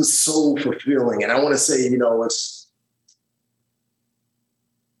was so fulfilling. And I want to say, it's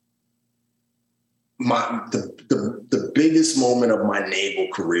the biggest moment of my naval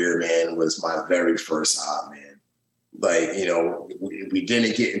career, man, was my very first op, man. Like, we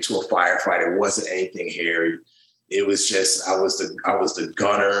didn't get into a firefight. It wasn't anything hairy. It was just, I was the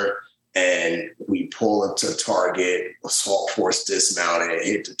gunner, and we pull up to target, assault force dismounted,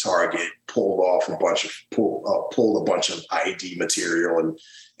 hit the target, pulled a bunch of IED material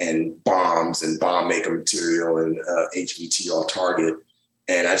and bombs and bomb maker material and HVT off target.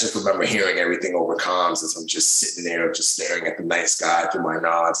 And I just remember hearing everything over comms as I'm just sitting there, just staring at the night sky through my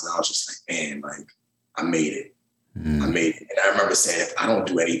nods. And I was just like, man, like, I made it. I made it. And I remember saying, if I don't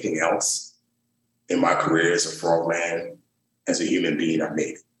do anything else in my career as a frogman, as a human being, I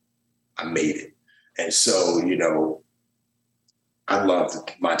made it. And so, I loved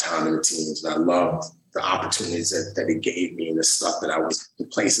my time in the teams, and I loved the opportunities that it gave me and the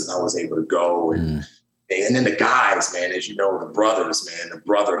places I was able to go. And then the guys, man, as you know, the brothers, man, the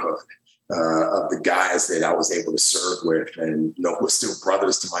brotherhood of the guys that I was able to serve with. And, we're still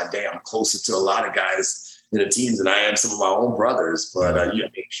brothers to my day. I'm closer to a lot of guys in the teams than I am some of my own brothers. But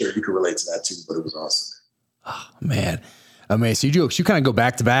make sure you can relate to that too. But it was awesome. Oh, man. Amazing. So you kind of go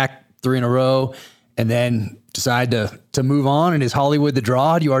back to back 3 in a row and then decide to move on. And is Hollywood the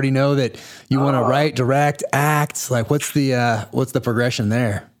draw? Do you already know that you want to write, direct, act? Like, what's the progression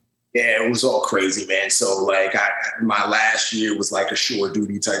there? Yeah, it was all crazy, man. So my last year was like a shore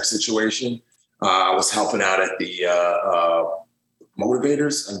duty type situation. I was helping out at the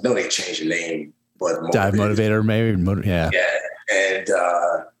Motivators. I know they changed the name, but Dive Motivator, maybe. Yeah. And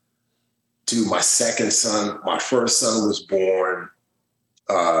dude, my first son was born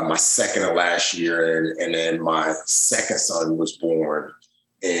my second of last year, and then my second son was born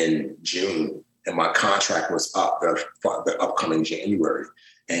in June, and my contract was up the upcoming January.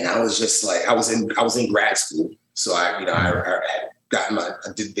 And I was just like, I was in grad school. So I had gotten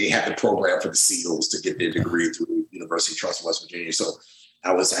they had the program for the SEALs to get their degree through University of Charleston, West Virginia. So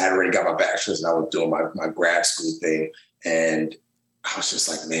I had already got my bachelor's and I was doing my grad school thing. And I was just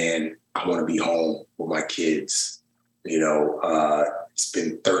like, man, I want to be home with my kids. It's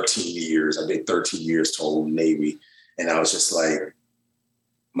been 13 years. I did 13 years total in the Navy. And I was just like,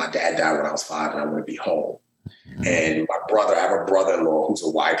 my dad died when I was 5 and I want to be home. And I have a brother-in-law who's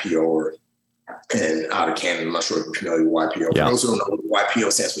a YPO and out of Canada. I'm not sure if you're familiar with YPO. Yeah. For those who don't know,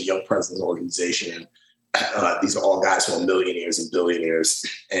 YPO stands for Young Presidents Organization. These are all guys who are millionaires and billionaires,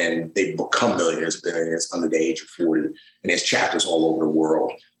 and they become millionaires and billionaires under the age of 40. And there's chapters all over the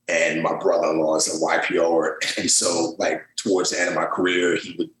world. And my brother-in-law is a YPO. And so towards the end of my career,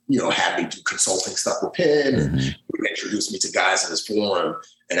 he would, have me do consulting stuff with him and he would introduce me to guys in his forum.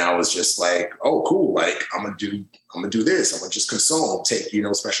 And I was just like, oh, cool. I'm going to do this. I'm going to just consult, take,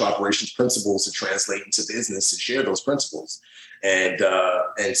 special operations principles to translate into business and share those principles. And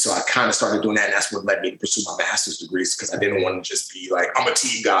so I kind of started doing that. And that's what led me to pursue my master's degrees, because I didn't want to just be like, I'm a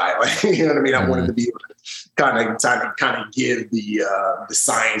team guy. You know what I mean? I wanted to be able to kind of give the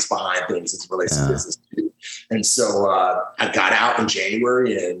science behind things as it relates to business too. And so I got out in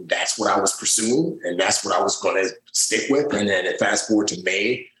January, and that's what I was pursuing, and that's what I was going to stick with. And then fast forward to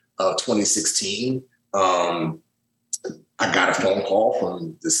May of 2016, I got a phone call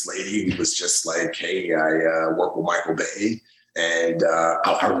from this lady who was just like, hey, I work with Michael Bay. And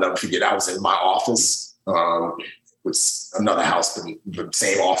I'll never forget, I was in my office with another house, but the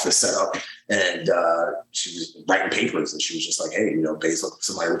same office set up. And she was writing papers, and she was just like, hey, Bay's looking for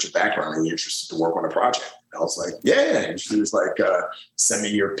somebody with your background, and you're interested to work on a project. And I was like, yeah. And she was like, send me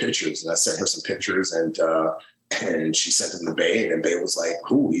your pictures. And I sent her some pictures, and she sent them to Bay, and then Bay was like,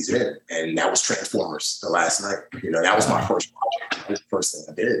 cool, he's in. And that was Transformers the last night. That was my first project. That was the first thing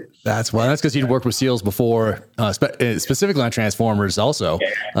I did. That's because you'd worked with SEALs before, specifically on Transformers also.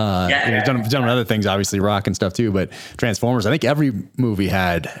 You've done other things, obviously rock and stuff too, but Transformers, I think every movie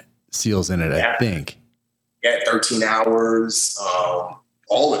had SEALs in it, I think. Yeah, 13 Hours,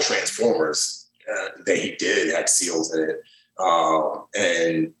 all the Transformers that he did had SEALs in it.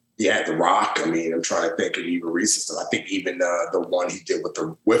 And yeah, The Rock. I mean, I'm trying to think of even recent stuff. I think even the one he did with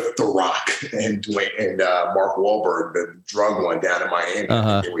The Rock and Dwayne and Mark Wahlberg, the drug one down in Miami.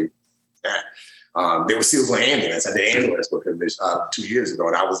 They were SEALs on Ambulance. I did Ambulance with him 2 years ago,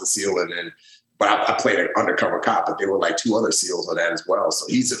 and I was a SEAL, but I played an undercover cop. But there were 2 other SEAls on that as well. So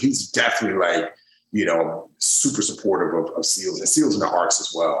he's definitely super supportive of SEAls and SEAls in the arts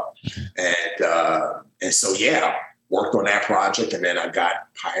as well. And so worked on that project, and then I got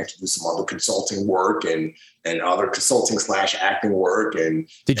hired to do some other consulting work and other consulting / acting work. And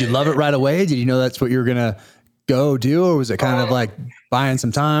did you love it right away? Did you know that's what you were gonna go do, or was it kind of like buying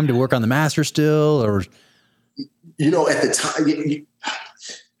some time to work on the master still? Or at the time,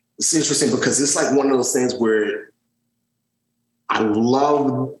 it's interesting because it's one of those things where I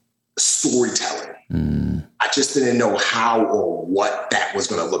love storytelling. I just didn't know how or what that was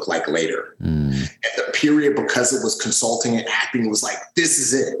going to look like later. And the period, because it was consulting and acting, was like, this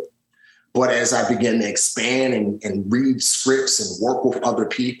is it. But as I began to expand and read scripts and work with other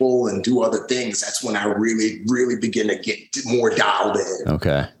people and do other things, that's when I really, really began to get more dialed in.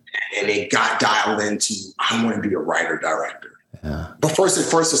 Okay. And it got dialed into, I want to be a writer-director. Yeah. But first it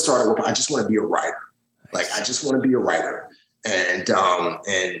started with, I just want to be a writer. I just want to be a writer. And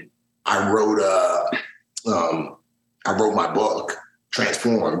I wrote my book,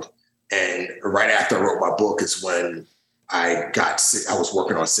 Transformed. And right after I wrote my book is when I was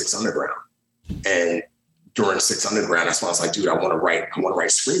working on 6 Underground. And during 6 Underground, that's when I was like, dude, I want to write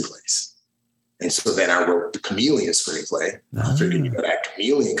screenplays. And so then I wrote the Chameleon screenplay. I figured, that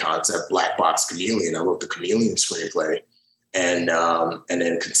chameleon concept, black box chameleon. I wrote the Chameleon screenplay, and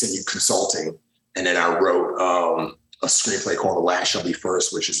then continued consulting. And then I wrote a screenplay called The Last Shall Be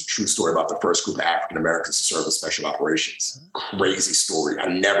First, which is a true story about the first group of African Americans to serve as special operations. Crazy story. I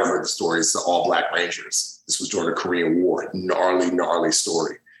never heard the story. It's the All Black Rangers. This was during the Korean War. Gnarly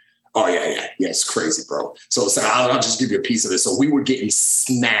story. Oh, yeah, it's crazy, bro. So I'll just give you a piece of this. So we were getting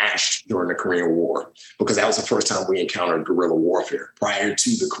smashed during the Korean War because that was the first time we encountered guerrilla warfare. Prior to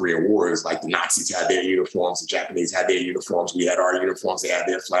the Korean War, it was like the Nazis had their uniforms, the Japanese had their uniforms, we had our uniforms, they had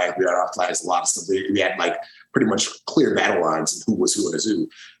their flag, we had our flags, a lot of stuff. We had like pretty much clear battle lines and who was who in the zoo.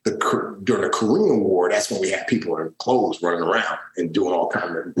 During the Korean War, that's when we had people in clothes running around and doing all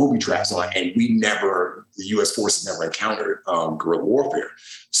kinds of booby traps on. And the U.S. forces never encountered guerrilla warfare.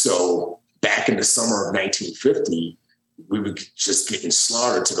 So back in the summer of 1950, we were just getting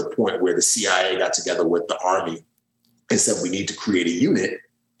slaughtered to the point where the CIA got together with the Army and said, we need to create a unit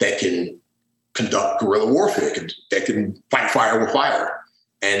that can conduct guerrilla warfare, that can fight fire with fire.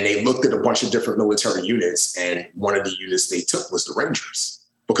 And they looked at a bunch of different military units, and one of the units they took was the Rangers,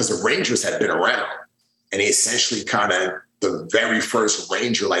 because the Rangers had been around. And they essentially the very first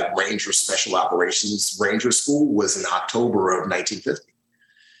Ranger Special Operations Ranger School was in October of 1950.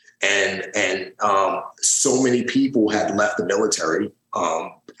 And so many people had left the military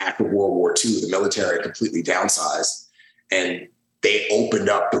after World War II. The military had completely downsized, and they opened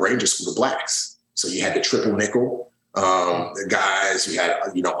up the Ranger School to blacks. So you had the triple nickel, the guys, you had,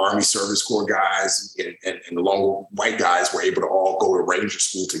 Army Service Corps guys, and the lone white guys were able to all go to Ranger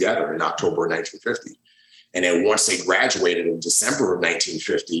School together in October of 1950. And then once they graduated in December of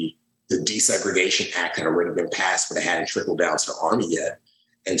 1950, the Desegregation Act had already been passed, but it hadn't trickled down to the Army yet.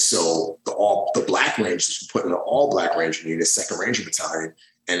 And so the Black Rangers were put in an all-Black Ranger unit, 2nd Ranger Battalion,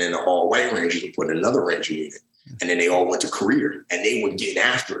 and then the all-white Rangers were put in another Ranger unit. And then they all went to career, and they were getting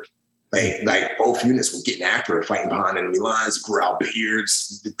after it. Like both units were getting after it, fighting behind enemy lines, grew out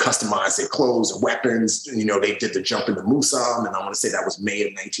beards, customized their clothes and weapons. They did the jump into Musam, and I want to say that was May of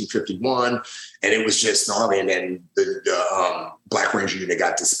 1951. And it was just gnarly. And then the Black Ranger unit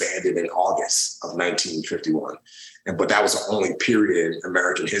got disbanded in August of 1951. But that was the only period in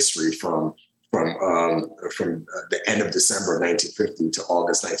American history from the end of December of 1950 to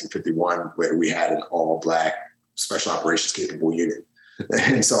August 1951 where we had an all-Black special operations capable unit.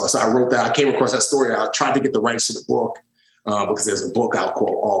 And so I wrote that. I came across that story. I tried to get the rights to the book because there's a book out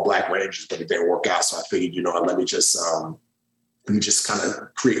called All Black Rangers, but it didn't work out. So I figured, let me just kind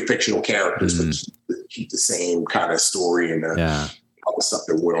of create fictional characters, but keep the same kind of story and all the stuff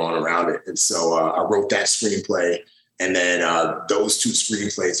that went on around it. And so I wrote that screenplay, and then those two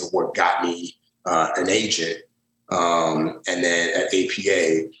screenplays are what got me an agent, and then at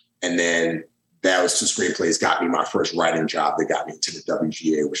APA, and then those two screenplays got me my first writing job that got me into the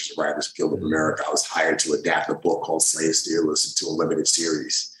WGA, which is the Writers Guild of America. I was hired to adapt a book called Slave Stealers into a limited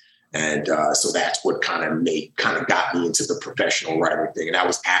series. And so that's what kind of got me into the professional writing thing. And that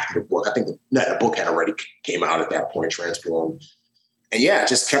was after the book. I think the book had already came out at that point, Transformed. And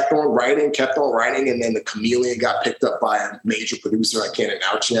just kept on writing. And then the Chameleon got picked up by a major producer I can't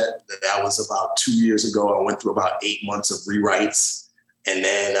announce yet. That was about 2 years ago. I went through about 8 months of rewrites. And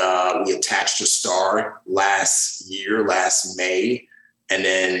then we attached a star last May. And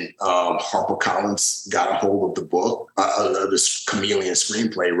then HarperCollins got a hold of the book, this Chameleon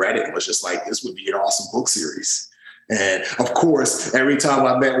screenplay, read it, and was just like, this would be an awesome book series. And of course, every time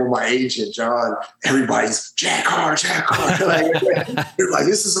I met with my agent, John, everybody's Jack Carr. Like,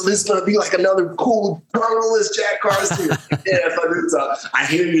 this is going to be like another cool journalist, Jack Carr. So I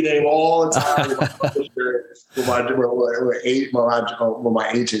hear your name all the time with my publisher, with my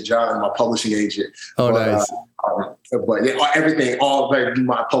agent, John, my publishing agent. Oh, nice. Everything,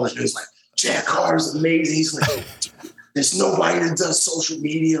 my publisher is like, Jack Carr is amazing. He's like, there's nobody that does social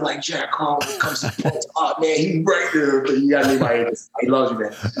media like Jack Carr when it comes to posts. Oh, man, he's right there. But you got to meet my agent. He loves you,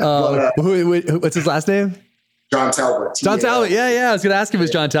 man. What's his last name? John Talbot. John Talbot. Yeah. I was going to ask him, is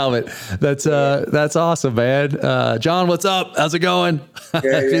John Talbot. That's awesome, man. John, what's up? How's it going?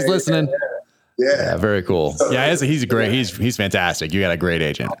 If he's listening. Yeah. Very cool. So, he's great. He's fantastic. You got a great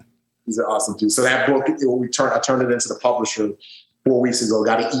agent. He's an awesome dude. So that book, I turned it into the publisher 4 weeks ago,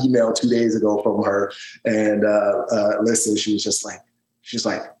 got an email 2 days ago from her. And listen, she's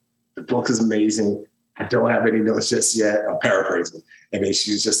like, the book is amazing. I don't have any notes just yet. I'm paraphrasing. And then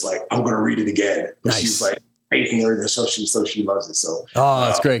she was just like, I'm going to read it again. But nice. She's like, making her, so she loves it. So,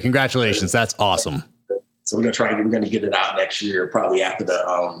 that's great. Congratulations. That's awesome. So we're going to get it out next year, probably after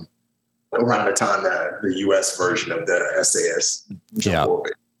around the time that the US version of the SAS. Yeah.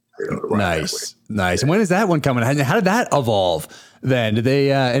 Nice. And when is that one coming? How did that evolve then? Did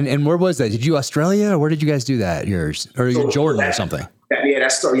they, and where was that? Did you Australia or where did you guys do that? Yours or Jordan or something?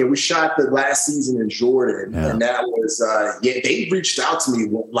 That's story. Yeah, we shot the last season in Jordan, and that was they reached out to me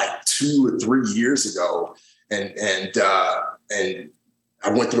like 2 or 3 years ago, and I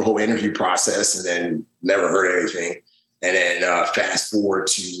went through the whole interview process and then never heard anything. And then fast forward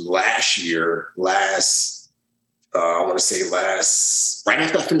to last year, right after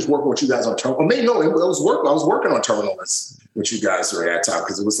I finished working with you guys on Terminal. I was working on Terminalist with you guys during that time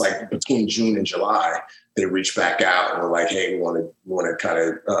because it was like between June and July. They reached back out and were like, "Hey, we want to kind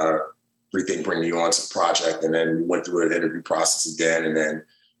of rethink bringing you on to the project." And then we went through an interview process again, and then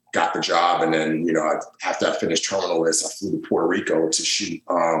got the job. And then after I finished Terminalist, I flew to Puerto Rico to shoot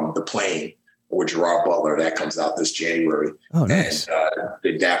The Plane with Gerard Butler. That comes out this January. Oh, nice. And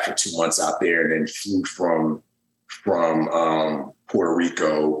did that for 2 months out there, and then flew from Puerto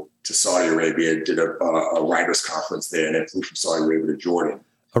Rico to Saudi Arabia, did a writers conference there, and then flew from Saudi Arabia to Jordan.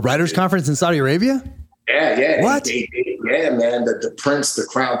 A writers conference in Saudi Arabia? Yeah. What? Yeah, man. The prince, the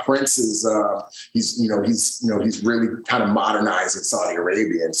crown prince is he's really kind of modernizing Saudi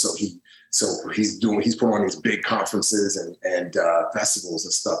Arabia, and so he's putting on these big conferences and festivals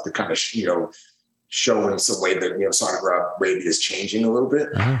and stuff to kind of showing some way that Saudi Arabia is changing a little bit.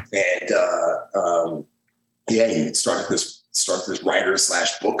 Uh-huh. And he started this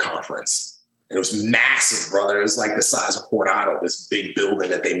writer/book conference. And it was massive, brother. It was like the size of Coronado, this big building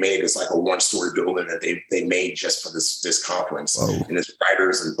that they made. It's like a 1-story building that they made just for this conference. Whoa. And there's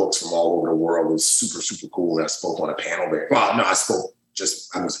writers and books from all over the world. It was super, super cool. And I spoke on a panel there. Well, no, I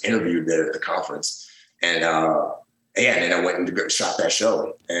was interviewed there at the conference. And then I went and shot that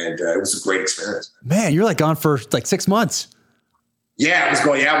show. And it was a great experience. Man, you're like gone for like 6 months. Yeah, I was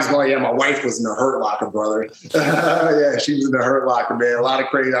going. Yeah, my wife was in the Hurt Locker, brother. Yeah, she was in the Hurt Locker, man. A lot of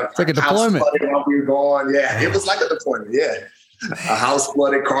crazy. It's like a deployment. While we were gone. Yeah, it was like a deployment. Yeah, a house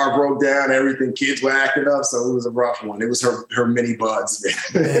flooded, car broke down, everything. Kids were acting up, so it was a rough one. It was her mini buds.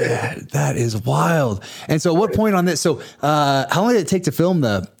 Man, that is wild. And so, what point on this? So, how long did it take to film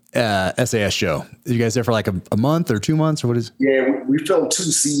the SAS show? Are you guys there for like a month or 2 months or what is? Yeah, we filmed 2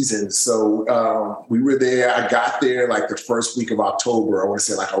 seasons. So we were there. I got there like the first week of October. I want to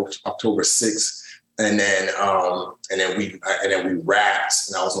say like October 6th. And then we wrapped,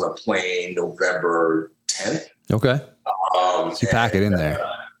 and I was on a plane November 10th. Okay. So you pack it in there.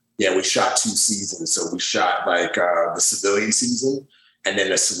 Yeah, we shot 2 seasons. So we shot like the civilian season and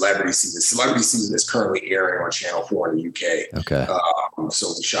then the celebrity season. Celebrity season is currently airing on Channel 4 in the UK. Okay.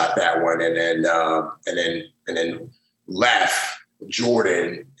 So we shot that one, and then left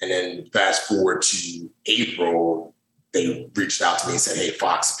Jordan, and then fast forward to April, they reached out to me and said, "Hey,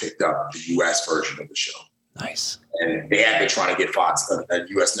 Fox picked up the US version of the show." Nice. And they had been trying to get Fox, a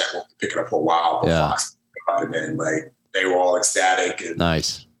US network, to pick it up for a while, but Fox picked it up, and then like they were all ecstatic. And,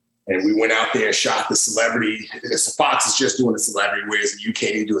 nice. And we went out there and shot the celebrity. Fox is just doing the celebrity, whereas the UK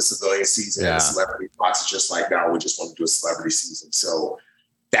they do a civilian season. Yeah. And the celebrity, Fox is just like, no, we just want to do a celebrity season. So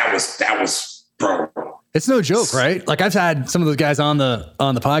that was, bro. It's no joke, right? Like I've had some of those guys on the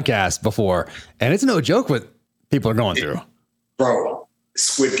podcast before, and it's no joke what people are going through. Bro,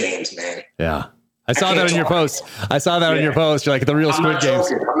 Squid Games, man. Yeah. I saw that in your post. On your post. You're like the real Squid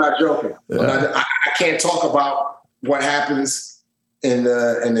Games. I'm not joking. I can't talk about what happens in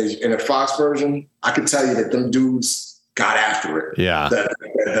the Fox version. I can tell you that them dudes got after it. Yeah.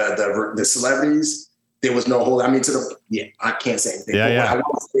 The celebrities, there was no hold. I mean, I can't say anything. Yeah, What I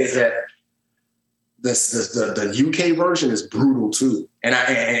want to say is that the UK version is brutal too, and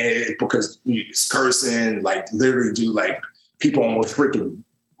because it's cursing, like literally do like people almost freaking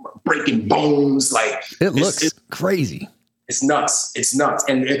breaking bones. Like it looks crazy. It's nuts.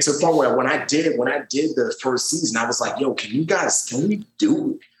 And it's a point where when I did the first season, I was like, yo, can we do this? Are we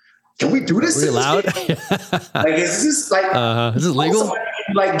allowed? Like, is this like, is this legal? Somebody,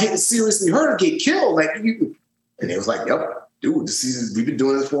 like getting seriously hurt or get killed? Like, and it was like, yep, dude, this season, we've been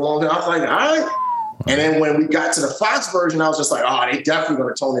doing this for a long time. I was like, all right. And then when we got to the Fox version, I was just like, oh, they definitely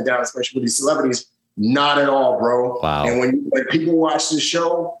going to tone it down, especially with these celebrities. Not at all, bro. Wow. And when people watch this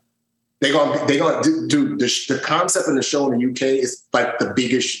show, they're gonna do the concept in the show in the UK is like one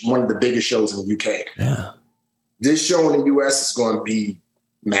of the biggest shows in the UK. Yeah. This show in the US is going to be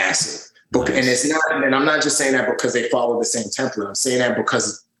massive. Nice. And it's not, and I'm not just saying that because they follow the same template. I'm saying that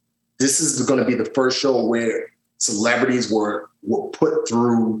because this is going to be the first show where celebrities were put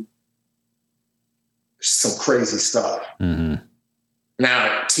through some crazy stuff. Mm-hmm.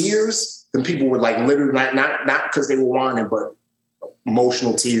 Now, tears, then people were like literally not because they were whining, but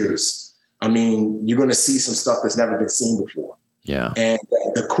emotional tears. I mean, you're going to see some stuff that's never been seen before. Yeah. And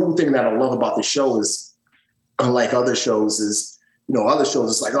the cool thing that I love about the show is, unlike other shows, is, you know, other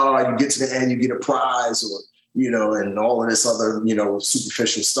shows, it's like, oh, you get to the end, you get a prize, or, you know, and all of this other, you know,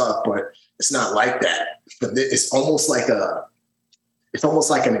 superficial stuff. But it's not like that. But it's almost like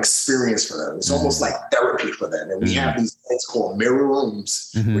an experience for them. It's almost like therapy for them. And we have these things called mirror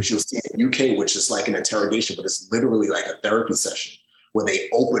rooms, which you'll see in the UK, which is like an interrogation, but it's literally like a therapy session where they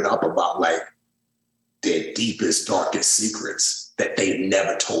open up about like their deepest, darkest secrets that they've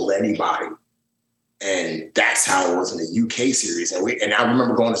never told anybody. And that's how it was in the UK series. And I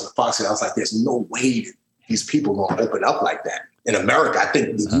remember going to the Fox, and I was like, there's no way these people are going to open up like that. In America, I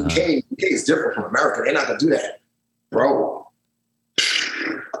think the UK is different from America. They're not going to do that. Bro,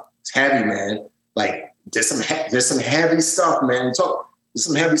 it's heavy, man. Like, there's some heavy stuff, man. There's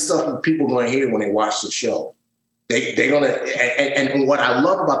some heavy stuff that people going to hear when they watch the show. They're going to, and what I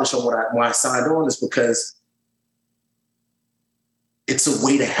love about the show, when I signed on, is because it's a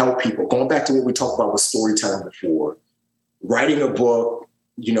way to help people. Going back to what we talked about with storytelling before, writing a book,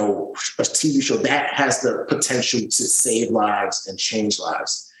 you know, a TV show, that has the potential to save lives and change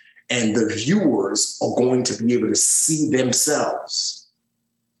lives. And the viewers are going to be able to see themselves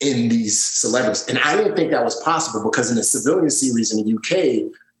in these celebrities. And I didn't think that was possible, because in the civilian series in the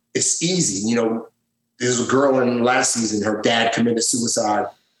UK, it's easy. You know, there's a girl in last season, her dad committed suicide,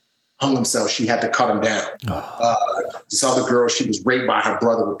 hung himself. She had to cut him down. This other girl, she was raped by her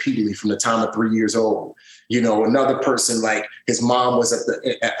brother repeatedly from the time of 3 years old. You know, another person, like his mom was at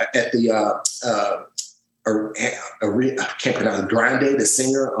the I can't pronounce it, Grande, the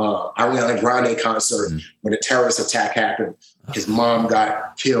singer, Ariana Grande concert, when a terrorist attack happened. His mom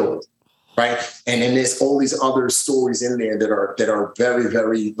got killed, right? And then there's all these other stories in there that are very,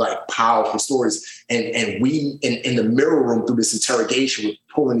 very like powerful stories. And we in the mirror room, through this interrogation, we're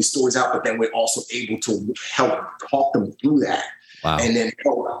pulling these stories out, but then we're also able to help talk them through that. Wow. And then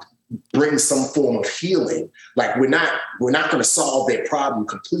help bring some form of healing. Like, we're not going to solve their problem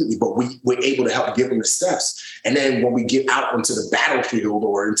completely, but we're able to help give them the steps. And then when we get out into the battlefield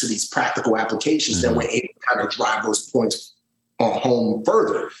or into these practical applications, then we're able to kind of drive those points home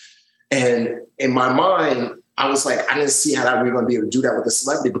further. And in my mind, I was like, I didn't see how that we were going to be able to do that with a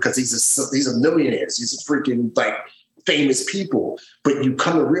celebrity, because these are millionaires. These are freaking like famous people. But you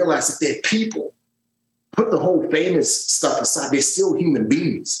come to realize that they're people. Put the whole famous stuff aside. They're still human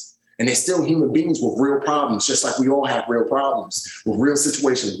beings. And they're still human beings with real problems, just like we all have real problems, with real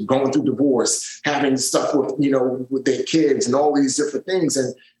situations, going through divorce, having stuff with, you know, with their kids and all these different things.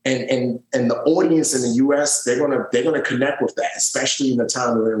 And the audience in the US, they're gonna connect with that, especially in the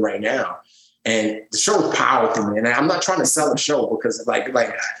time we're in right now. And the show is powerful, man. And I'm not trying to sell a show, because like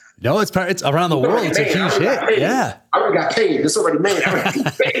no, it's around the world. It's a huge hit. Yeah, I already got paid. It's already made.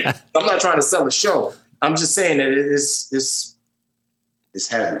 I'm not trying to sell a show. I'm just saying that it's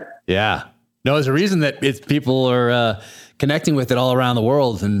heavy. Yeah. No, there's a reason that people are connecting with it all around the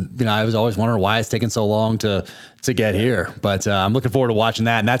world. And, you know, I was always wondering why it's taken so long to get here. But I'm looking forward to watching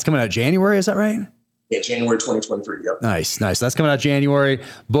that. And that's coming out January. Is that right? Yeah, January 2023. Yep. Nice. That's coming out January.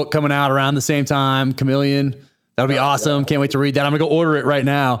 Book coming out around the same time. Chameleon. That'll be awesome. Yeah. Can't wait to read that. I'm going to go order it right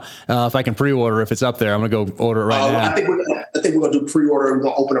now. If I can pre-order, if it's up there, I'm going to go order it right now. I think we're going to do pre-order. We're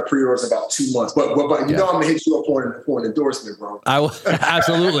going to open up pre-orders in about 2 months. But you know I'm going to hit you up for an endorsement, bro. I will.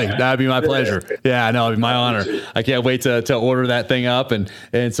 Absolutely. That'd be my pleasure. Yeah, no, it'd be my honor. I can't wait to order that thing up and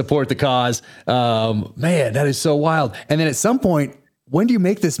support the cause. Man, that is so wild. And then at some point, when do you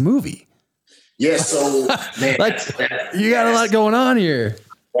make this movie? Yeah, so, man. You got a lot going on here.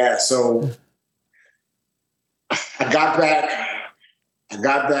 Yeah, so I got back.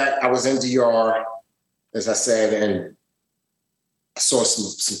 I was in DR, as I said, and I saw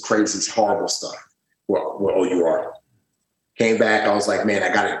some crazy, horrible stuff. Well, OUR. Came back. I was like, man,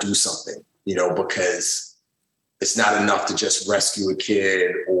 I got to do something, you know, because it's not enough to just rescue a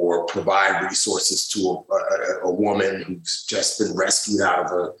kid or provide resources to a woman who's just been rescued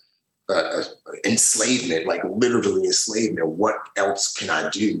out of enslavement, like literally enslavement. What else can I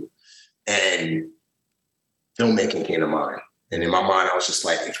do? And filmmaking came to mind. And in my mind, I was just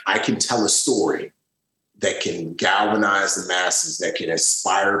like, if I can tell a story that can galvanize the masses, that can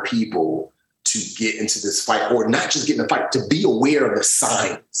inspire people to get into this fight, or not just get in the fight, to be aware of the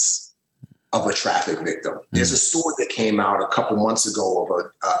signs of a traffic victim. There's a story that came out a couple months ago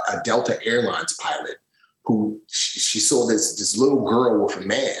of a Delta Airlines pilot who she saw this little girl with a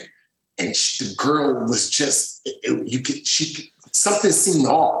man, and the girl was just, something seemed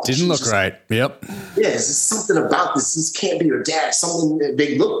off. Didn't look right. Yep. Yeah, there's something about this. This can't be her dad. Something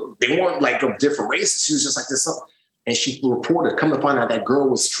they weren't like of different races. She was just like this. And she reported, come to find out that girl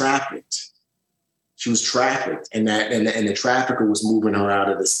was trafficked. She was trafficked, and the trafficker was moving her out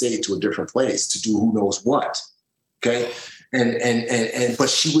of the state to a different place to do who knows what. Okay. But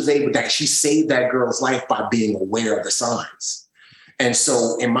she was she saved that girl's life by being aware of the signs. And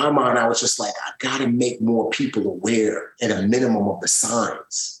so in my mind, I was just like, I got to make more people aware at a minimum of the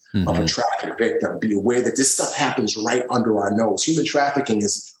signs of a traffic victim, be aware that this stuff happens right under our nose. Human trafficking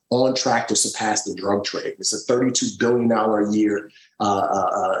is on track to surpass the drug trade. It's a $32 billion a year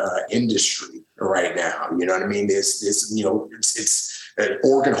industry right now. You know what I mean? It's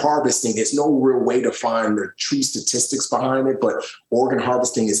organ harvesting. There's no real way to find the true statistics behind it, but organ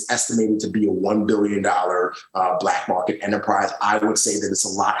harvesting is estimated to be a $1 billion black market enterprise. I would say that it's a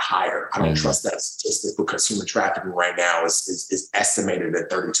lot higher. I don't trust that statistic because human trafficking right now is estimated at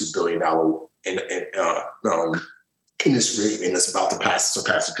 $32 billion industry, and it's about to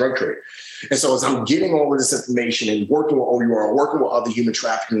surpass the drug trade. And so as I'm getting all of this information and working with OUR, working with other human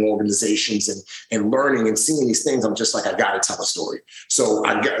trafficking organizations and learning and seeing these things, I'm just like, I got to tell a story. So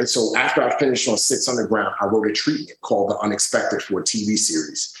after I finished on 6 Underground, I wrote a treatment called The Unexpected for a TV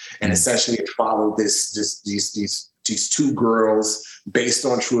series. And essentially it followed these two girls based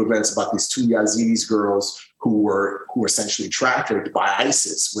on true events about these two Yazidis girls who were essentially trafficked by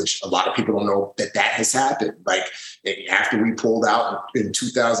ISIS, which a lot of people don't know that has happened. Like after we pulled out in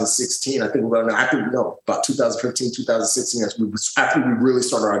 2016, about 2015, 2016, after we really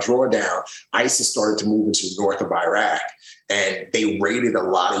started our drawdown, ISIS started to move into the north of Iraq, and they raided a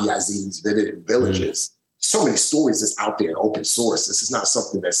lot of Yazidis villages. So many stories that's out there in open source. This is not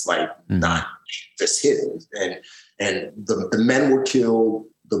something that's like not just hidden. And the men were killed,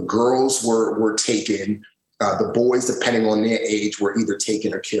 the girls were taken. The boys, depending on their age, were either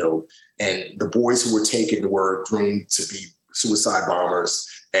taken or killed. And the boys who were taken were groomed to be suicide bombers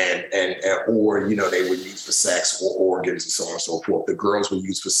or they were used for sex or organs and so on and so forth. The girls were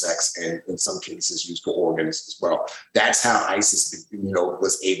used for sex and in some cases used for organs as well. That's how ISIS,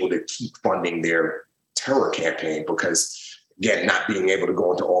 was able to keep funding their terror campaign because, again, not being able to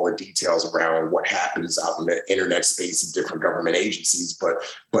go into all the details around what happens out in the internet space of different government agencies, but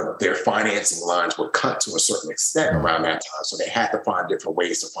their financing lines were cut to a certain extent around that time. So they had to find different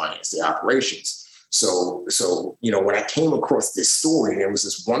ways to finance their operations. So when I came across this story, there was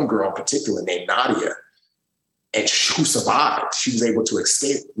this one girl in particular named Nadia, and who survived. She was able to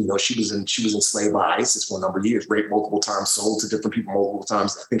escape. She was enslaved by ISIS for a number of years, raped multiple times, sold to different people multiple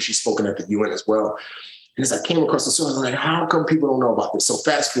times. I think she's spoken at the UN as well. And as I came across the story, I'm like, how come people don't know about this? So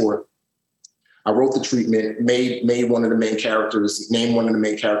fast forward, I wrote the treatment, made one of the main characters, named one of the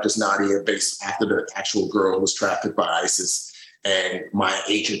main characters Nadia, based after the actual girl who was trafficked by ISIS. And my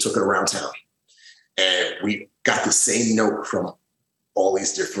agent took it around town. And we got the same note from all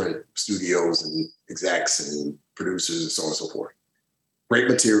these different studios and execs and producers and so on and so forth. Great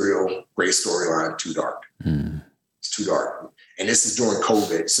material, great storyline, too dark. It's too dark. And this is during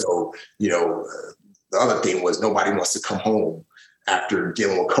COVID. So, the other thing was nobody wants to come home after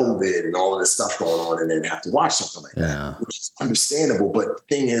dealing with COVID and all of this stuff going on and then have to watch something like that, which is understandable. But the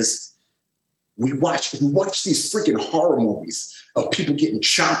thing is, we watch these freaking horror movies of people getting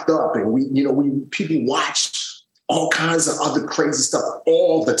chopped up, and people watch all kinds of other crazy stuff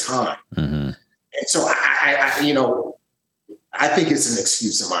all the time. And so I think it's an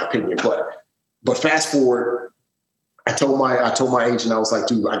excuse in my opinion, but fast forward, I told my agent, I was like,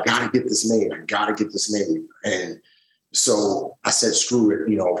 dude, I gotta get this made. And so I said, screw it.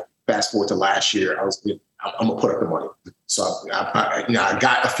 Fast forward to last year, I'm gonna put up the money. So I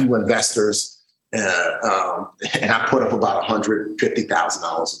got a few investors, and I put up about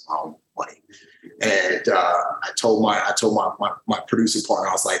 $150,000 of money. And I told my producing partner,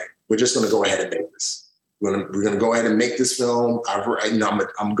 I was like, we're just gonna go ahead and make this. We're gonna go ahead and make this film.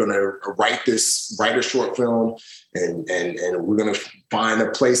 I'm gonna write a short film, and we're gonna find a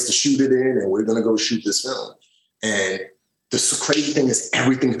place to shoot it in, and we're gonna go shoot this film. And the crazy thing is,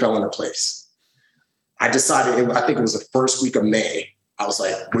 everything fell into place. I decided, I think it was the first week of May. I was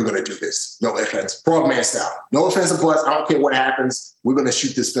like, we're gonna do this. No offense, Frogman style. No offense, but I don't care what happens. We're gonna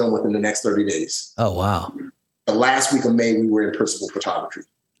shoot this film within the next 30 days. Oh wow! The last week of May, we were in principal photography.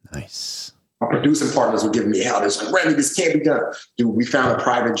 Nice. My producing partners were giving me hell. They're like, Remy, this can't be done. Dude, we found a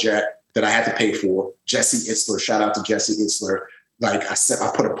private jet that I had to pay for. Jesse Itzler, shout out to Jesse Itzler. Like I said,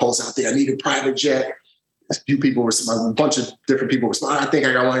 I put a post out there. I need a private jet. A bunch of different people responded. I think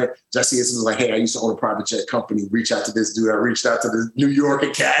I got one. Jesse Itzler was like, hey, I used to own a private jet company. Reach out to this dude. I reached out to this New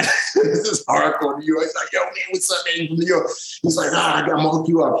Yorker cat. This is hardcore New York. He's like, yo, man, what's up, man? From New York. He's like, I'm gonna hook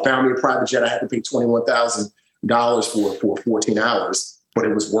you up. Found me a private jet. I had to pay $21,000 for 14 hours. but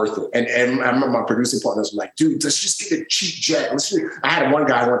it was worth it. And I remember my producing partners were like, dude, let's just get a cheap jet. I had one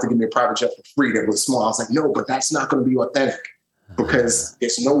guy who wanted to give me a private jet for free that was small. I was like, no, but that's not going to be authentic, because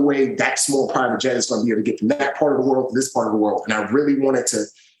there's no way that small private jet is going to be able to get from that part of the world to this part of the world. And I really wanted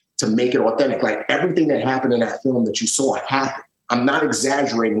to make it authentic. Like everything that happened in that film that you saw happened. I'm not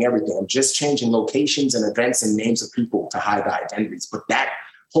exaggerating everything. I'm just changing locations and events and names of people to hide the identities. But that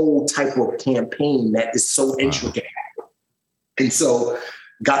whole type of campaign that is so intricate happened. And so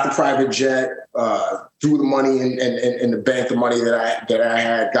got the private jet, threw the money in the bank, the money that I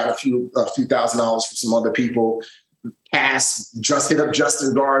had, got a few $1,000s from some other people. Just hit up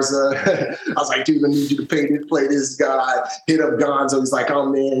Justin Garza. I was like, dude, I need you to play this guy. Hit up Gonzo. He's like, oh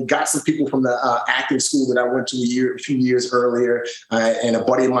man, got some people from the acting school that I went to a few years earlier, and a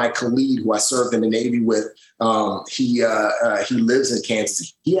buddy of mine, Khalid, who I served in the Navy with. He lives in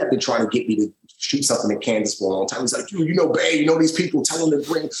Kansas. He had been trying to get me to shoot something in Kansas for a long time. He's like, dude, Bay, these people, tell them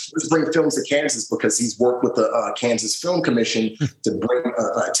to let's bring films to Kansas, because he's worked with the Kansas Film Commission to bring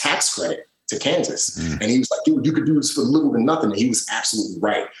a tax credit to Kansas. And he was like, dude, you could do this for little to nothing. And he was absolutely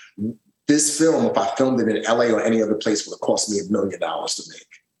right. This film, if I filmed it in LA or any other place, would have cost me $1 million to make,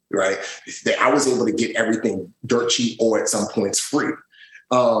 right? I was able to get everything dirt cheap or at some points free.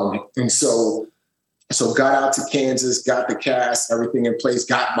 And so got out to Kansas, got the cast, everything in place,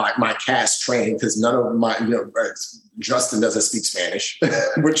 got my cast trained, because none of my, Justin doesn't speak Spanish,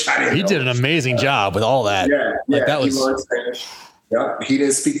 which I didn't know. He did an amazing job with all that. Yeah, that was... He learned Spanish. Yeah, he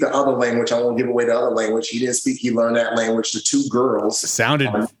didn't speak the other language. I won't give away the other language. He learned that language. The two girls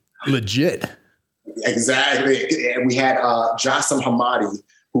sounded legit. Exactly. And we had Jassim Hamadi,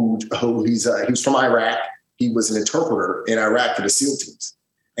 who he was from Iraq. He was an interpreter in Iraq for the SEAL teams.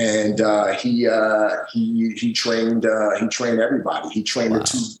 And he trained everybody. He trained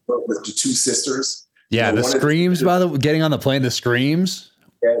the two sisters. Yeah, the screams, by the way, getting on the plane, the screams.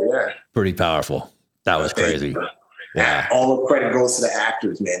 Yeah. Pretty powerful. That was crazy. Yeah. All the credit goes to the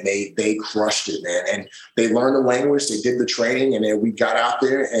actors, man. They crushed it, man. And they learned the language, they did the training, and then we got out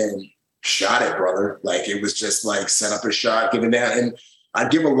there and shot it, brother. Like, it was just like set up a shot, give it down. And I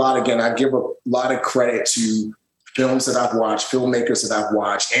give a lot of credit to films that I've watched, filmmakers that I've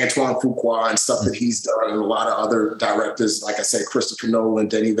watched, Antoine Fuqua and stuff that he's done, and a lot of other directors, like I said, Christopher Nolan,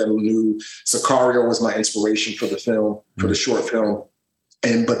 Denis Villeneuve. Sicario was my inspiration for the film, for the short film.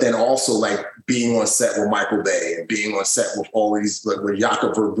 But then also like being on set with Michael Bay and being on set with all these, with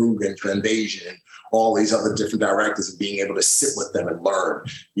Jakob Verbruggen for Invasion and all these other different directors, and being able to sit with them and learn,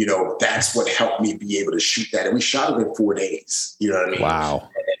 that's what helped me be able to shoot that. And we shot it in 4 days. You know what I mean? Wow.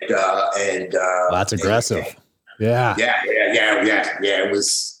 And that's aggressive. Yeah. It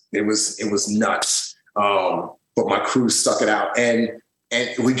was nuts. But my crew stuck it out, and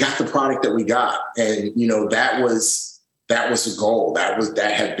we got the product that we got. And, that was the goal.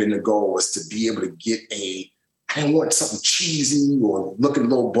 That had been the goal, was to be able to get I didn't want something cheesy or looking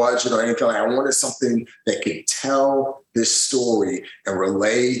low budget or anything like that. I wanted something that could tell this story and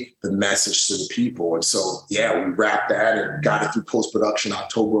relay the message to the people. And so, we wrapped that and got it through post-production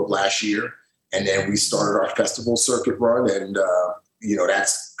October of last year. And then we started our festival circuit run, and,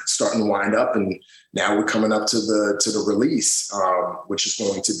 that's starting to wind up. And now we're coming up to the release, which is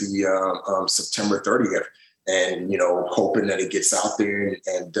going to be September 30th. And, hoping that it gets out there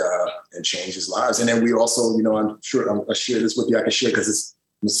and changes lives. And then we also, I'm sure I'll share this with you. I can share, because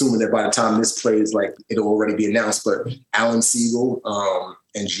I'm assuming that by the time this plays, like, it'll already be announced. But Alan Siegel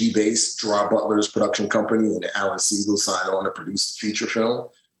and G-Base, Gerard Butler's production company, and Alan Siegel signed on to produce the feature film,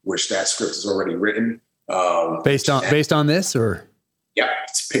 which that script is already written. Based on this, or? Yeah,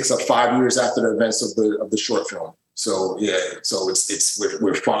 it picks up 5 years after the events of the short film. So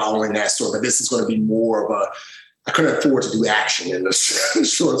we're following that story, but this is going to be more of I couldn't afford to do action in the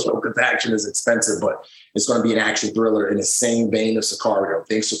short film, because action is expensive, but it's going to be an action thriller in the same vein of Sicario. I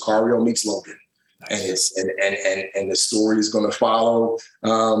think Sicario meets Logan. Nice. And the story is going to follow.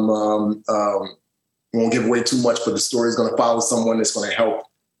 Won't give away too much, but the story is going to follow someone that's going to help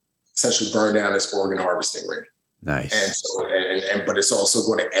essentially burn down this organ harvesting ring. Nice. And so, but it's also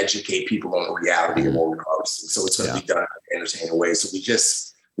going to educate people on the reality of organ harvesting. So it's going to be done in an entertaining way. So we just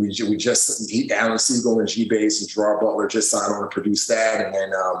Alan Siegel and G-Base and Gerard Butler just signed on to produce that, and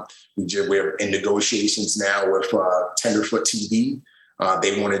then we're in negotiations now with Tenderfoot TV.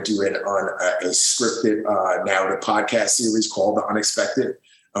 They want to do it on a scripted narrative podcast series called The Unexpected,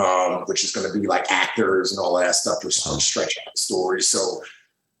 which is going to be like actors and all that stuff, which is going to stretch out the story. So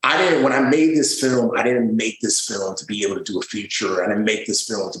when I made this film, I didn't make this film to be able to do a feature. I didn't make this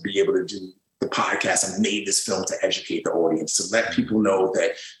film to be able to do the podcast, I made this film to educate the audience, to let people know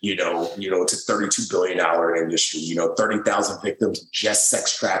that, it's a $32 billion industry, 30,000 victims of just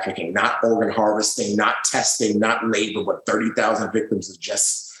sex trafficking, not organ harvesting, not testing, not labor, but 30,000 victims of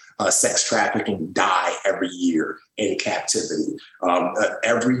just sex trafficking die every year in captivity.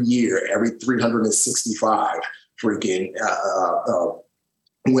 Every year, every 365 freaking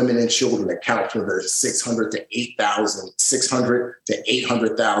women and children account for the 600 to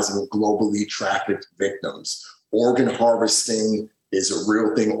 800,000 globally trafficked victims. Organ harvesting is a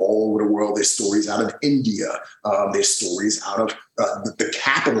real thing all over the world. There's stories out of India. There's stories out of the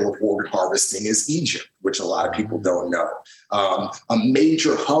capital of organ harvesting is Egypt, which a lot of people don't know. A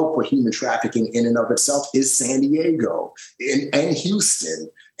major hub for human trafficking in and of itself is San Diego and Houston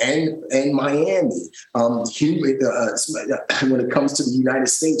and Miami. When it comes to the United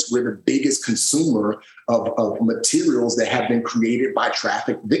States, we're the biggest consumer of materials that have been created by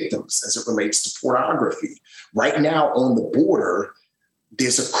trafficked victims as it relates to pornography. Right now on the border,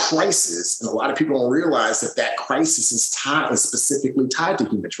 there's a crisis, and a lot of people don't realize that crisis is specifically tied to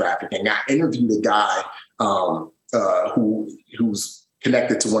human trafficking. I interviewed a guy who's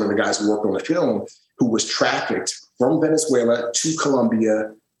connected to one of the guys who worked on the film, who was trafficked from Venezuela to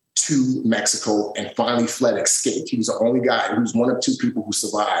Colombia to Mexico and finally escaped. He was the only guy, he was one of two people who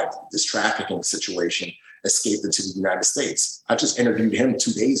survived this trafficking situation, escaped into the United States. I just interviewed him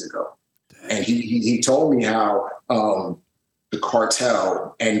 2 days ago. And he told me how the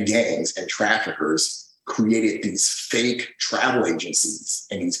cartel and gangs and traffickers created these fake travel agencies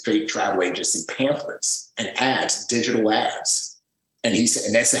and these fake travel agency pamphlets and ads, digital ads. And he said,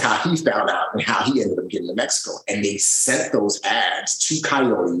 and that's how he found out and how he ended up getting to Mexico. And they sent those ads to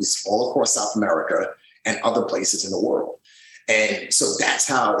coyotes all across South America and other places in the world. And so that's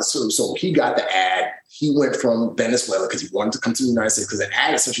how, so he got the ad. He went from Venezuela because he wanted to come to the United States, because the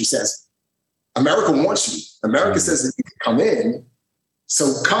ad essentially says, America wants you. America says that you can come in.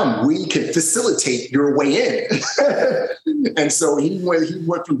 So come, we can facilitate your way in. And so he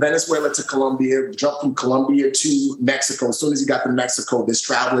went from Venezuela to Colombia, jumped from Colombia to Mexico. As soon as he got to Mexico, this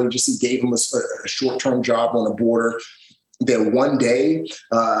travel agency gave him a short-term job on the border. Then one day,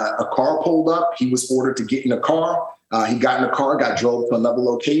 a car pulled up. He was ordered to get in a car. He got in the car, got drove to another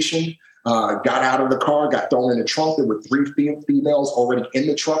location, got out of the car, got thrown in the trunk. There were 3 females already in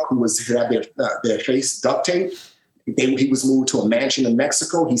the truck who had their face duct taped. He was moved to a mansion in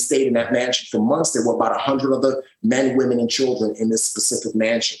Mexico. He stayed in that mansion for months. There were about 100 other men, women, and children in this specific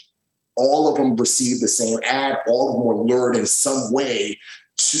mansion. All of them received the same ad. All of them were lured in some way,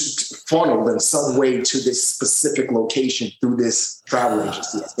 funneled in some way to this specific location through this travel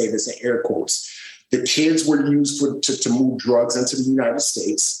agency. I say this in air quotes. The kids were used to move drugs into the United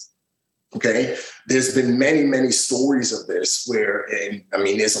States. Okay, there's been many, many stories of this where, and I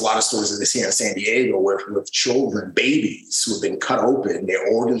mean, there's a lot of stories of this here in San Diego with children, babies who have been cut open, their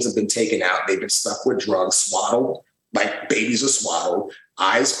organs have been taken out, they've been stuck with drugs, swaddled, like babies are swaddled,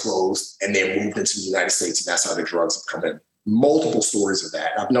 eyes closed, and they're moved into the United States, and that's how the drugs have come in. Multiple stories of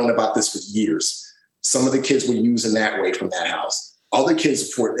that. I've known about this for years. Some of the kids were used in that way from that house. Other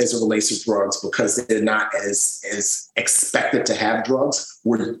kids, as it relates to drugs, because they're not as expected to have drugs,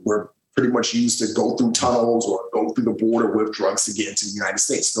 were pretty much used to go through tunnels or go through the border with drugs to get into the United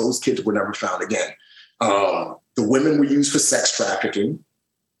States. Those kids were never found again. The women were used for sex trafficking,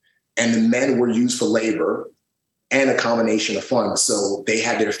 and the men were used for labor and a combination of funds. So they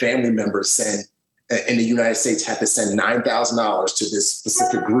had their family members in the United States had to send $9,000 to this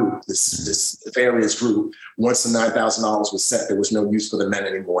specific group, this nefarious group. Once the $9,000 was sent, there was no use for the men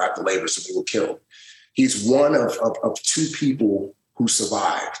anymore after labor, so they were killed. He's one of 2 people who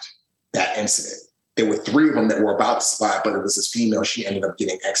survived that incident. There were 3 of them that were about to survive, but it was this female. She ended up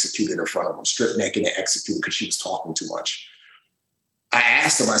getting executed in front of them, stripped naked and executed because she was talking too much. I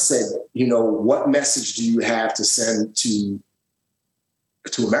asked him, I said, what message do you have to send to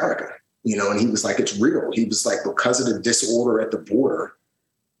America? And he was like, it's real. He was like, because of the disorder at the border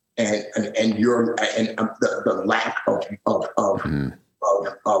and the lack of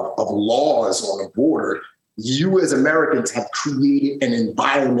laws on the border, you as Americans have created an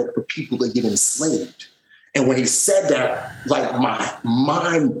environment for people to get enslaved. And when he said that, like my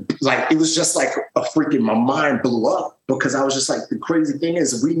mind, like it was just like my mind blew up, because I was just like, the crazy thing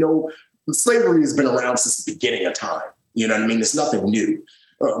is, we know slavery has been around since the beginning of time. You know what I mean? It's nothing new.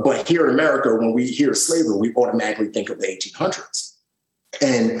 But here in America, when we hear slavery, we automatically think of the 1800s.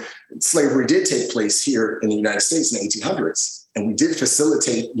 And slavery did take place here in the United States in the 1800s. And we did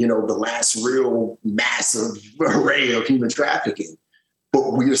facilitate, the last real massive array of human trafficking.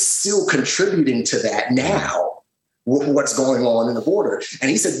 But we are still contributing to that now what's going on in the border. And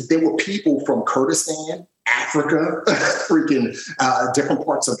he said there were people from Kurdistan, Africa, freaking different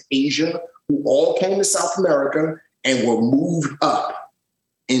parts of Asia who all came to South America and were moved up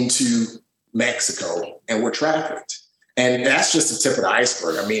into Mexico and were trafficked. And that's just the tip of the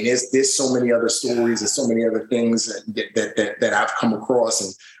iceberg. I mean, there's so many other stories and so many other things that I've come across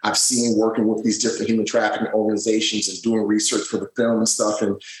and I've seen working with these different human trafficking organizations and doing research for the film and stuff.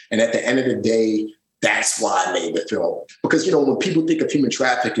 And at the end of the day, that's why I made the film. Because, when people think of human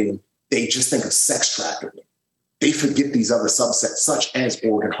trafficking, they just think of sex trafficking. They forget these other subsets, such as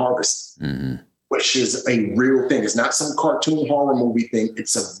organ harvesting, which is a real thing. It's not some cartoon horror movie thing.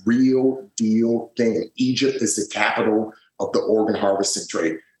 It's a real deal thing. Egypt is the capital of the organ harvesting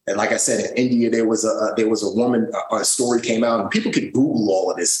trade. And like I said, in India, there was a woman, a story came out, and people could Google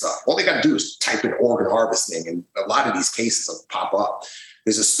all of this stuff. All they got to do is type in organ harvesting, and a lot of these cases will pop up.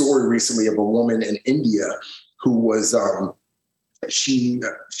 There's a story recently of a woman in India who was, she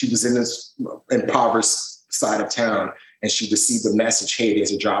was in this impoverished side of town, and she received a message, hey,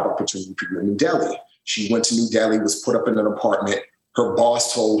 there's a job opportunity for you in New Delhi. She went to New Delhi, was put up in an apartment. Her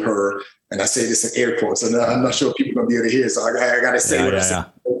boss told her, and I say this in air quotes, and I'm not sure if people are going to be able to hear, so I got to say what I said.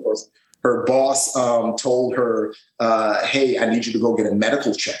 Her boss told her, hey, I need you to go get a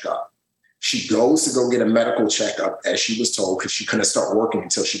medical checkup. She goes to go get a medical checkup, as she was told, because she couldn't start working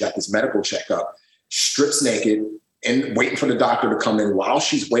until she got this medical checkup, strips naked and waiting for the doctor to come in. While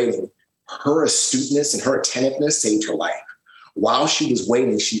she's waiting, her astuteness and her attentiveness saved her life. While she was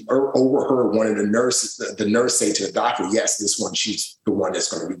waiting, she overheard one of the nurse say to the doctor, yes, this one, she's the one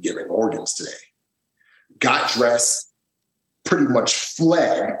that's going to be giving organs today. Got dressed, pretty much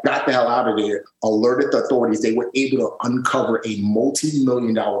fled, got the hell out of there, alerted the authorities. They were able to uncover a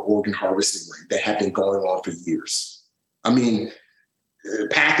multi-million-dollar organ harvesting ring that had been going on for years. I mean,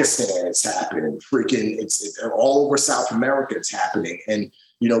 Pakistan, it's happening. Freaking, it's all over South America, it's happening. And,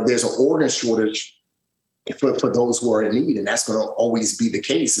 there's an organ shortage for those who are in need. And that's going to always be the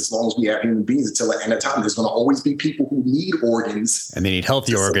case as long as we have human beings until the end of time. There's going to always be people who need organs. And they need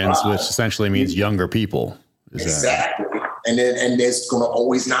healthy organs, which essentially means younger people. Exactly. And there's going to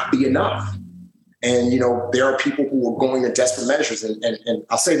always not be enough. And, there are people who are going to desperate measures. And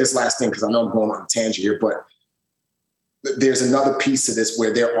I'll say this last thing because I know I'm going on a tangent here, but there's another piece to this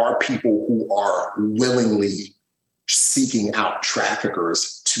where there are people who are willingly seeking out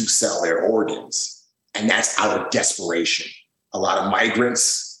traffickers to sell their organs. And that's out of desperation. A lot of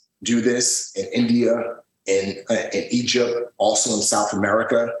migrants do this in India, in Egypt, also in South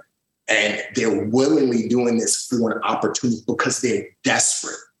America. And they're willingly doing this for an opportunity because they're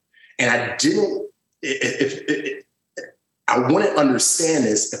desperate. And I wouldn't understand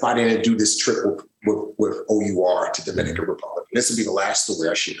this if I didn't do this trip with OUR to Dominican Republic. This would be the last story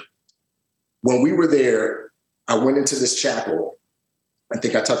I share. When we were there, I went into this chapel. I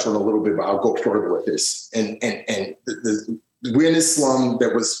think I touched on it a little bit, but I'll go further with this. And we're in this slum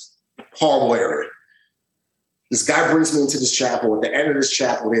that was a horrible area. This guy brings me into this chapel. At the end of this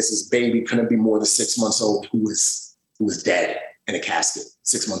chapel, there's this baby, couldn't be more than 6 months old, who was dead in a casket,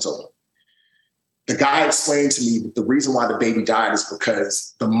 6 months old. The guy explained to me that the reason why the baby died is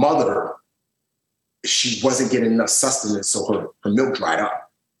because the mother, she wasn't getting enough sustenance, so her milk dried up.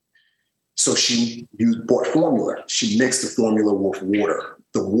 So she bought formula. She mixed the formula with water.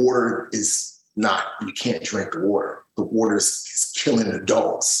 The water is not, you can't drink the water. The water is killing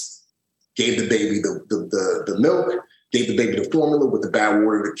adults. Gave the baby the milk, gave the baby the formula with the bad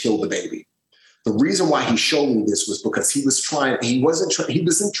water to kill the baby. The reason why he showed me this was because he wasn't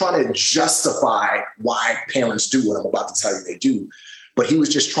trying to justify why parents do what I'm about to tell you they do, but he was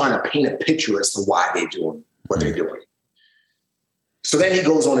just trying to paint a picture as to why they're doing what they're doing. So then he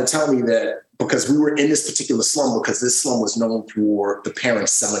goes on to tell me that because we were in this particular slum, because this slum was known for the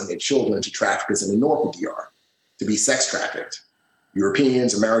parents selling their children to traffickers in the north of DR to be sex trafficked.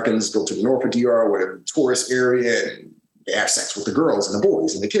 Europeans, Americans go to the north of DR, whatever the tourist area, and they have sex with the girls and the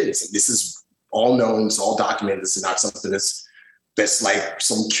boys and the kids. And this is all known, it's all documented. This is not something that's like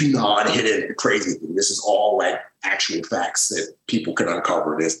some QAnon hidden crazy thing. This is all like actual facts that people can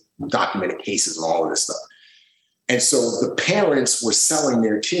uncover. There's documented cases and all of this stuff. And so the parents were selling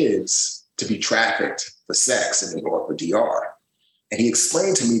their kids to be trafficked for sex in the north of DR. And he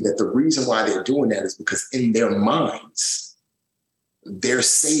explained to me that the reason why they're doing that is because in their minds, they're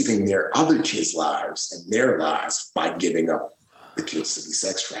saving their other kids' lives and their lives by giving up the kids to be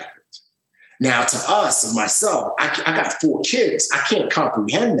sex trafficked. Now, to us and myself, I got 4 kids. I can't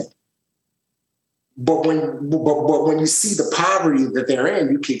comprehend that. But when you see the poverty that they're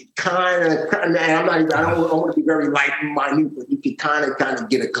in, you can kind of, I don't want to be very minute, but you can kind of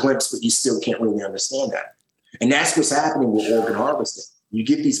get a glimpse, but you still can't really understand that. And that's what's happening with organ harvesting. You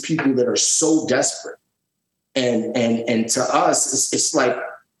get these people that are so desperate. And to us, it's like,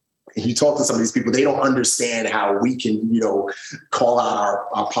 you talk to some of these people, they don't understand how we can, call out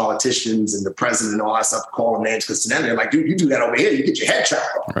our politicians and the president and all that stuff, call them names, because to them, they're like, dude, you do that over here, you get your head chopped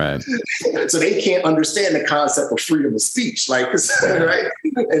off. Right. So they can't understand the concept of freedom of speech, right?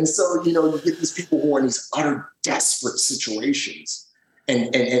 And so, you get these people who are in these utter desperate situations.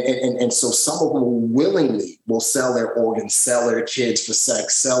 And so some of them willingly will sell their organs, sell their kids for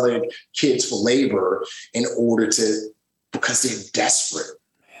sex, sell their kids for labor because they're desperate.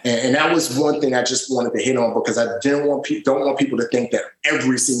 And that was one thing I just wanted to hit on, because I don't want people to think that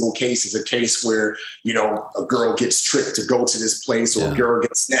every single case is a case where, a girl gets tricked to go to this place, or a girl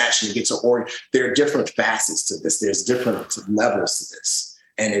gets snatched and gets an organ. There are different facets to this. There's different levels to this.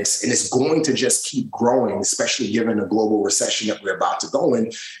 And it's going to just keep growing, especially given the global recession that we're about to go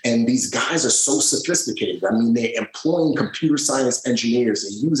in. And these guys are so sophisticated. I mean, they're employing computer science engineers.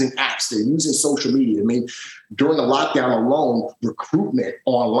 They're using apps. They're using social media. I mean, during the lockdown alone, recruitment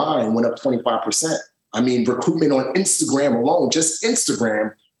online went up 25%. I mean, recruitment on Instagram alone, just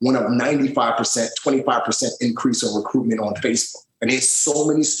Instagram, went up 95%, 25% increase on recruitment on Facebook. And there's so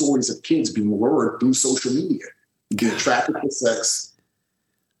many stories of kids being lured through social media, being trafficked for sex,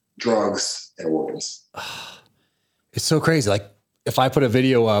 drugs, and organs. It's so crazy. Like, if I put a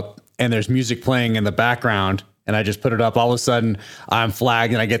video up and there's music playing in the background and I just put it up, all of a sudden I'm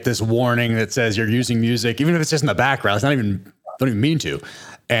flagged and I get this warning that says you're using music, even if it's just in the background. It's don't even mean to.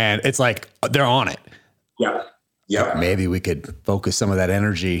 And it's like, they're on it. Yeah. Yeah. Maybe we could focus some of that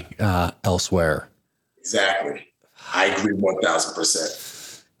energy elsewhere. Exactly. I agree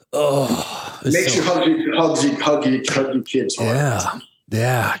 1,000%. Oh, makes you hug your kids. Yeah.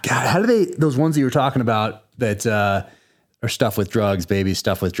 Yeah. God, how do those ones that you were talking about that are stuff with drugs, babies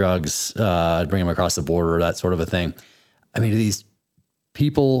stuff with drugs, bring them across the border, that sort of a thing. I mean, do these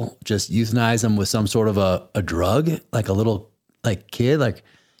people just euthanize them with some sort of a drug, like a little kid,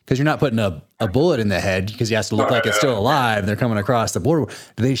 because you're not putting a bullet in the head because he has to look like it's still alive. And they're coming across the border.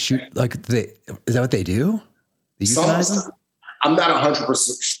 Do they shoot is that what they do? They euthanize them? I'm not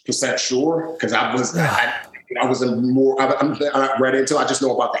 100% sure, because I read into. I just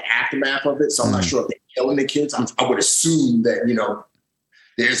know about the aftermath of it, so I'm not sure if they're killing the kids. I would assume that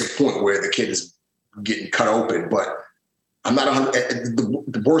there's a point where the kid is getting cut open, but I'm not 100.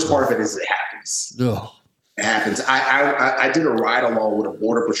 The worst part of it is it happens. Ugh. It happens. I did a ride along with a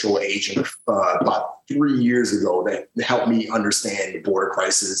Border Patrol agent about 3 years ago that helped me understand the border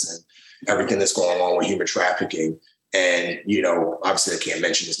crisis and everything that's going on with human trafficking. And obviously I can't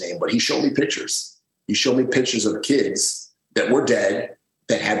mention his name, but he showed me pictures. He showed me pictures of kids that were dead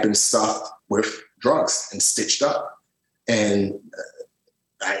that had been stuffed with drugs and stitched up. And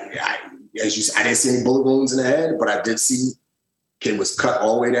I didn't see any bullet wounds in the head, but I did see kid was cut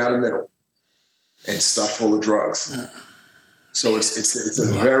all the way down the middle and stuffed full of drugs. So it's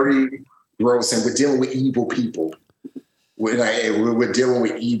a very gross, and we're dealing with evil people. We're dealing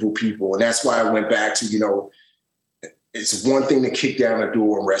with evil people, and that's why I went back to it's one thing to kick down a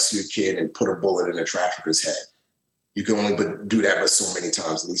door and rescue a kid and put a bullet in a trafficker's head. You can only do that but so many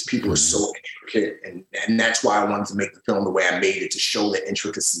times. And these people are so intricate. And that's why I wanted to make the film the way I made it, to show the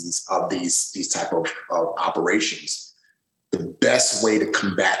intricacies of these type of operations. The best way to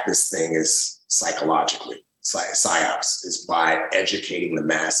combat this thing is psychologically. PsyOps is by educating the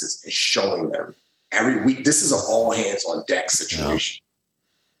masses and showing them every week. This is an all hands on deck situation. Yeah.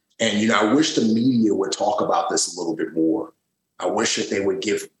 And, I wish the media would talk about this a little bit more. I wish that they would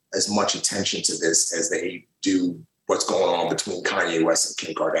give as much attention to this as they do what's going on between Kanye West and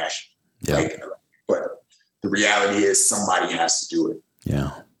Kim Kardashian. Yeah. But the reality is somebody has to do it. Yeah.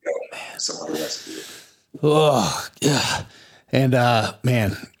 Somebody has to do it. Oh, yeah. And,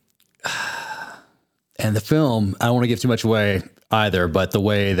 man, and the film, I don't want to give too much away either, but the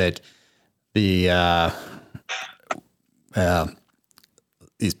way that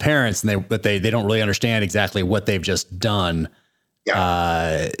these parents, and they don't really understand exactly what they've just done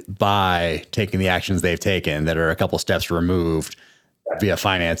by taking the actions they've taken that are a couple steps removed via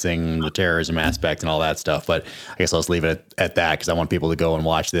financing the terrorism aspect and all that stuff. But I guess I'll just leave it at that, because I want people to go and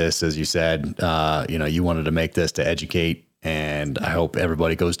watch this. As you said, you wanted to make this to educate, and I hope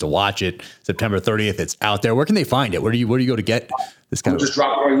everybody goes to watch it. September 30th, it's out there. Where can they find it? Where do you go to get this kind of? Just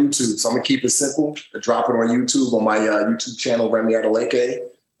drop it on YouTube. So I'm gonna keep it simple. Drop it on YouTube, on my YouTube channel, Remy Adeleke.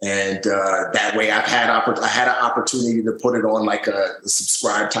 And that way I had an opportunity to put it on like a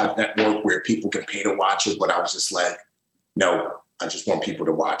subscribe type network where people can pay to watch it. But I was just like, no, I just want people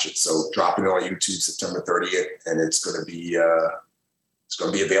to watch it. So drop it on YouTube September 30th, and it's going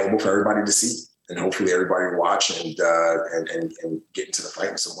to be available for everybody to see. hopefully everybody will watch and get into the fight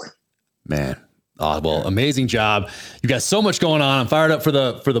in some way. Man. Oh, well, amazing job. You got so much going on. I'm fired up for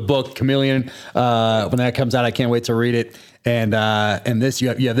the book Chameleon. When that comes out, I can't wait to read it. And this, you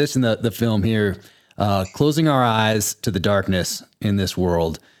have this in the film here. Closing our eyes to the darkness in this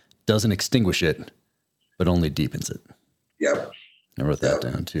world doesn't extinguish it, but only deepens it. Yep. I wrote that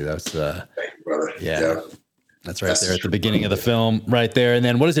down too. That's thank you, brother. Yeah. Yep. That's right there at the beginning of the film right there. And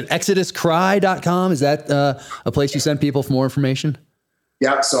then what is it? ExodusCry.com. Is that a place you send people for more information?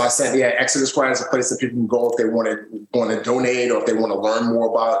 Yeah, so I said, Exodus Cry is a place that people can go if they want to donate or if they want to learn more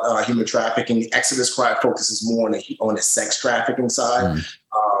about human trafficking. Exodus Cry focuses more on the sex trafficking side.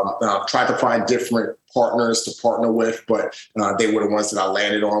 Tried to find different partners to partner with, but they were the ones that I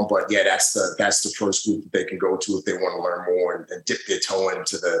landed on. But yeah, that's the first group that they can go to if they want to learn more and dip their toe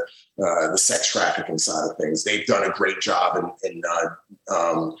into the sex trafficking side of things. They've done a great job in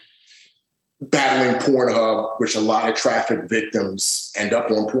battling Pornhub, which a lot of traffic victims end up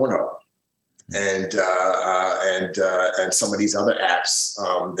on Pornhub, and some of these other apps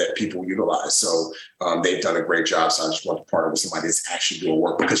that people utilize. So they've done a great job. So I just want to partner with somebody that's actually doing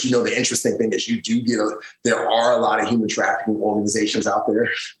work, because the interesting thing is there are a lot of human trafficking organizations out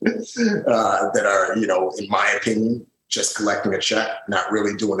there that are, in my opinion, just collecting a check, not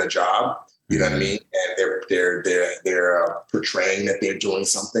really doing a job. You know what I mean? And they're portraying that they're doing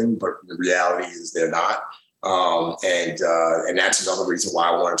something, but the reality is they're not. And that's another reason why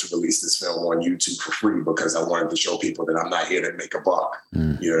I wanted to release this film on YouTube for free, because I wanted to show people that I'm not here to make a buck.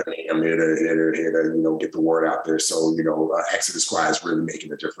 You know what I mean? I'm here to get the word out there. So, Exodus Cry is really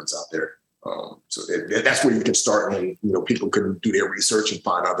making a difference out there. So that's where you can start, and people can do their research and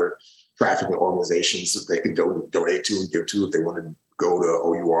find other trafficking organizations that they can donate to and give to if they want to go to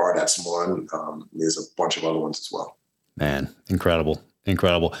OUR. That's one. There's a bunch of other ones as well. Man, incredible.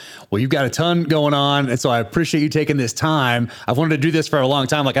 Well, you've got a ton going on, and so I appreciate you taking this time. I've wanted to do this for a long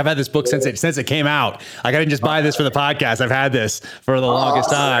time. Like, I've had this book since it came out. Like, I didn't just buy this for the podcast. I've had this for the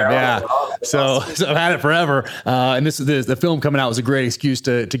longest time. Yeah. So I've had it forever. And the film coming out was a great excuse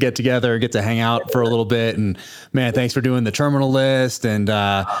to get together, get to hang out for a little bit. And man, thanks for doing the Terminal List, and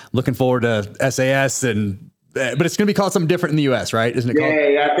looking forward to SAS. But it's going to be called something different in the U.S., right? Isn't it?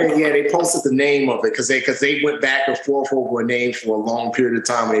 Yeah, I think they posted the name of it because they went back and forth over a name for a long period of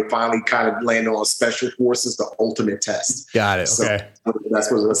time, and they finally kind of landed on Special Forces: The Ultimate Test. Got it. Okay, so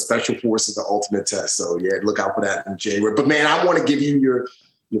that's what the Special Forces: The Ultimate Test. So yeah, look out for that in January. But man, I want to give you your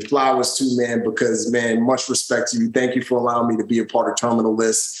flowers too, man, because man, much respect to you. Thank you for allowing me to be a part of Terminal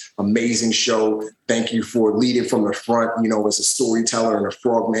List. Amazing show. Thank you for leading from the front, as a storyteller and a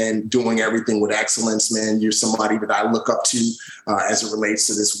frogman, doing everything with excellence, man. You're somebody that I look up to as it relates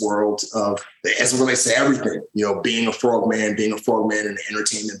to this world as it relates to everything, being a frogman in the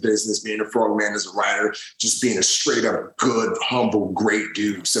entertainment business, being a frogman as a writer, just being a straight up good, humble, great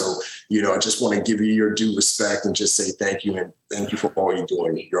dude. So, I just want to give you your due respect and just say thank you, and thank you for all you're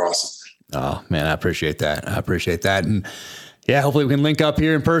doing. You're awesome. Oh man, I appreciate that. And yeah, hopefully we can link up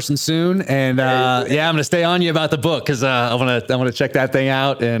here in person soon. And I'm going to stay on you about the book, because I want to check that thing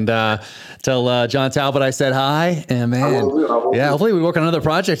out and tell John Talbot I said hi. And man, I will. Hopefully we work on another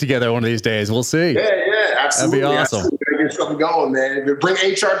project together one of these days. We'll see. Yeah, absolutely. That'd be awesome. Absolutely. Gotta get something going, man. Bring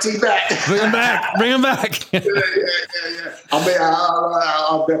HRT back. Bring him back. Yeah.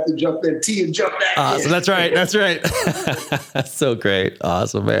 I'll have to jump in and jump back. So that's right. That's so great.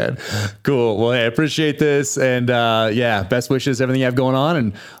 Awesome, man. Cool. Well, hey, I appreciate this. And best wishes, everything you have going on.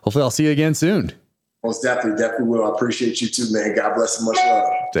 And hopefully I'll see you again soon. Most definitely will. I appreciate you too, man. God bless and much love.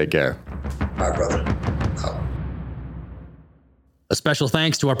 Take care. All right, brother. A special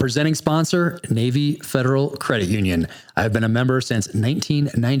thanks to our presenting sponsor, Navy Federal Credit Union. I've been a member since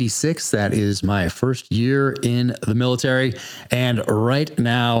 1996. That is my first year in the military. And right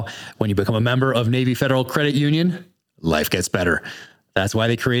now, when you become a member of Navy Federal Credit Union, life gets better. That's why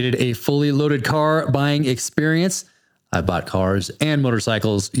they created a fully loaded car buying experience. I've bought cars and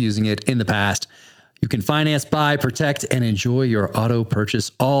motorcycles using it in the past. You can finance, buy, protect, and enjoy your auto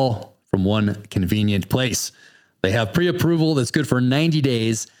purchase all from one convenient place. They have pre-approval that's good for 90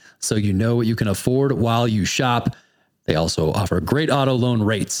 days, so you know what you can afford while you shop. They also offer great auto loan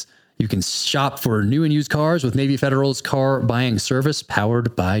rates. You can shop for new and used cars with Navy Federal's car buying service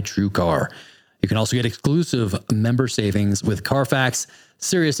powered by TrueCar. You can also get exclusive member savings with Carfax,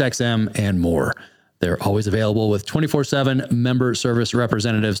 SiriusXM, and more. They're always available with 24/7 member service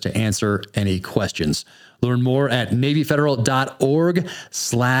representatives to answer any questions. Learn more at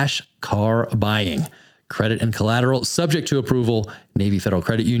NavyFederal.org/car buying. Credit and collateral subject to approval. Navy Federal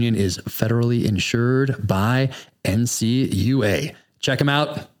Credit Union is federally insured by NCUA. Check them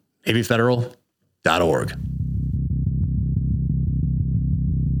out, NavyFederal.org. I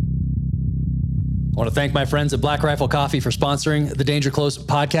want to thank my friends at Black Rifle Coffee for sponsoring the Danger Close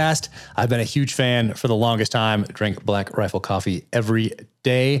podcast. I've been a huge fan for the longest time. Drink Black Rifle Coffee every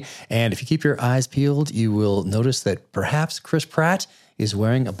day. And if you keep your eyes peeled, you will notice that perhaps Chris Pratt is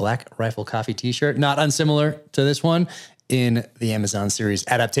wearing a Black Rifle Coffee t-shirt, not unsimilar to this one, in the Amazon series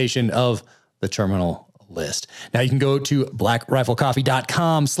adaptation of The Terminal List. Now you can go to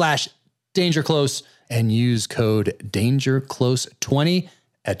blackriflecoffee.com/dangerclose and use code DangerClose20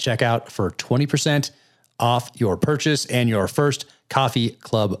 at checkout for 20% off your purchase and your first coffee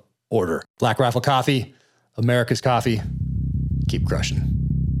club order. Black Rifle Coffee, America's coffee. Keep crushing.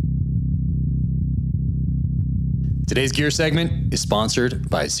 Today's gear segment is sponsored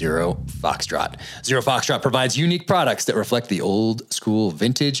by Zero Foxtrot. Zero Foxtrot provides unique products that reflect the old school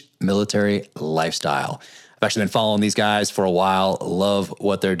vintage military lifestyle. I've actually been following these guys for a while. Love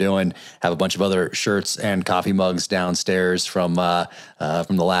what they're doing. Have a bunch of other shirts and coffee mugs downstairs from the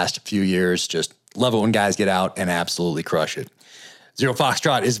last few years. Just love it when guys get out and absolutely crush it. Zero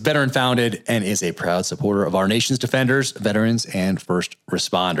Foxtrot is veteran founded and is a proud supporter of our nation's defenders, veterans, and first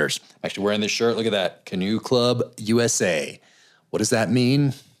responders. I'm actually wearing this shirt. Look at that. Canoe Club USA. What does that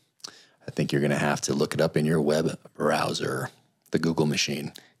mean? I think you're going to have to look it up in your web browser, the Google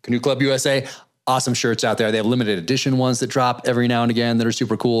machine. Canoe Club USA. Awesome shirts out there. They have limited edition ones that drop every now and again that are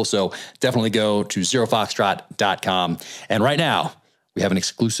super cool. So definitely go to zerofoxtrot.com. And right now, we have an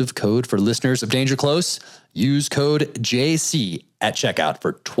exclusive code for listeners of Danger Close. Use code JC at checkout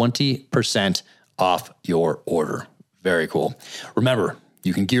for 20% off your order. Very cool. Remember,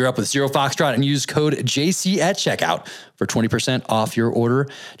 you can gear up with Zero Foxtrot and use code JC at checkout for 20% off your order.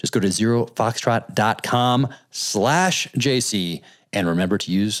 Just go to zerofoxtrot.com/JC and remember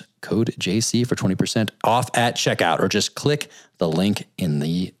to use code JC for 20% off at checkout, or just click the link in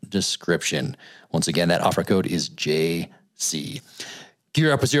the description. Once again, that offer code is JC.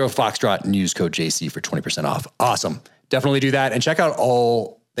 Gear up with Zero Foxtrot and use code JC for 20% off. Awesome. Definitely do that and check out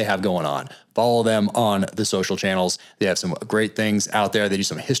all they have going on. Follow them on the social channels. They have some great things out there. They do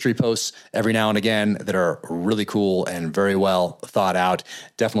some history posts every now and again that are really cool and very well thought out.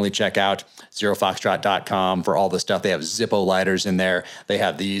 Definitely check out zerofoxtrot.com for all the stuff. They have Zippo lighters in there. They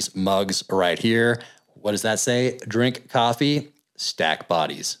have these mugs right here. What does that say? Drink coffee, stack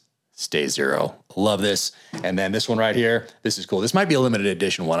bodies, stay zero. Love this. And then this one right here, this is cool. This might be a limited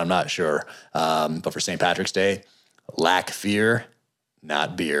edition one. I'm not sure. But for St. Patrick's Day, lack fear,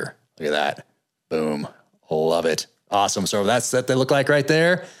 not beer. Look at that. Boom. Love it. Awesome. So that's what they look like right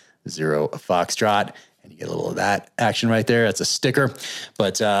there. Zero Foxtrot. And you get a little of that action right there. That's a sticker.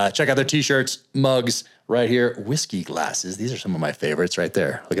 But check out their t-shirts, mugs right here. Whiskey glasses. These are some of my favorites right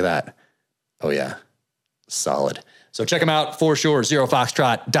there. Look at that. Oh, yeah. Solid. So check them out for sure.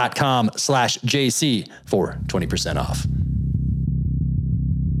 zerofoxtrot.com/JC for 20% off.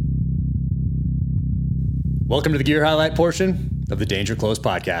 Welcome to the gear highlight portion of the Danger Close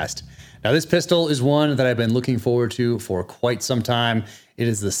podcast. Now, this pistol is one that I've been looking forward to for quite some time. It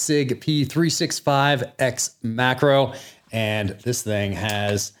is the SIG P365X Macro, and this thing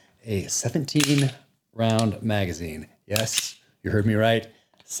has a 17-round magazine. Yes, you heard me right.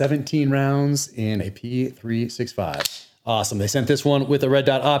 17 rounds in a P365. Awesome. They sent this one with a red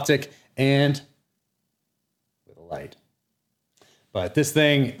dot optic and with a light. But this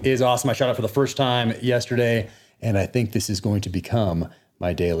thing is awesome. I shot it for the first time yesterday, and I think this is going to become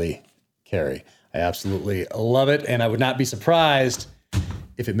my daily carry. I absolutely love it, and I would not be surprised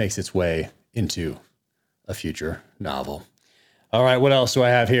if it makes its way into a future novel. All right, what else do I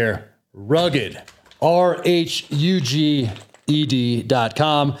have here? Rugged,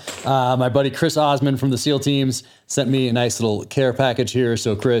 RHUGED.com. My buddy Chris Osmond from the SEAL teams sent me a nice little care package here.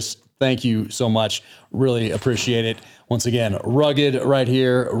 So Chris, thank you so much. Really appreciate it. Once again, Rugged right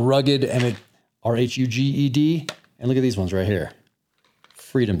here. Rugged, and it RHUGED. And look at these ones right here.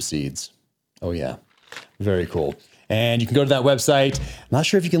 Freedom Seeds. Oh yeah, very cool. And you can go to that website. I'm not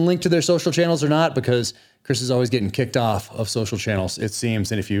sure if you can link to their social channels or not, because Chris is always getting kicked off of social channels, it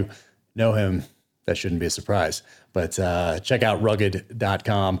seems. And if you know him, that shouldn't be a surprise. But check out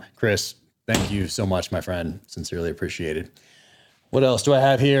rugged.com. Chris, thank you so much, my friend. Sincerely appreciated. What else do I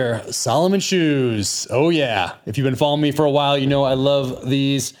have here? Solomon shoes. Oh, yeah. If you've been following me for a while, you know I love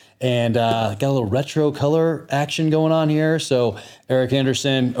these. And got a little retro color action going on here. So Eric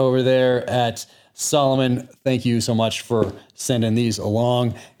Anderson over there at Solomon, thank you so much for sending these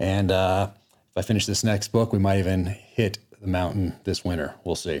along. And if I finish this next book, we might even hit the mountain this winter.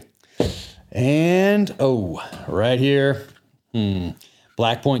 We'll see. And, right here,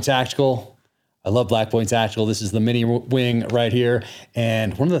 Black Point Tactical. I love Black Point Tactical. This is the mini wing right here.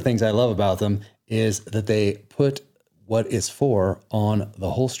 And one of the things I love about them is that they put what it's for on the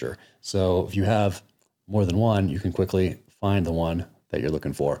holster. So if you have more than one, you can quickly find the one that you're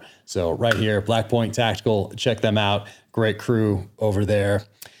looking for. So right here, Black Point Tactical, check them out. Great crew over there.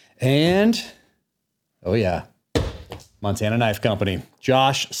 And, oh yeah, Montana Knife Company.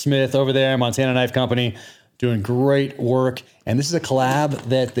 Josh Smith over there, Montana Knife Company, doing great work. And this is a collab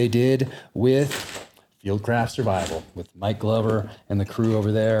that they did with Fieldcraft Survival, with Mike Glover and the crew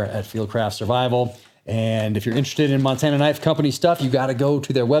over there at Fieldcraft Survival. And if you're interested in Montana Knife Company stuff, you got to go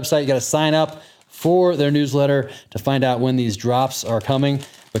to their website. You got to sign up for their newsletter to find out when these drops are coming,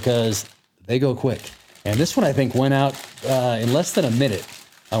 because they go quick. And this one, I think, went out in less than a minute,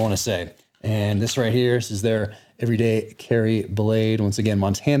 I want to say. And this right here, this is their everyday carry blade. Once again,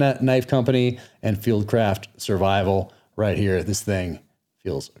 Montana Knife Company and Fieldcraft Survival right here. This thing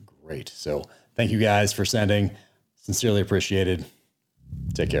feels great. So thank you guys for sending. Sincerely appreciated.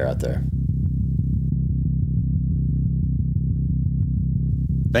 Take care out there.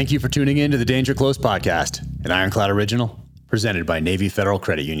 Thank you for tuning in to the Danger Close podcast, an Ironclad original presented by Navy Federal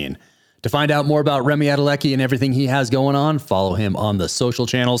Credit Union. To find out more about Remy Adeleke and everything he has going on, follow him on the social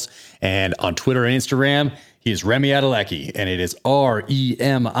channels and on Twitter and Instagram. He is Remy Adeleke, and it is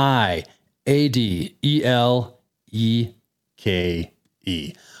REMIADELEKE.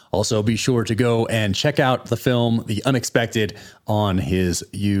 Also, be sure to go and check out the film The Unexpected on his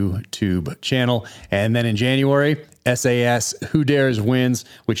YouTube channel. And then in January, SAS Who Dares Wins,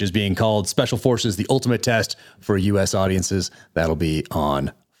 which is being called Special Forces The Ultimate Test for U.S. audiences. That'll be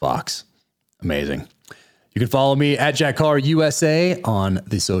on Fox. Amazing. You can follow me at Jack Carr USA on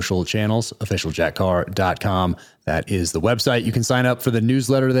the social channels, officialjackcarr.com. That is the website. You can sign up for the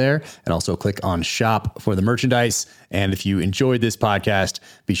newsletter there and also click on shop for the merchandise. And if you enjoyed this podcast,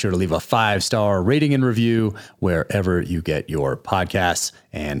 be sure to leave a 5-star rating and review wherever you get your podcasts,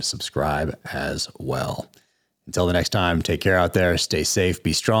 and subscribe as well. Until the next time, take care out there. Stay safe,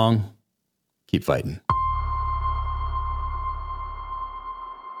 be strong, keep fighting.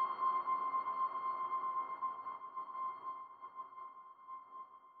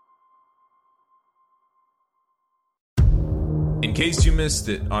 In case you missed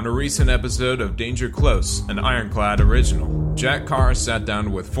it, on a recent episode of Danger Close, an Ironclad original, Jack Carr sat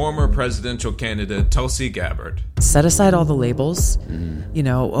down with former presidential candidate Tulsi Gabbard. Set aside all the labels, you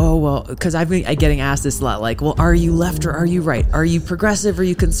know, oh, well, because I've been getting asked this a lot, like, well, are you left or are you right? Are you progressive or are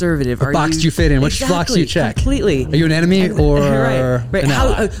you conservative? What box do you fit in? Which box do you check? Completely. Are you an enemy or right.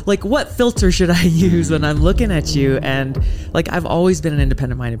 How, like, what filter should I use when I'm looking at you? And, like, I've always been an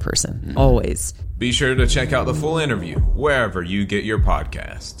independent-minded person, always. Be sure to check out the full interview wherever you get your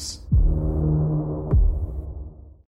podcasts.